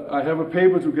I have a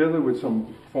paper together with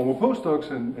some former postdocs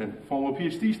and former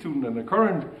PhD student and a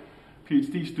current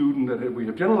PhD student that we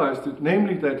have generalized it,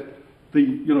 namely that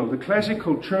the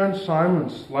classical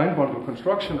Chern-Simons line bundle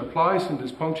construction applies in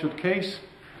this punctured case,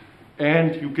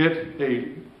 and you get a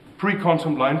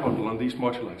pre-quantum line bundle on these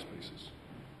moduli spaces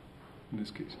in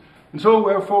this case. And so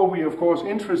therefore we are of course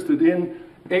interested in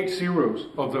 8 zeros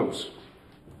of those.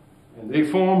 And they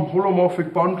form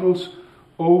holomorphic bundles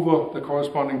over the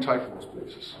corresponding type force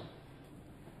spaces.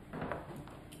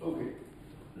 Okay,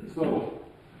 so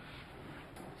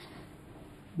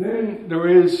then there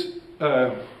is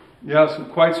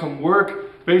quite some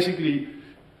work. Basically,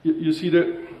 you see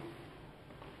that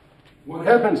what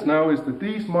happens now is that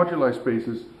these moduli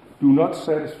spaces do not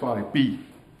satisfy B.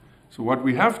 So what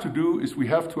we have to do is we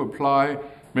have to apply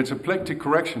metaplectic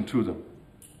correction to them.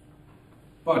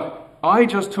 But I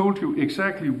just told you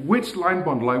exactly which line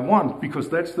bundle I want, because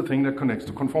that's the thing that connects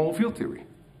to conformal field theory.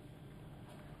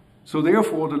 So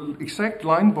therefore, the exact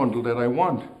line bundle that I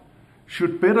want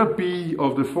should better be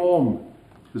of the form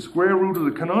the square root of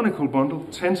the canonical bundle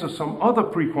tensor some other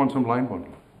pre-quantum line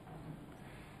bundle.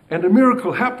 And a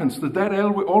miracle happens that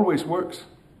always works.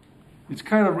 It's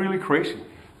kind of really crazy,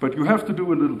 but you have to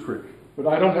do a little trick. But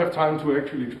I don't have time to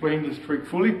actually explain this trick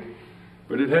fully,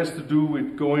 but it has to do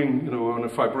with going on a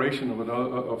fibration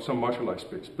of some moduli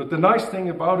space. But the nice thing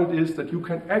about it is that you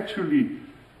can actually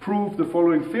prove the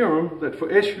following theorem, that for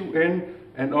SUN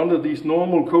and under these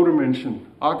normal codimension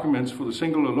arguments for the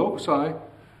singular loci,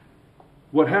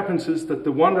 what happens is that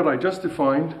the one that I just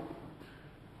defined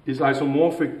is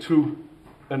isomorphic to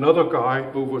another guy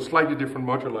over a slightly different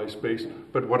moduli space,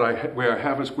 but where I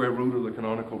have a square root of the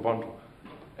canonical bundle.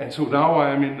 And so now I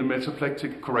am in the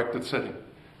metaplectic corrected setting.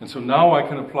 And so now I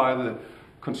can apply the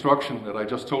construction that I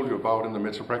just told you about in the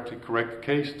metaplectic correct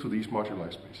case to these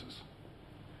moduli spaces.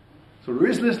 So there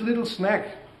is this little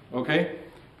snack, okay?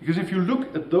 Because if you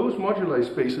look at those moduli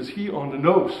spaces here on the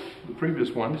nose, the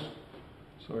previous ones,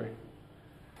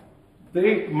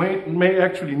 they may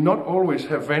actually not always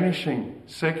have vanishing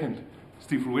second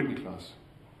Stiefel-Whitney class.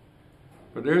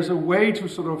 But there's a way to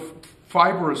sort of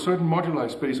fiber a certain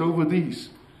moduli space over these,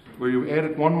 where you've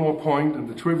added one more point and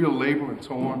the trivial label and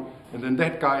so on, and then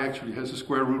that guy actually has a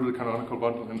square root of the canonical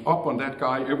bundle, and up on that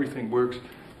guy everything works,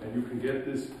 and you can get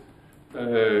this,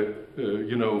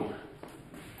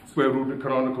 square root of the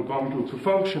canonical bundle to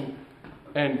function,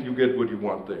 and you get what you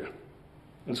want there.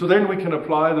 And so then we can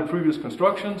apply the previous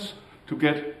constructions to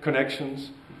get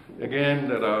connections, again,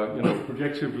 that are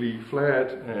projectively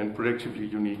flat and projectively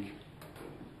unique.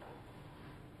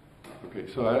 Okay,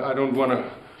 so I don't want to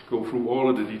go through all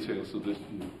of the details of this.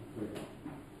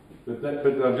 But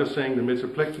I'm just saying the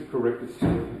metaplectic corrected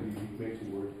makes it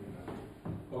work.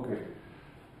 Okay.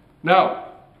 Now,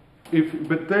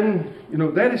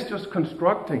 that is just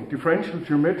constructing differential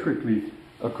geometrically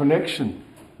a connection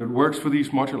that works for these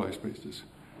moduli spaces.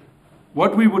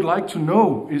 What we would like to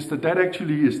know is that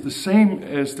actually is the same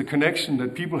as the connection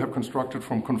that people have constructed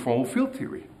from conformal field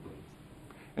theory.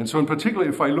 And so in particular,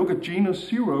 if I look at genus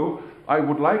 0, I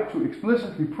would like to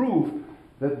explicitly prove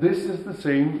that this is the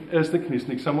same as the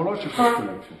Knisnik-Samolotchikov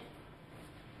connection.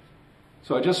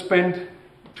 So I just spent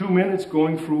 2 minutes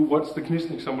going through what's the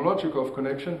Knisnik-Samolotchikov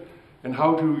connection and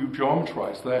how do you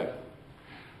geometrize that.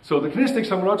 So the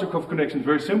Knisnik-Samolotchikov connection is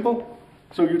very simple.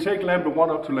 So you take lambda 1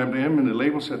 up to lambda m in the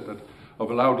label set of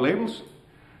allowed labels.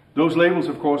 Those labels,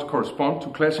 of course, correspond to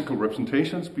classical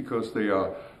representations because they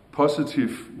are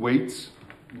positive weights,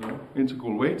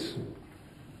 integral weights.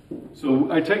 So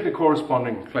I take the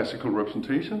corresponding classical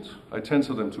representations, I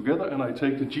tensor them together, and I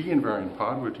take the G invariant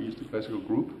part, where G is the classical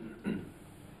group.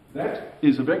 That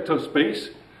is a vector space,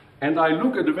 and I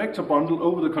look at the vector bundle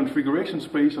over the configuration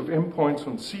space of m points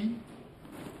on C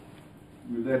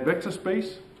with that vector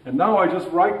space, and now I just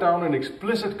write down an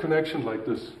explicit connection like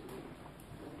this.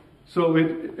 So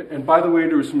and by the way,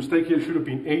 there is a mistake here, it should have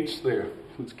been H there.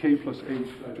 So it's K plus H,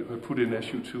 I put in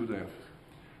SU2 there.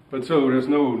 But so there's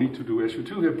no need to do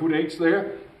SU2 here, put H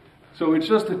there. So it's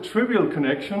just a trivial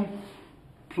connection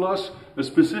plus a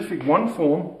specific one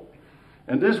form,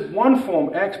 and this one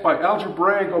form acts by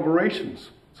algebraic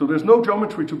operations. So there's no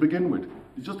geometry to begin with.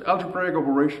 It's just algebraic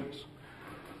operations.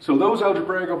 So those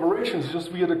algebraic operations are just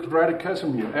via the quadratic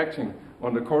Casimir acting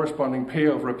on the corresponding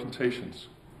pair of representations.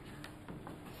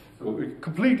 So a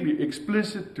completely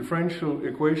explicit differential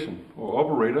equation or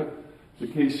operator, the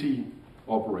KC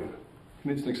operator,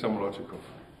 Knitznik-Samolotchikov.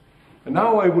 And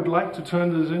now I would like to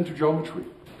turn this into geometry,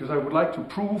 because I would like to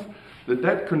prove that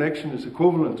that connection is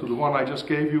equivalent to the one I just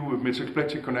gave you with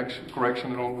mixed-explicit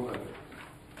correction and all of that.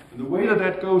 And the way that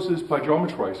that goes is by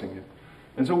geometrizing it.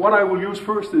 And so what I will use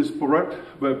first is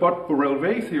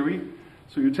Borel-Weil theory.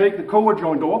 So you take the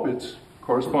co-adjoint orbits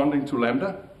corresponding to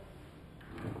lambda,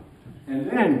 and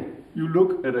then you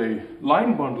look at a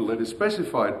line bundle that is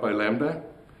specified by lambda,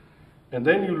 and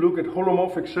then you look at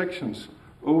holomorphic sections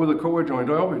over the co-adjoint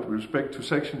orbit with respect to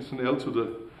sections in L to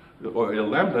the, or L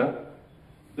lambda.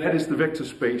 That is the vector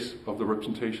space of the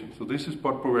representation. So this is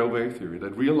Borel-Weil theory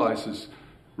that realizes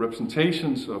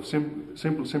representations of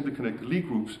simply connected Lie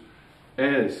groups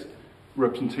as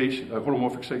representation,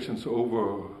 holomorphic sections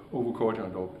over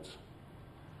co-adjoint orbits.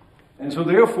 And so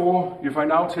therefore, if I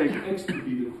now take X to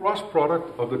be the cross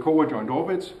product of the co-adjoint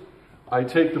orbits, I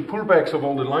take the pullbacks of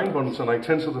all the line bundles and I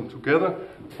tensor them together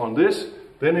on this.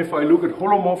 Then if I look at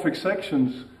holomorphic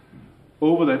sections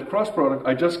over that cross product,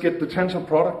 I just get the tensor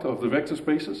product of the vector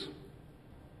spaces.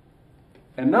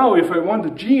 And now if I want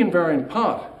the G invariant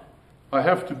part, I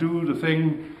have to do the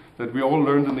thing that we all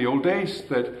learned in the old days,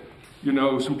 that, you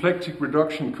know, symplectic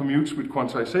reduction commutes with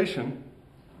quantization.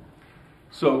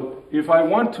 So if I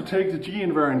want to take the G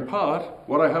invariant part,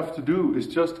 what I have to do is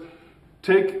just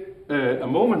take a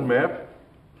moment map,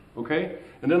 okay?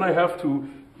 And then I have to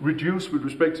reduce with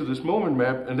respect to this moment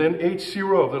map, and then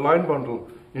H0 of the line bundle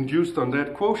induced on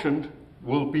that quotient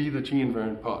will be the G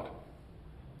invariant part.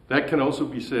 That can also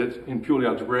be said in purely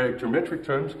algebraic geometric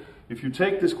terms. If you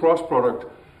take this cross product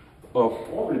of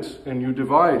orbits and you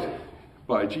divide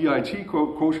by GIT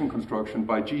quotient construction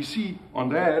by GC on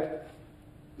that,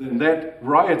 then that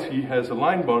variety has a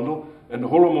line bundle, and the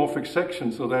holomorphic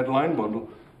sections of that line bundle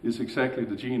is exactly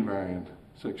the G invariant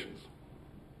sections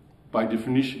by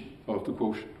definition of the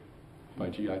quotient by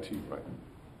GIT, right?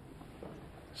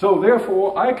 So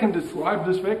therefore, I can describe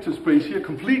this vector space here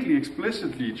completely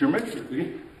explicitly,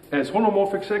 geometrically, as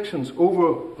holomorphic sections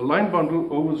over a line bundle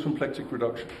over the symplectic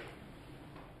reduction.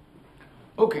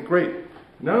 Okay, great.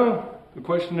 Now the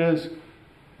question is,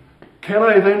 can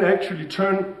I then actually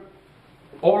turn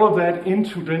all of that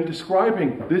into then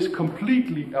describing this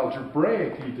completely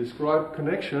algebraically described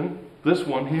connection, this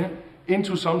one here,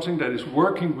 into something that is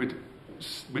working with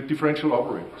differential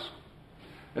operators?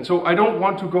 And so I don't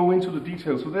want to go into the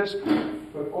details of this,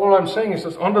 but all I'm saying is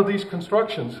that under these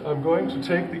constructions, I'm going to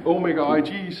take the omega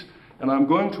IGs and I'm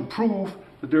going to prove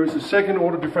that there is a second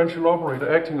order differential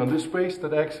operator acting on this space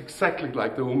that acts exactly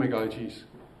like the omega IGs.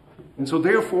 And so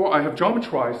therefore I have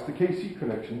geometrized the KC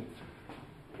connection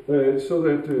so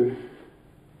that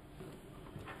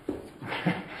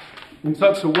in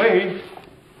such a way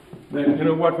that, you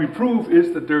know, what we prove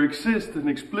is that there exists an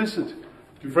explicit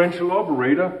differential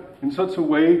operator in such a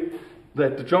way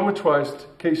that the geometrized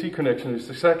KC connection is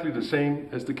exactly the same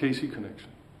as the KC connection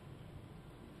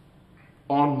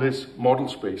on this model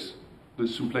space,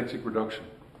 this symplectic reduction.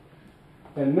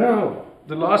 And now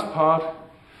the last part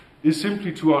is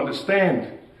simply to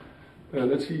understand.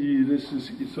 Let's see, this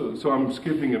is so I'm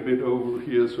skipping a bit over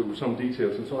here, so some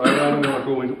details, and so I don't want to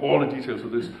go into all the details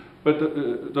of this. But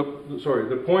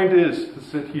the point is, to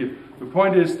sit here. The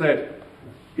point is that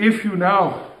if you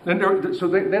now then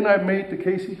I made the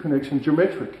KC connection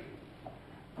geometric,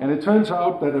 and it turns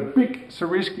out that a big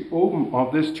Zariski open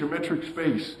of this geometric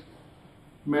space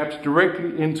maps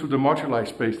directly into the moduli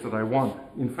space that I want.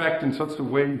 In fact, in such a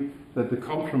way that the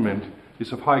complement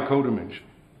is of high codimension.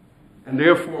 And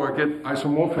therefore I get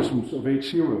isomorphisms of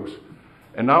H0s.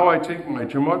 And now I take my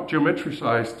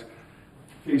geometricized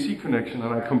KC connection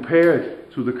and I compare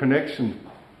it to the connection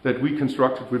that we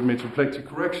constructed with metaplectic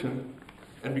correction.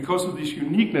 And because of this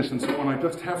uniqueness and so on, I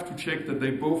just have to check that they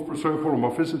both preserve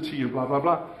holomorphicity and blah, blah,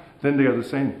 blah. Then they are the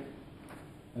same.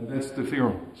 And that's the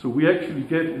theorem. So we actually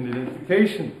get an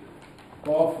identification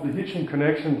of the Hitchin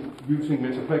connection using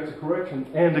metaplectic correction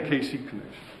and the KC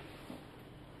connection.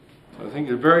 So I think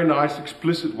a very nice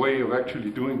explicit way of actually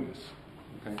doing this.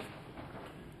 Okay.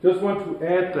 Just want to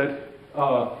add that,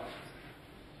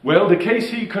 well, the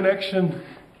KC connection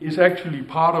is actually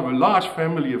part of a large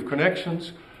family of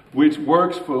connections which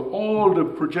works for all the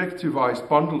projectivized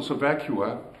bundles of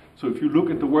vacua. So if you look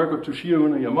at the work of Toshio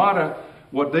and Yamada,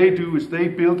 what they do is they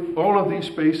build all of these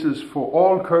spaces for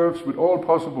all curves with all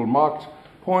possible marked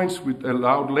points with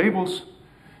allowed labels,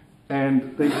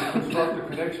 and they construct a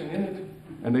connection in it,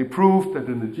 and they proved that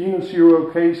in the genus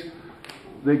 0 case,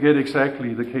 they get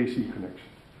exactly the KC connection.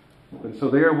 And so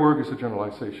their work is a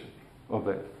generalization of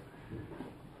that.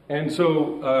 And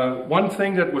so one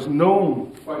thing that was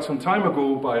known quite some time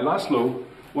ago by Laszlo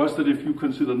was that if you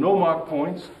consider no mark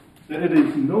points, then it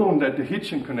is known that the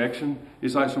Hitchin connection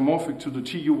is isomorphic to the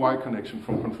TUY connection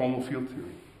from conformal field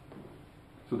theory.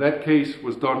 So that case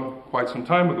was done quite some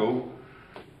time ago.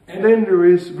 And then there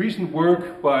is recent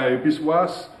work by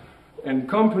Biswas and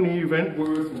company,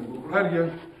 Wentworth and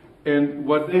Bogradia, and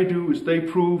what they do is they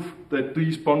prove that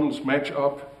these bundles match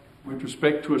up with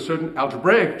respect to a certain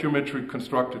algebraic geometric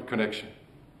constructed connection.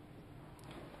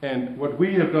 And what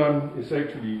we have done is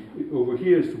actually, over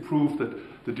here, is to prove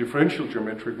that the differential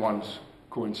geometric ones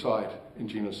coincide in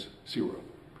genus 0.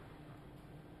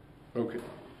 Okay.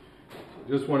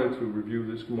 So just wanted to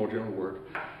review this more general work.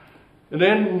 And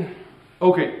then,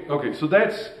 okay, so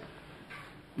that's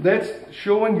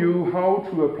showing you how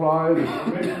to apply the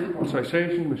geometric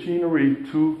quantization machinery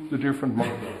to the different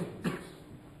models.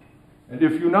 And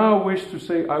if you now wish to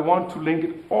say, I want to link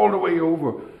it all the way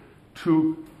over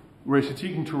to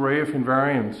Resetiken-Tureyev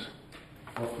invariants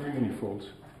of three manifolds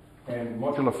and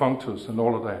modular functors and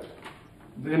all of that,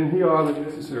 then here are the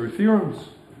necessary theorems.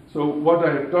 So what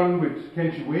I have done with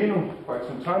Kenji Ueno quite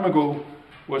some time ago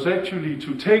was actually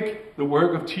to take the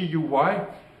work of TUY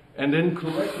and then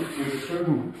correct it with a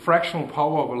certain fractional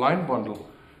power of a line bundle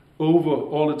over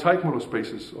all the Teichmuller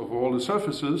spaces of all the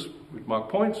surfaces with marked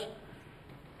points,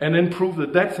 and then prove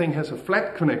that that thing has a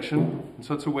flat connection in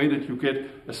such a way that you get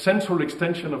a central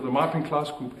extension of the mapping class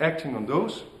group acting on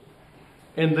those.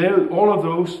 And then all of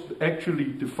those actually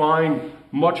define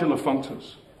modular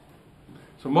functors.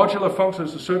 So modular functor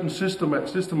is a certain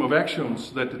system of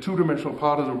actions that the two-dimensional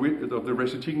part of the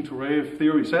Resetiken-Tureyev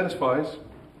theory satisfies.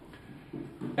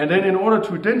 And then in order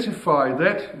to identify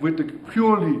that with the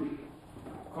purely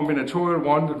combinatorial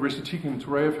one that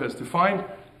Resetiken-Tureyev has defined,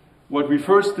 what we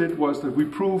first did was that we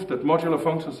proved that modular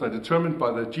functors are determined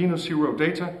by the genus 0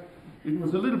 data. It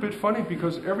was a little bit funny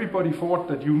because everybody thought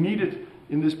that you needed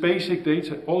in this basic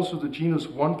data also the genus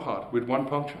 1 part with one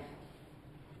puncture.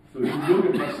 So if you look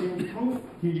at Massim's proof,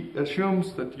 he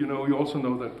assumes that you also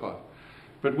know that part.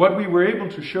 But what we were able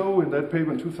to show in that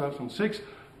paper in 2006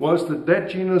 was that that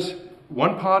genus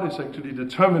 1 part is actually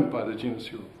determined by the genus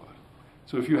 0 part.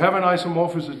 So if you have an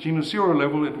isomorphism at genus 0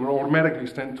 level, it will automatically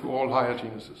extend to all higher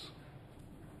genuses.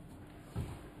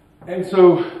 And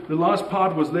so the last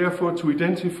part was therefore to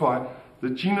identify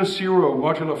the genus 0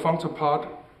 modular functor part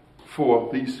for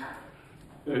these,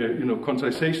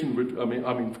 quantization,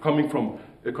 coming from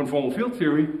a conformal field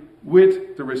theory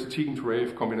with the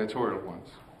Resetiken-Tureyev combinatorial ones.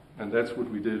 And that's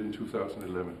what we did in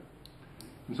 2011.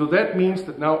 And so that means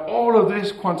that now all of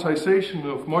this quantization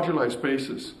of moduli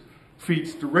spaces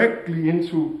feeds directly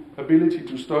into ability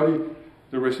to study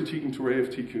the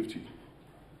Resetiken-Tureyev TQFT.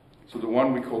 So the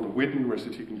one we call the Witten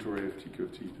Resetiken-Tureyev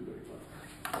TQFT today.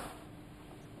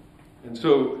 And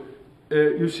so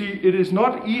you see, it is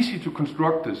not easy to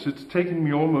construct this. It's taken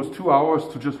me almost 2 hours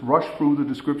to just rush through the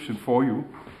description for you.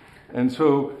 And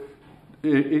so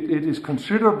it is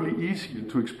considerably easier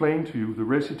to explain to you the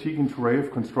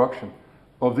Resetiken-Tureyev construction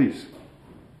of these.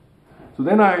 So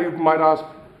then I might ask,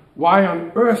 why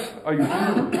on earth are you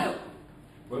doing this?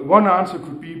 Well, one answer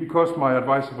could be because my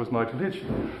advisor was Nigel Hitch.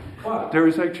 But there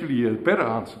is actually a better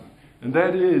answer. And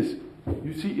that is,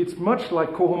 you see, it's much like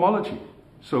cohomology.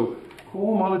 So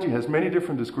cohomology has many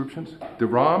different descriptions. De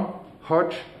Rham,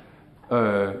 Hodge,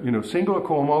 singular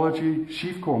cohomology,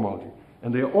 sheaf cohomology.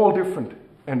 And they are all different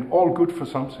and all good for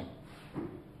something.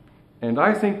 And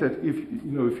I think that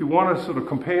if you want to sort of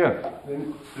compare,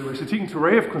 then the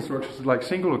Resetiken-Tureyev construction is like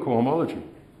singular cohomology.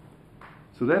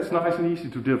 So that's nice and easy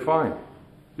to define.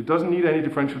 It doesn't need any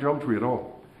differential geometry at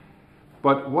all.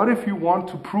 But what if you want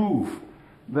to prove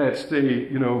that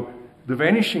the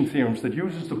vanishing theorems that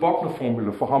uses the Bochner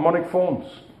formula for harmonic forms,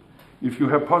 if you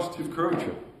have positive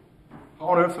curvature, how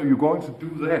on earth are you going to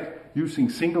do that using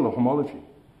singular homology?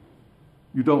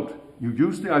 You don't. You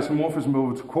use the isomorphism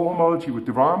over to cohomology with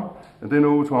de Rham, and then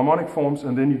over to harmonic forms,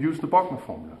 and then you use the Bochner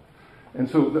formula. And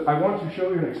so I want to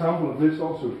show you an example of this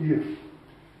also here.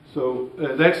 So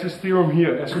that's this theorem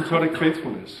here, asymptotic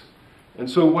faithfulness. And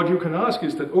so what you can ask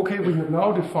is that, okay, we have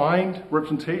now defined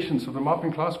representations of the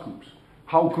mapping class groups.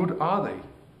 How good are they?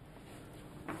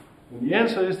 And the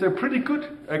answer is they're pretty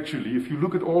good, actually, if you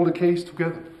look at all the K's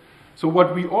together. So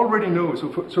what we already know,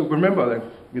 so remember that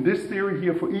in this theory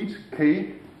here, for each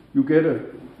K, you get a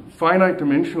finite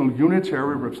dimensional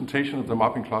unitary representation of the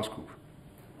mapping class group.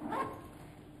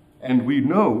 And we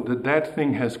know that that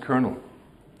thing has kernel.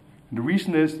 And the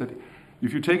reason is that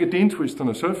if you take a Dean twist on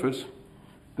a surface,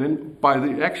 then by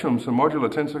the axioms a modular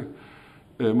tensor,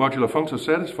 modular function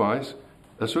satisfies,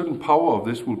 a certain power of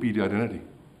this will be the identity.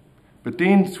 But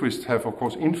Dean twists have, of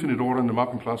course, infinite order in the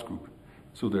mapping class group.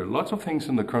 So there are lots of things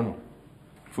in the kernel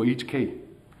for each k.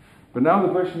 But now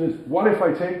the question is, what if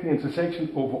I take the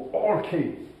intersection over all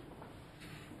k?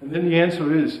 And then the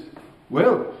answer is,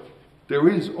 well, there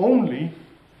is only,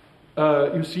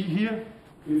 you see here,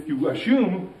 if you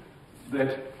assume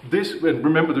that this, and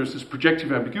remember there's this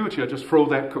projective ambiguity, I just throw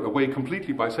that away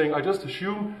completely by saying I just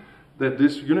assume that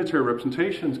this unitary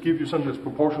representations give you something that's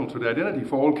proportional to the identity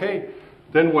for all k,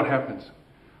 then what happens?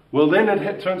 Well, then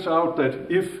it turns out that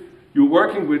if you're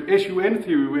working with SUN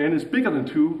theory where n is bigger than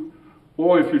 2,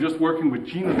 or if you're just working with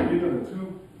genus bigger than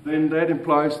 2, then that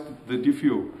implies that if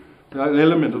you, the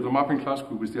element of the mapping class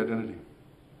group is the identity.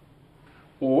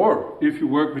 Or if you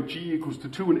work with G equals to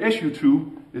 2 and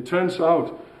SU2, it turns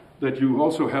out that you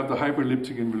also have the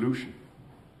hyperelliptic involution.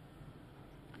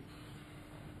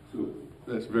 So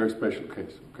that's a very special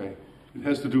case, okay? It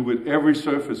has to do with every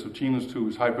surface of genus 2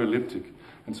 is hyperelliptic,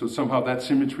 and so somehow that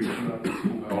symmetry is not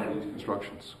in all these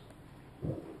constructions.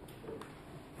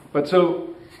 But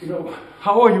so,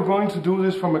 how are you going to do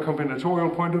this from a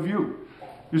combinatorial point of view?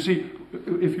 You see,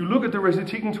 if you look at the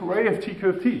reciprocal array of T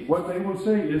curve T, what they will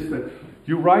say is that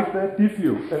you write that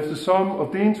diffu as the sum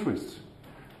of Dean twists.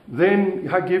 Then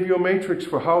I give you a matrix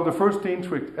for how the first Dean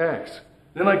twist acts.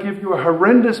 Then I give you a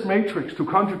horrendous matrix to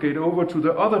conjugate over to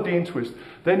the other Dean twist.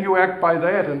 Then you act by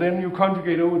that, and then you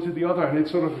conjugate over to the other, and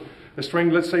it's sort of a string.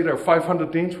 Let's say there are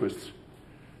 500 Dean twists.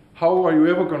 How are you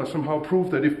ever going to somehow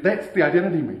prove that if that's the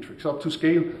identity matrix up to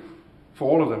scale for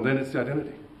all of them, then it's the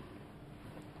identity?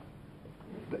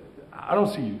 I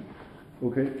don't see you.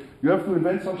 Okay? You have to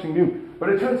invent something new. But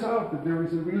it turns out that there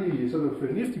is a really sort of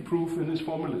a nifty proof in this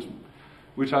formalism,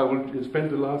 which I will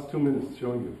spend the last 2 minutes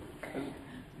showing you.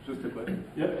 Just a question.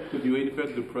 Yeah. Could you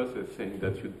invert the process saying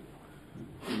that you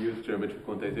use geometric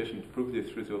quantization to prove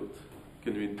this result?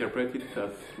 Can you interpret it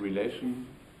as relation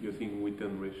using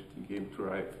Witten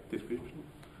game-derived description?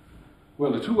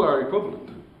 Well, the two are equivalent.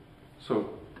 So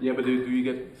yeah, but do you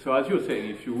get? So as you're saying,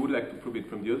 if you would like to prove it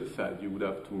from the other side, you would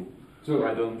have to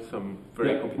write on some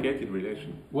very complicated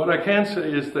relation. What I can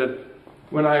say is that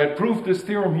when I had proved this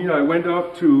theorem here, I went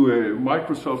up to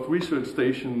Microsoft Research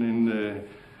Station in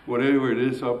whatever it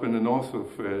is up in the north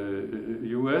of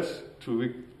US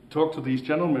to talk to these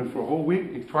gentlemen for a whole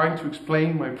week, trying to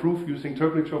explain my proof using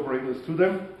Toeplitz operators to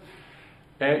them.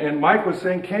 And Mike was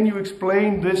saying, can you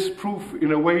explain this proof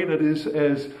in a way that is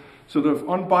as sort of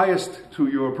unbiased to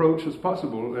your approach as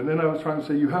possible? And then I was trying to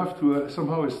say, you have to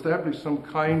somehow establish some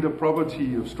kind of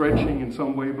property of stretching in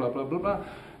some way, blah, blah, blah, blah.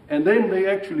 And then they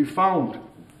actually found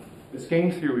a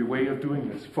game theory way of doing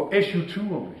this for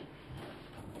SU2 only.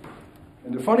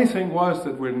 And the funny thing was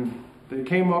that when they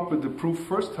came up with the proof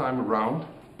first time around,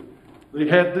 they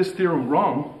had this theorem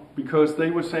wrong because they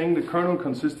were saying the kernel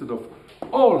consisted of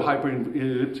all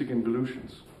hyperelliptic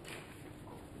involutions.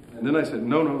 And then I said,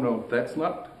 no, that's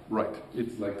not right.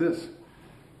 It's like this.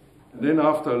 And then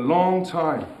after a long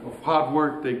time of hard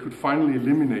work, they could finally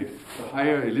eliminate the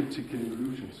higher elliptic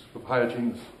involutions of higher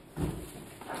genus.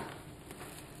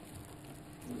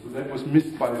 So that was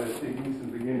missed by the techniques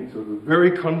in the beginning. So the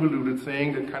very convoluted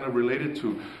thing that kind of related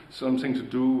to something to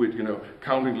do with,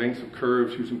 counting lengths of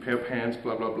curves, using pair pans,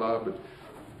 blah, blah, blah. But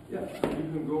yeah, you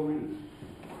can go read it.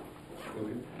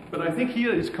 Okay. But I think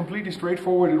here it's completely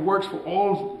straightforward. It works for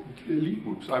all Lie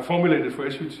groups. I formulated for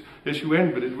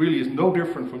SUN, but it really is no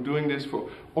different from doing this for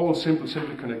all simply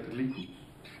connected Lie groups.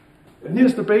 And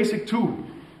here's the basic tool.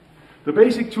 The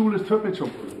basic tool is Toeplitz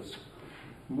operators.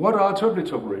 What are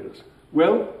Toeplitz operators?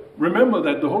 Well, remember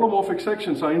that the holomorphic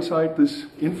sections are inside this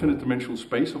infinite dimensional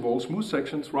space of all smooth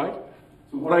sections, right?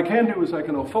 So what I can do is I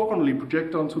can orthogonally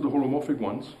project onto the holomorphic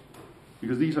ones,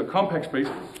 because these are compact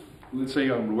spaces. Let's say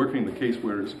I'm working in the case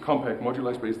where it's a compact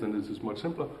moduli space, then this is much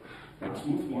simpler. And a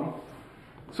smooth one.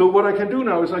 So what I can do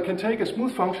now is I can take a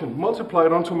smooth function, multiply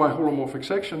it onto my holomorphic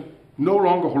section, no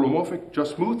longer holomorphic,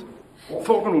 just smooth,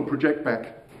 orthogonal project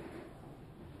back.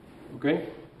 Okay?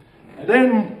 And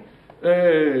then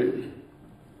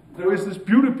there is this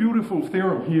beautiful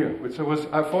theorem here, which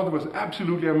I thought was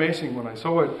absolutely amazing when I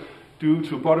saw it, due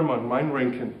to Bodemann,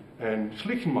 Meinrinken, and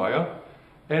Schlickenmeier.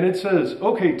 And it says,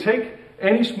 okay, take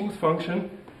any smooth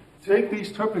function, take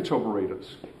these Toeplitz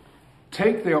operators,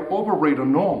 take their operator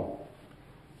norm.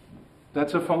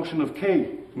 That's a function of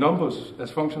k, numbers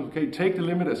as functions of k. Take the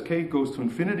limit as k goes to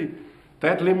infinity.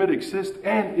 That limit exists,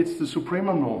 and it's the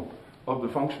supremum norm of the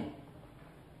function.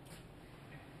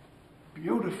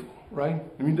 Beautiful, right?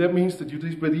 I mean, that means that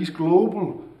you by these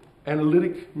global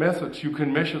analytic methods, you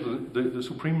can measure the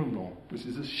supremum norm, which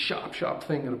is a sharp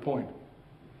thing at a point.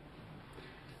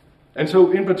 And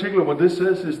so, in particular, what this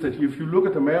says is that if you look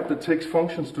at the map that takes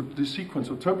functions to the sequence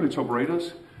of turbulence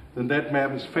operators, then that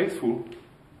map is faithful.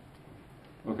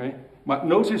 Okay? But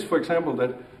notice, for example,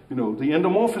 that the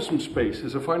endomorphism space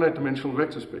is a finite dimensional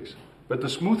vector space, but the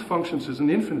smooth functions is an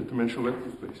infinite dimensional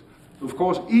vector space. Of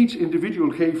course, each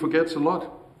individual K forgets a lot.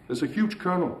 There's a huge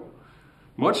kernel,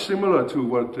 much similar to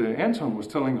what Anton was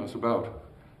telling us about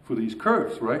for these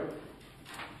curves, right?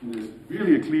 And there's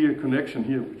really a clear connection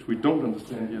here, which we don't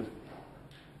understand yet.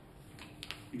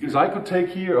 Because I could take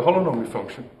here a holonomy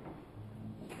function,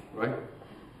 right?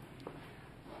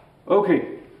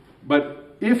 Okay,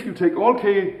 but if you take all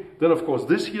K, then of course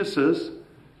this here says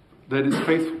that it's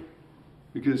faithful.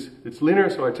 Because it's linear,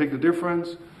 so I take the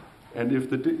difference, and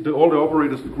if all the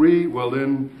operators agree, well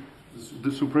then the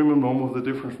supremum norm of the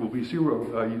difference will be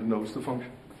 0, i.e. denotes the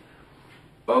function.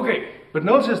 Okay, but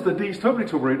notice that these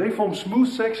turbulence operators, they form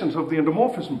smooth sections of the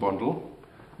endomorphism bundle.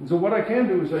 And so what I can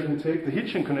do is I can take the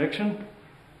Hitchin connection.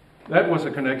 That was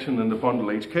a connection in the bundle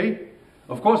HK.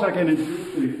 Of course, I can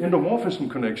introduce the endomorphism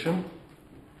connection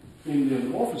in the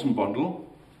endomorphism bundle.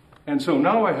 And so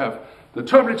now I have the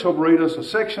turbulence operators are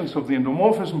sections of the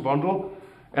endomorphism bundle,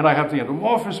 and I have the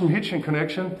endomorphism Hitchin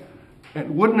connection.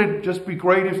 And wouldn't it just be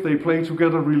great if they play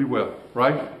together really well,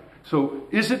 right? So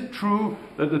is it true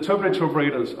that the turbulence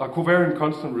operators are covariant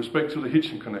constant with respect to the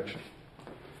Hitchin connection?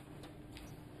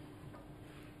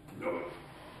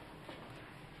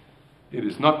 It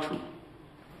is not true.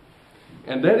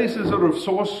 And that is a sort of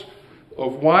source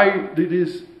of why it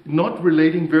is not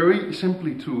relating very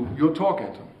simply to your talk,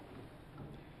 Anton.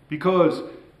 Because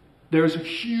there is a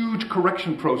huge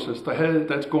correction process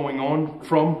that's going on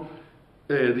from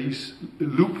these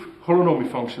loop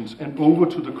holonomy functions and over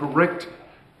to the correct,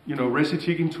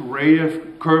 reciprocating to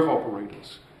Rayev curve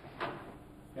operators.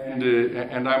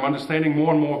 And I'm understanding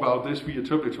more and more about this via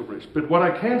turbulence operators. But what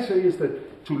I can say is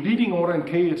that to leading order in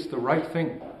K, it's the right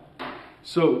thing.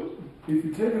 So if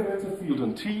you take a vector field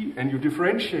on T and you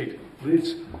differentiate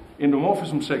this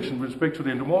endomorphism section with respect to the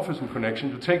endomorphism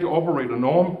connection, you take the operator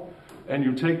norm and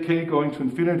you take K going to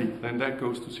infinity, then that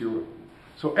goes to 0.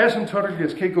 So asymptotically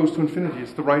as K goes to infinity,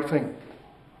 it's the right thing.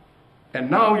 And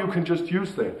now you can just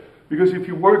use that. Because if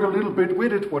you work a little bit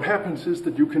with it, what happens is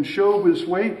that you can show this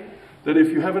way that if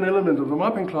you have an element of the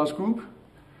mapping class group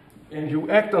and you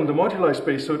act on the moduli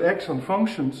space, so it acts on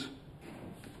functions,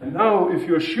 and now if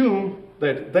you assume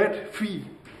that that phi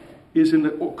is in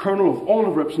the kernel of all the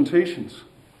representations,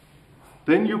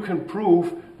 then you can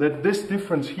prove that this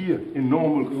difference here in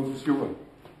normal goes to 0.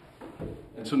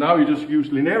 And so now you just use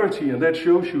linearity, and that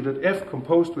shows you that f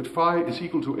composed with phi is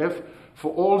equal to f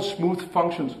for all smooth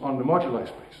functions on the moduli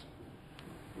space.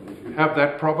 If you have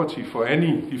that property for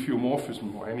any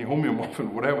diffeomorphism or any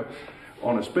homeomorphism, whatever,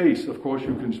 on a space, of course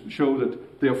you can show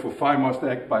that therefore phi must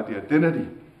act by the identity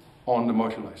on the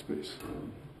moduli space.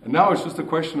 And now it's just a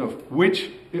question of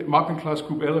which mapping class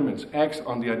group elements acts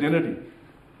on the identity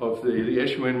of the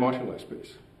SUN moduli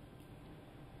space.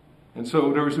 And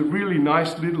so there is a really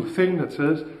nice little thing that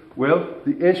says, well,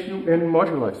 the SUN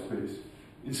moduli space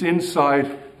is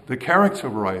inside the character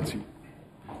variety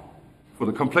for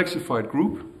the complexified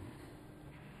group.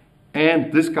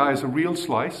 And this guy is a real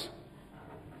slice.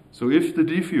 So if the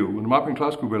diffeo, the mapping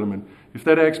class group element, if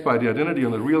that acts by the identity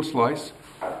on the real slice,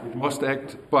 it must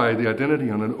act by the identity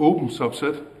on an open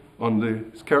subset on the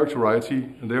character variety,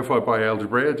 and therefore by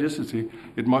algebraicity,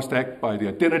 it must act by the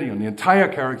identity on the entire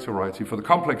character variety for the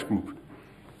complex group.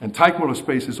 And Teichmuller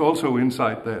space is also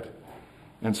inside that.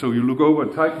 And so you look over at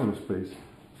Teichmuller space,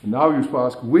 and now you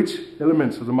ask which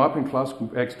elements of the mapping class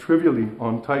group acts trivially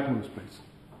on Teichmuller space.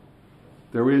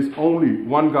 There is only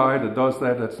one guy that does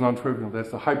that that's non-trivial.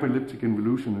 That's the hyperelliptic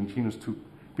involution in genus 2,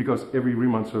 because every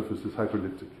Riemann surface is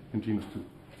hyperelliptic in genus 2.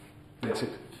 That's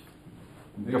it.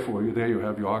 And therefore, there you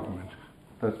have your argument.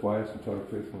 That's why asymptotic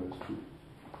faithfulness is true.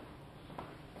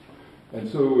 And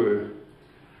so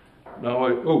now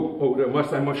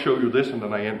I must show you this, and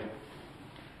then I end.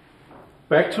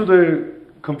 Back to the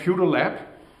computer lab.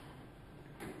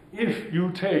 If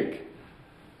you take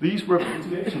these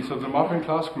representations of the mapping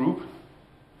class group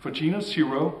for genus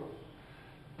 0,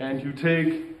 and you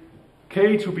take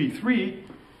K to be 3,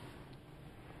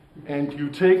 and you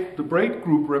take the break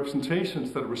group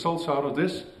representations that results out of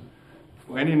this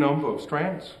for any number of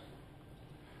strands,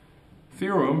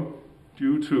 theorem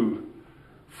due to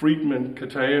Friedman,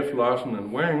 Kataev, Larsen,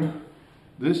 and Wang,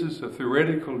 this is a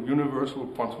theoretical universal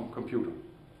quantum computer.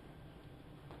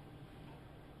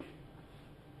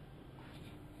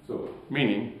 So,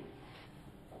 meaning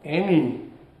any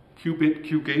qubit,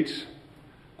 qgates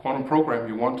quantum program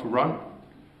you want to run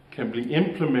can be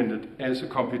implemented as a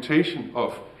computation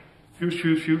of fuse,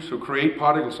 fuse, fuse, so create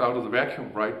particles out of the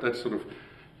vacuum, right? That's sort of,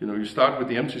 you start with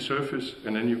the empty surface,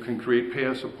 and then you can create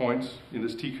pairs of points in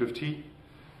this TQFT.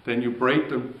 Then you break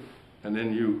them, and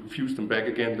then you fuse them back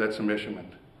again. That's a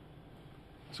measurement.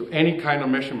 So any kind of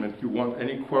measurement you want,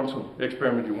 any quantum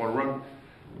experiment you want to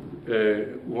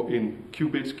run in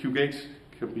qubits, qgates,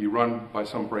 can be run by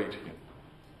some braid here.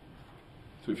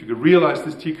 So if you can realize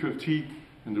this TQFT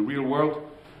in the real world,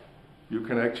 you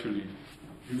can actually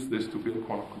use this to build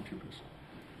quantum computers.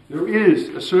 There is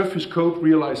a surface code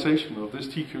realization of this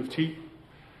TQFT,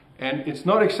 and it's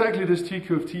not exactly this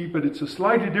TQFT, but it's a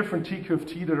slightly different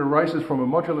TQFT that arises from a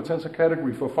modular tensor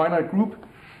category for finite group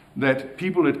that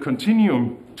people at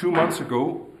Continuum 2 months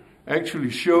ago actually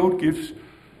showed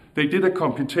they did a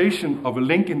computation of a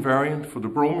link invariant for the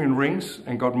bromium rings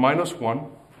and got -1.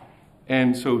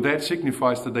 And so that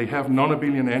signifies that they have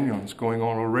non-abelian anyons going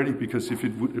on already, because if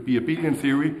it would be abelian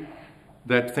theory,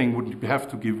 that thing would have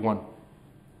to give 1.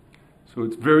 So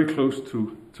it's very close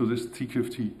to this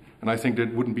TQFT. And I think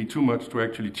that wouldn't be too much to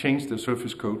actually change the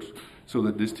surface codes so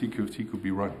that this TQFT could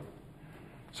be run.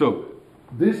 So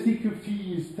this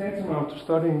TQFT is tantamount to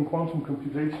studying quantum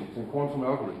computations and quantum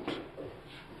algorithms.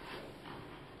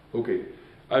 Okay,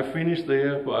 I finished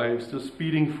there by just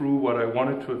speeding through what I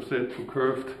wanted to have said for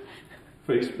curved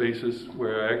phase spaces,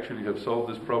 where I actually have solved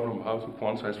this problem, how to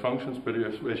quantize functions. But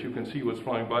as you can see what's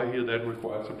flying by here, that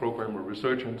requires a program of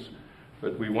resurgence.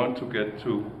 But we want to get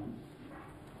to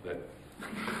that.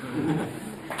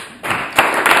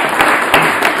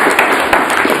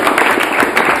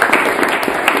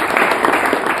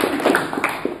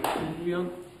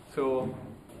 So,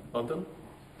 Anton,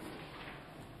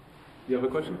 you have a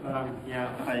question? Yeah,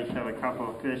 I have a couple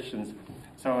of questions.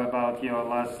 So about your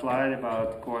last slide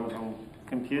about quantum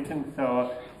computing,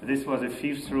 so this was a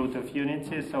 5th root of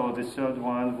unity, so the 3rd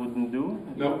one wouldn't do?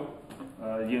 No.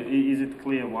 Is it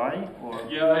clear why? Or?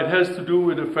 Yeah, it has to do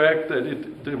with the fact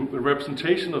that the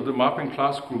representation of the mapping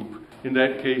class group in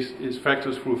that case is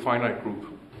factors through a finite group.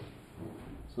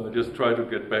 So I just try to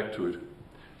get back to it.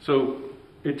 So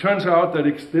it turns out that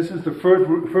this is the first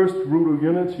root of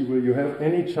unity where you have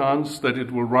any chance that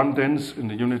it will run dense in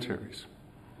the unitaries.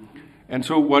 And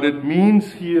so what it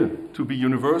means here to be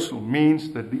universal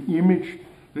means that the image,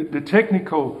 the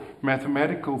technical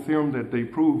mathematical theorem that they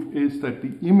prove is that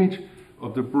the image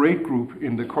of the braid group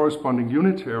in the corresponding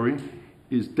unitary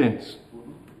is dense.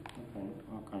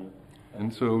 Okay.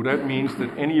 And so that means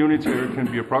that any unitary can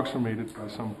be approximated by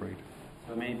some braid.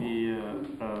 Maybe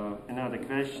another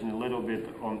question, a little bit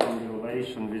on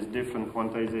relation with different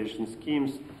quantization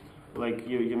schemes. Like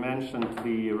you mentioned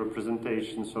the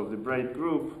representations of the braid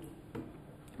group,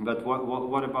 but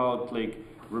what about like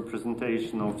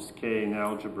representation of skein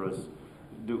algebras?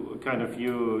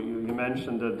 You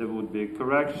mentioned that there would be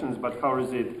corrections, but how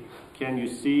is it? Can you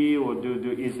see, or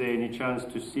is there any chance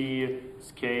to see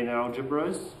skein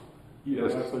algebras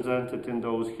represented in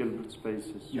those Hilbert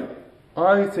spaces? Yeah.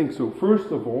 I think so.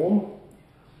 First of all,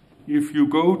 if you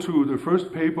go to the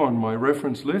first paper on my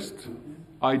reference list,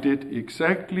 I did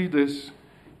exactly this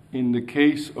in the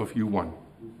case of U1.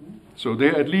 So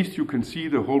there at least you can see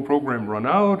the whole program run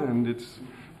out, and it's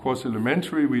of course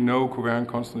elementary. We know covariant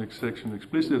constant exception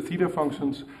explicit theta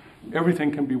functions.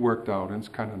 Everything can be worked out, and it's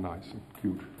kind of nice and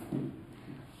cute.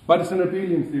 But it's an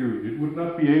abelian theory. It would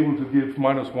not be able to give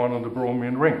 -1 on the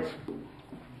bromium rings.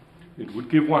 It would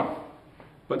give 1.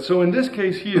 But so in this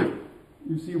case here,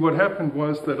 you see what happened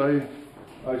was that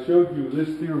I showed you this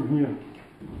theorem here.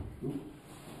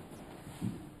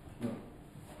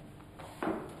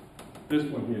 This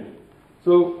one here.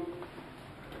 So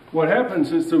what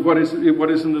happens is that what is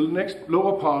in the next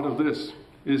lower part of this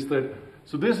is that,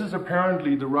 so this is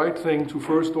apparently the right thing to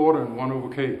first order in 1 over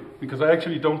k, because I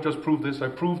actually don't just prove this, I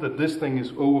prove that this thing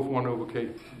is O of 1 over k.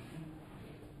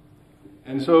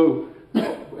 And so,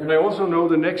 and I also know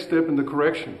the next step in the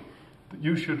correction.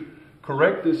 You should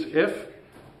correct this f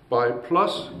by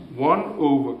plus 1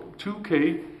 over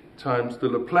 2k times the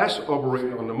Laplace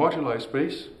operator on the moduli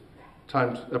space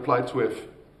times applied to f.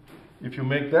 If you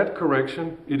make that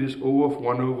correction, it is O of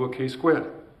 1 over k squared.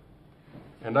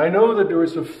 And I know that there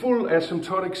is a full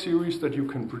asymptotic series that you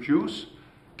can produce,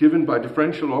 given by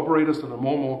differential operators that are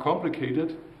more and more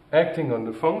complicated, acting on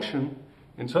the function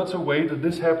in such a way that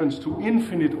this happens to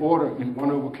infinite order in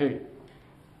 1 over k.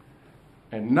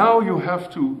 And now you have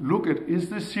to look at, is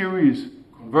this series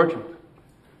convergent?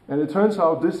 And it turns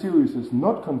out this series is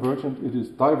not convergent, it is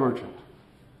divergent.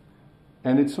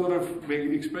 And it's sort of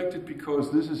expected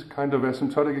because this is kind of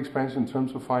asymptotic expansion in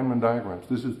terms of Feynman diagrams.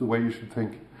 This is the way you should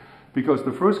think. Because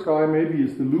the first guy maybe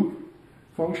is the loop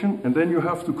function, and then you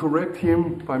have to correct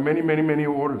him by many, many, many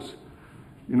orders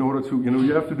in order to,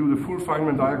 you have to do the full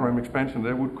Feynman diagram expansion.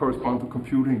 That would correspond to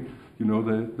computing,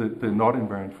 the not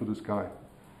invariant for this guy.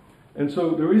 And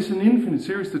so there is an infinite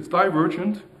series that's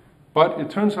divergent, but it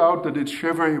turns out that it's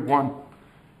Chevre 1.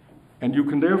 And you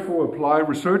can therefore apply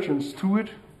resurgence to it,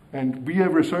 and via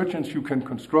resurgence you can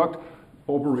construct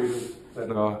operators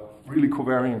that are really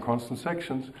covariant constant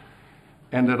sections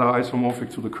and that are isomorphic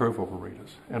to the curve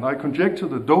operators. And I conjecture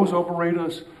that those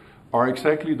operators are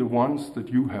exactly the ones that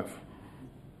you have.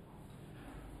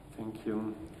 Thank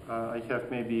you. I have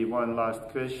maybe one last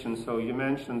question. So you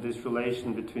mentioned this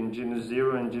relation between genus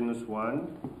 0 and genus 1,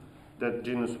 that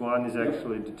genus 1 is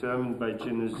actually determined by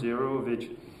genus 0, which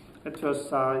at first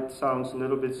sight sounds a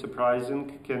little bit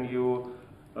surprising. Can you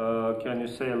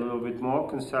say a little bit more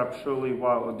conceptually?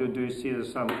 Do you see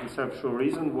some conceptual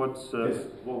reason? What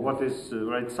is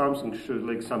right? Something should,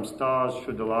 like some stars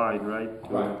should align, right?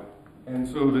 Right. And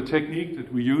so the technique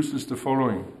that we use is the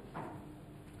following.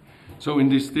 So in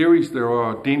these theories there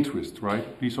are Dehn twists, right?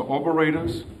 These are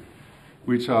operators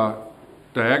which are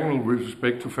diagonal with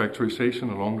respect to factorization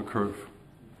along the curve.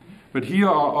 But here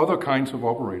are other kinds of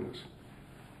operators.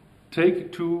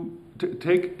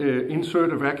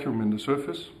 Insert a vacuum in the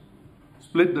surface,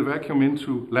 split the vacuum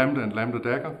into lambda and lambda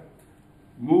dagger,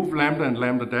 move lambda and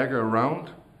lambda dagger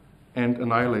around, and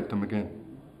annihilate them again.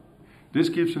 This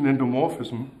gives an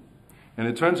endomorphism, and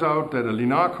it turns out that a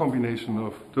linear combination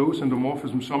of those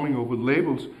endomorphisms summing over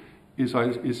labels is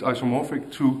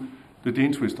isomorphic to the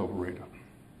Dehn twist operator.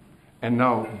 And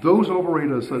now those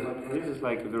operators are... This is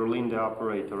like the Linde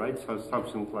operator, right? So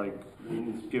something like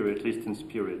in spirit, at least in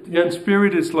spirit. Yeah, in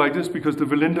spirit it's like this because the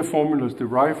Linde formulas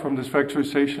derive from this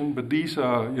factorization, but these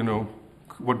are,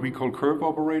 what we call curve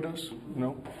operators,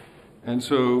 And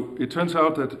so it turns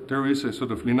out that there is a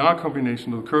sort of linear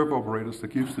combination of curve operators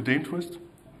that gives the Dehn twist.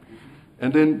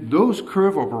 And then those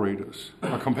curve operators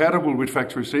are compatible with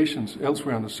factorizations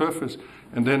elsewhere on the surface,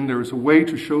 and then there is a way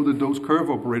to show that those curve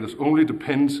operators only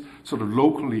depends sort of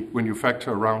locally when you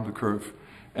factor around the curve.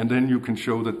 And then you can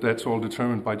show that that's all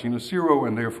determined by genus 0,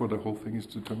 and therefore the whole thing is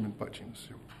determined by genus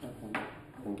 0. Okay.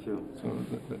 Thank you. So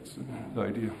that's the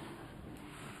idea.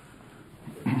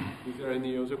 Is there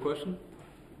any other question?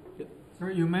 Yeah. Sir,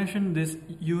 you mentioned this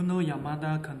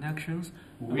Uno-Yamada connections.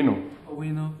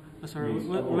 Sorry,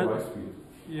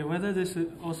 whether this is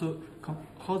also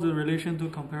how the relation to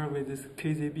compare with this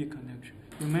KZB connection.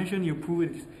 You mentioned you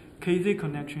proved KZ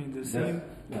connection is the same,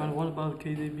 but what about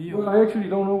KZB? Well, I actually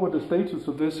don't know what the status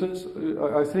of this is.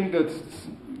 I think that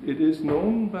it is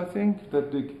known. I think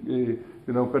that the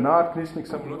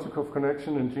Bernard-Knisnik-Samolotnikov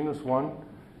connection in genus 1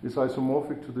 is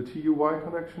isomorphic to the TUY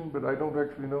connection, but I don't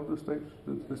actually know the status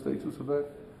of that.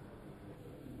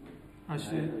 I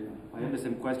have the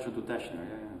same question to Teschner,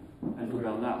 and to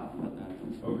Bell now.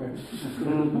 Okay.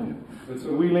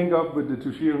 So we link up with the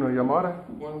Toshiro no Yamada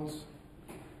ones,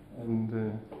 and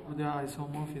they are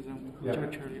isomorphism,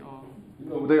 actually all.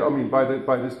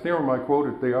 By this theorem I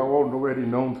quoted, they are all already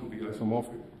known to be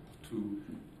isomorphic to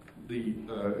the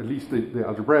at least the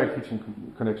algebraic Hitchin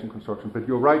connection construction. But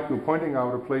you're right, you're pointing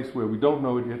out a place where we don't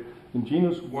know it yet. In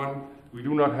genus 1, we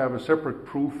do not have a separate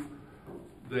proof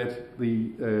that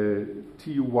the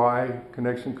TUY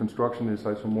connection construction is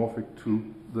isomorphic to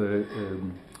the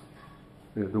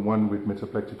one with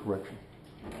metaplectic correction.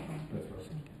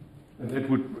 And it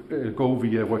would go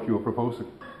via what you are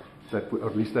proposing.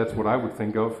 At least that's what I would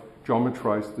think of.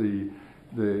 Geometrize the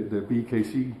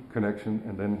BKC connection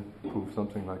and then prove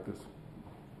something like this.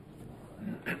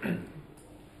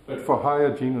 But for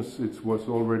higher genus, it was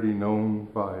already known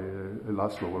by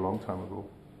Laszlo a long time ago,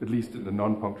 at least in the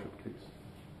non-punctured case.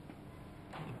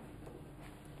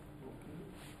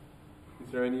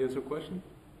 Is there any other question?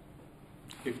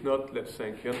 If not, let's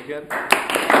thank Jan again.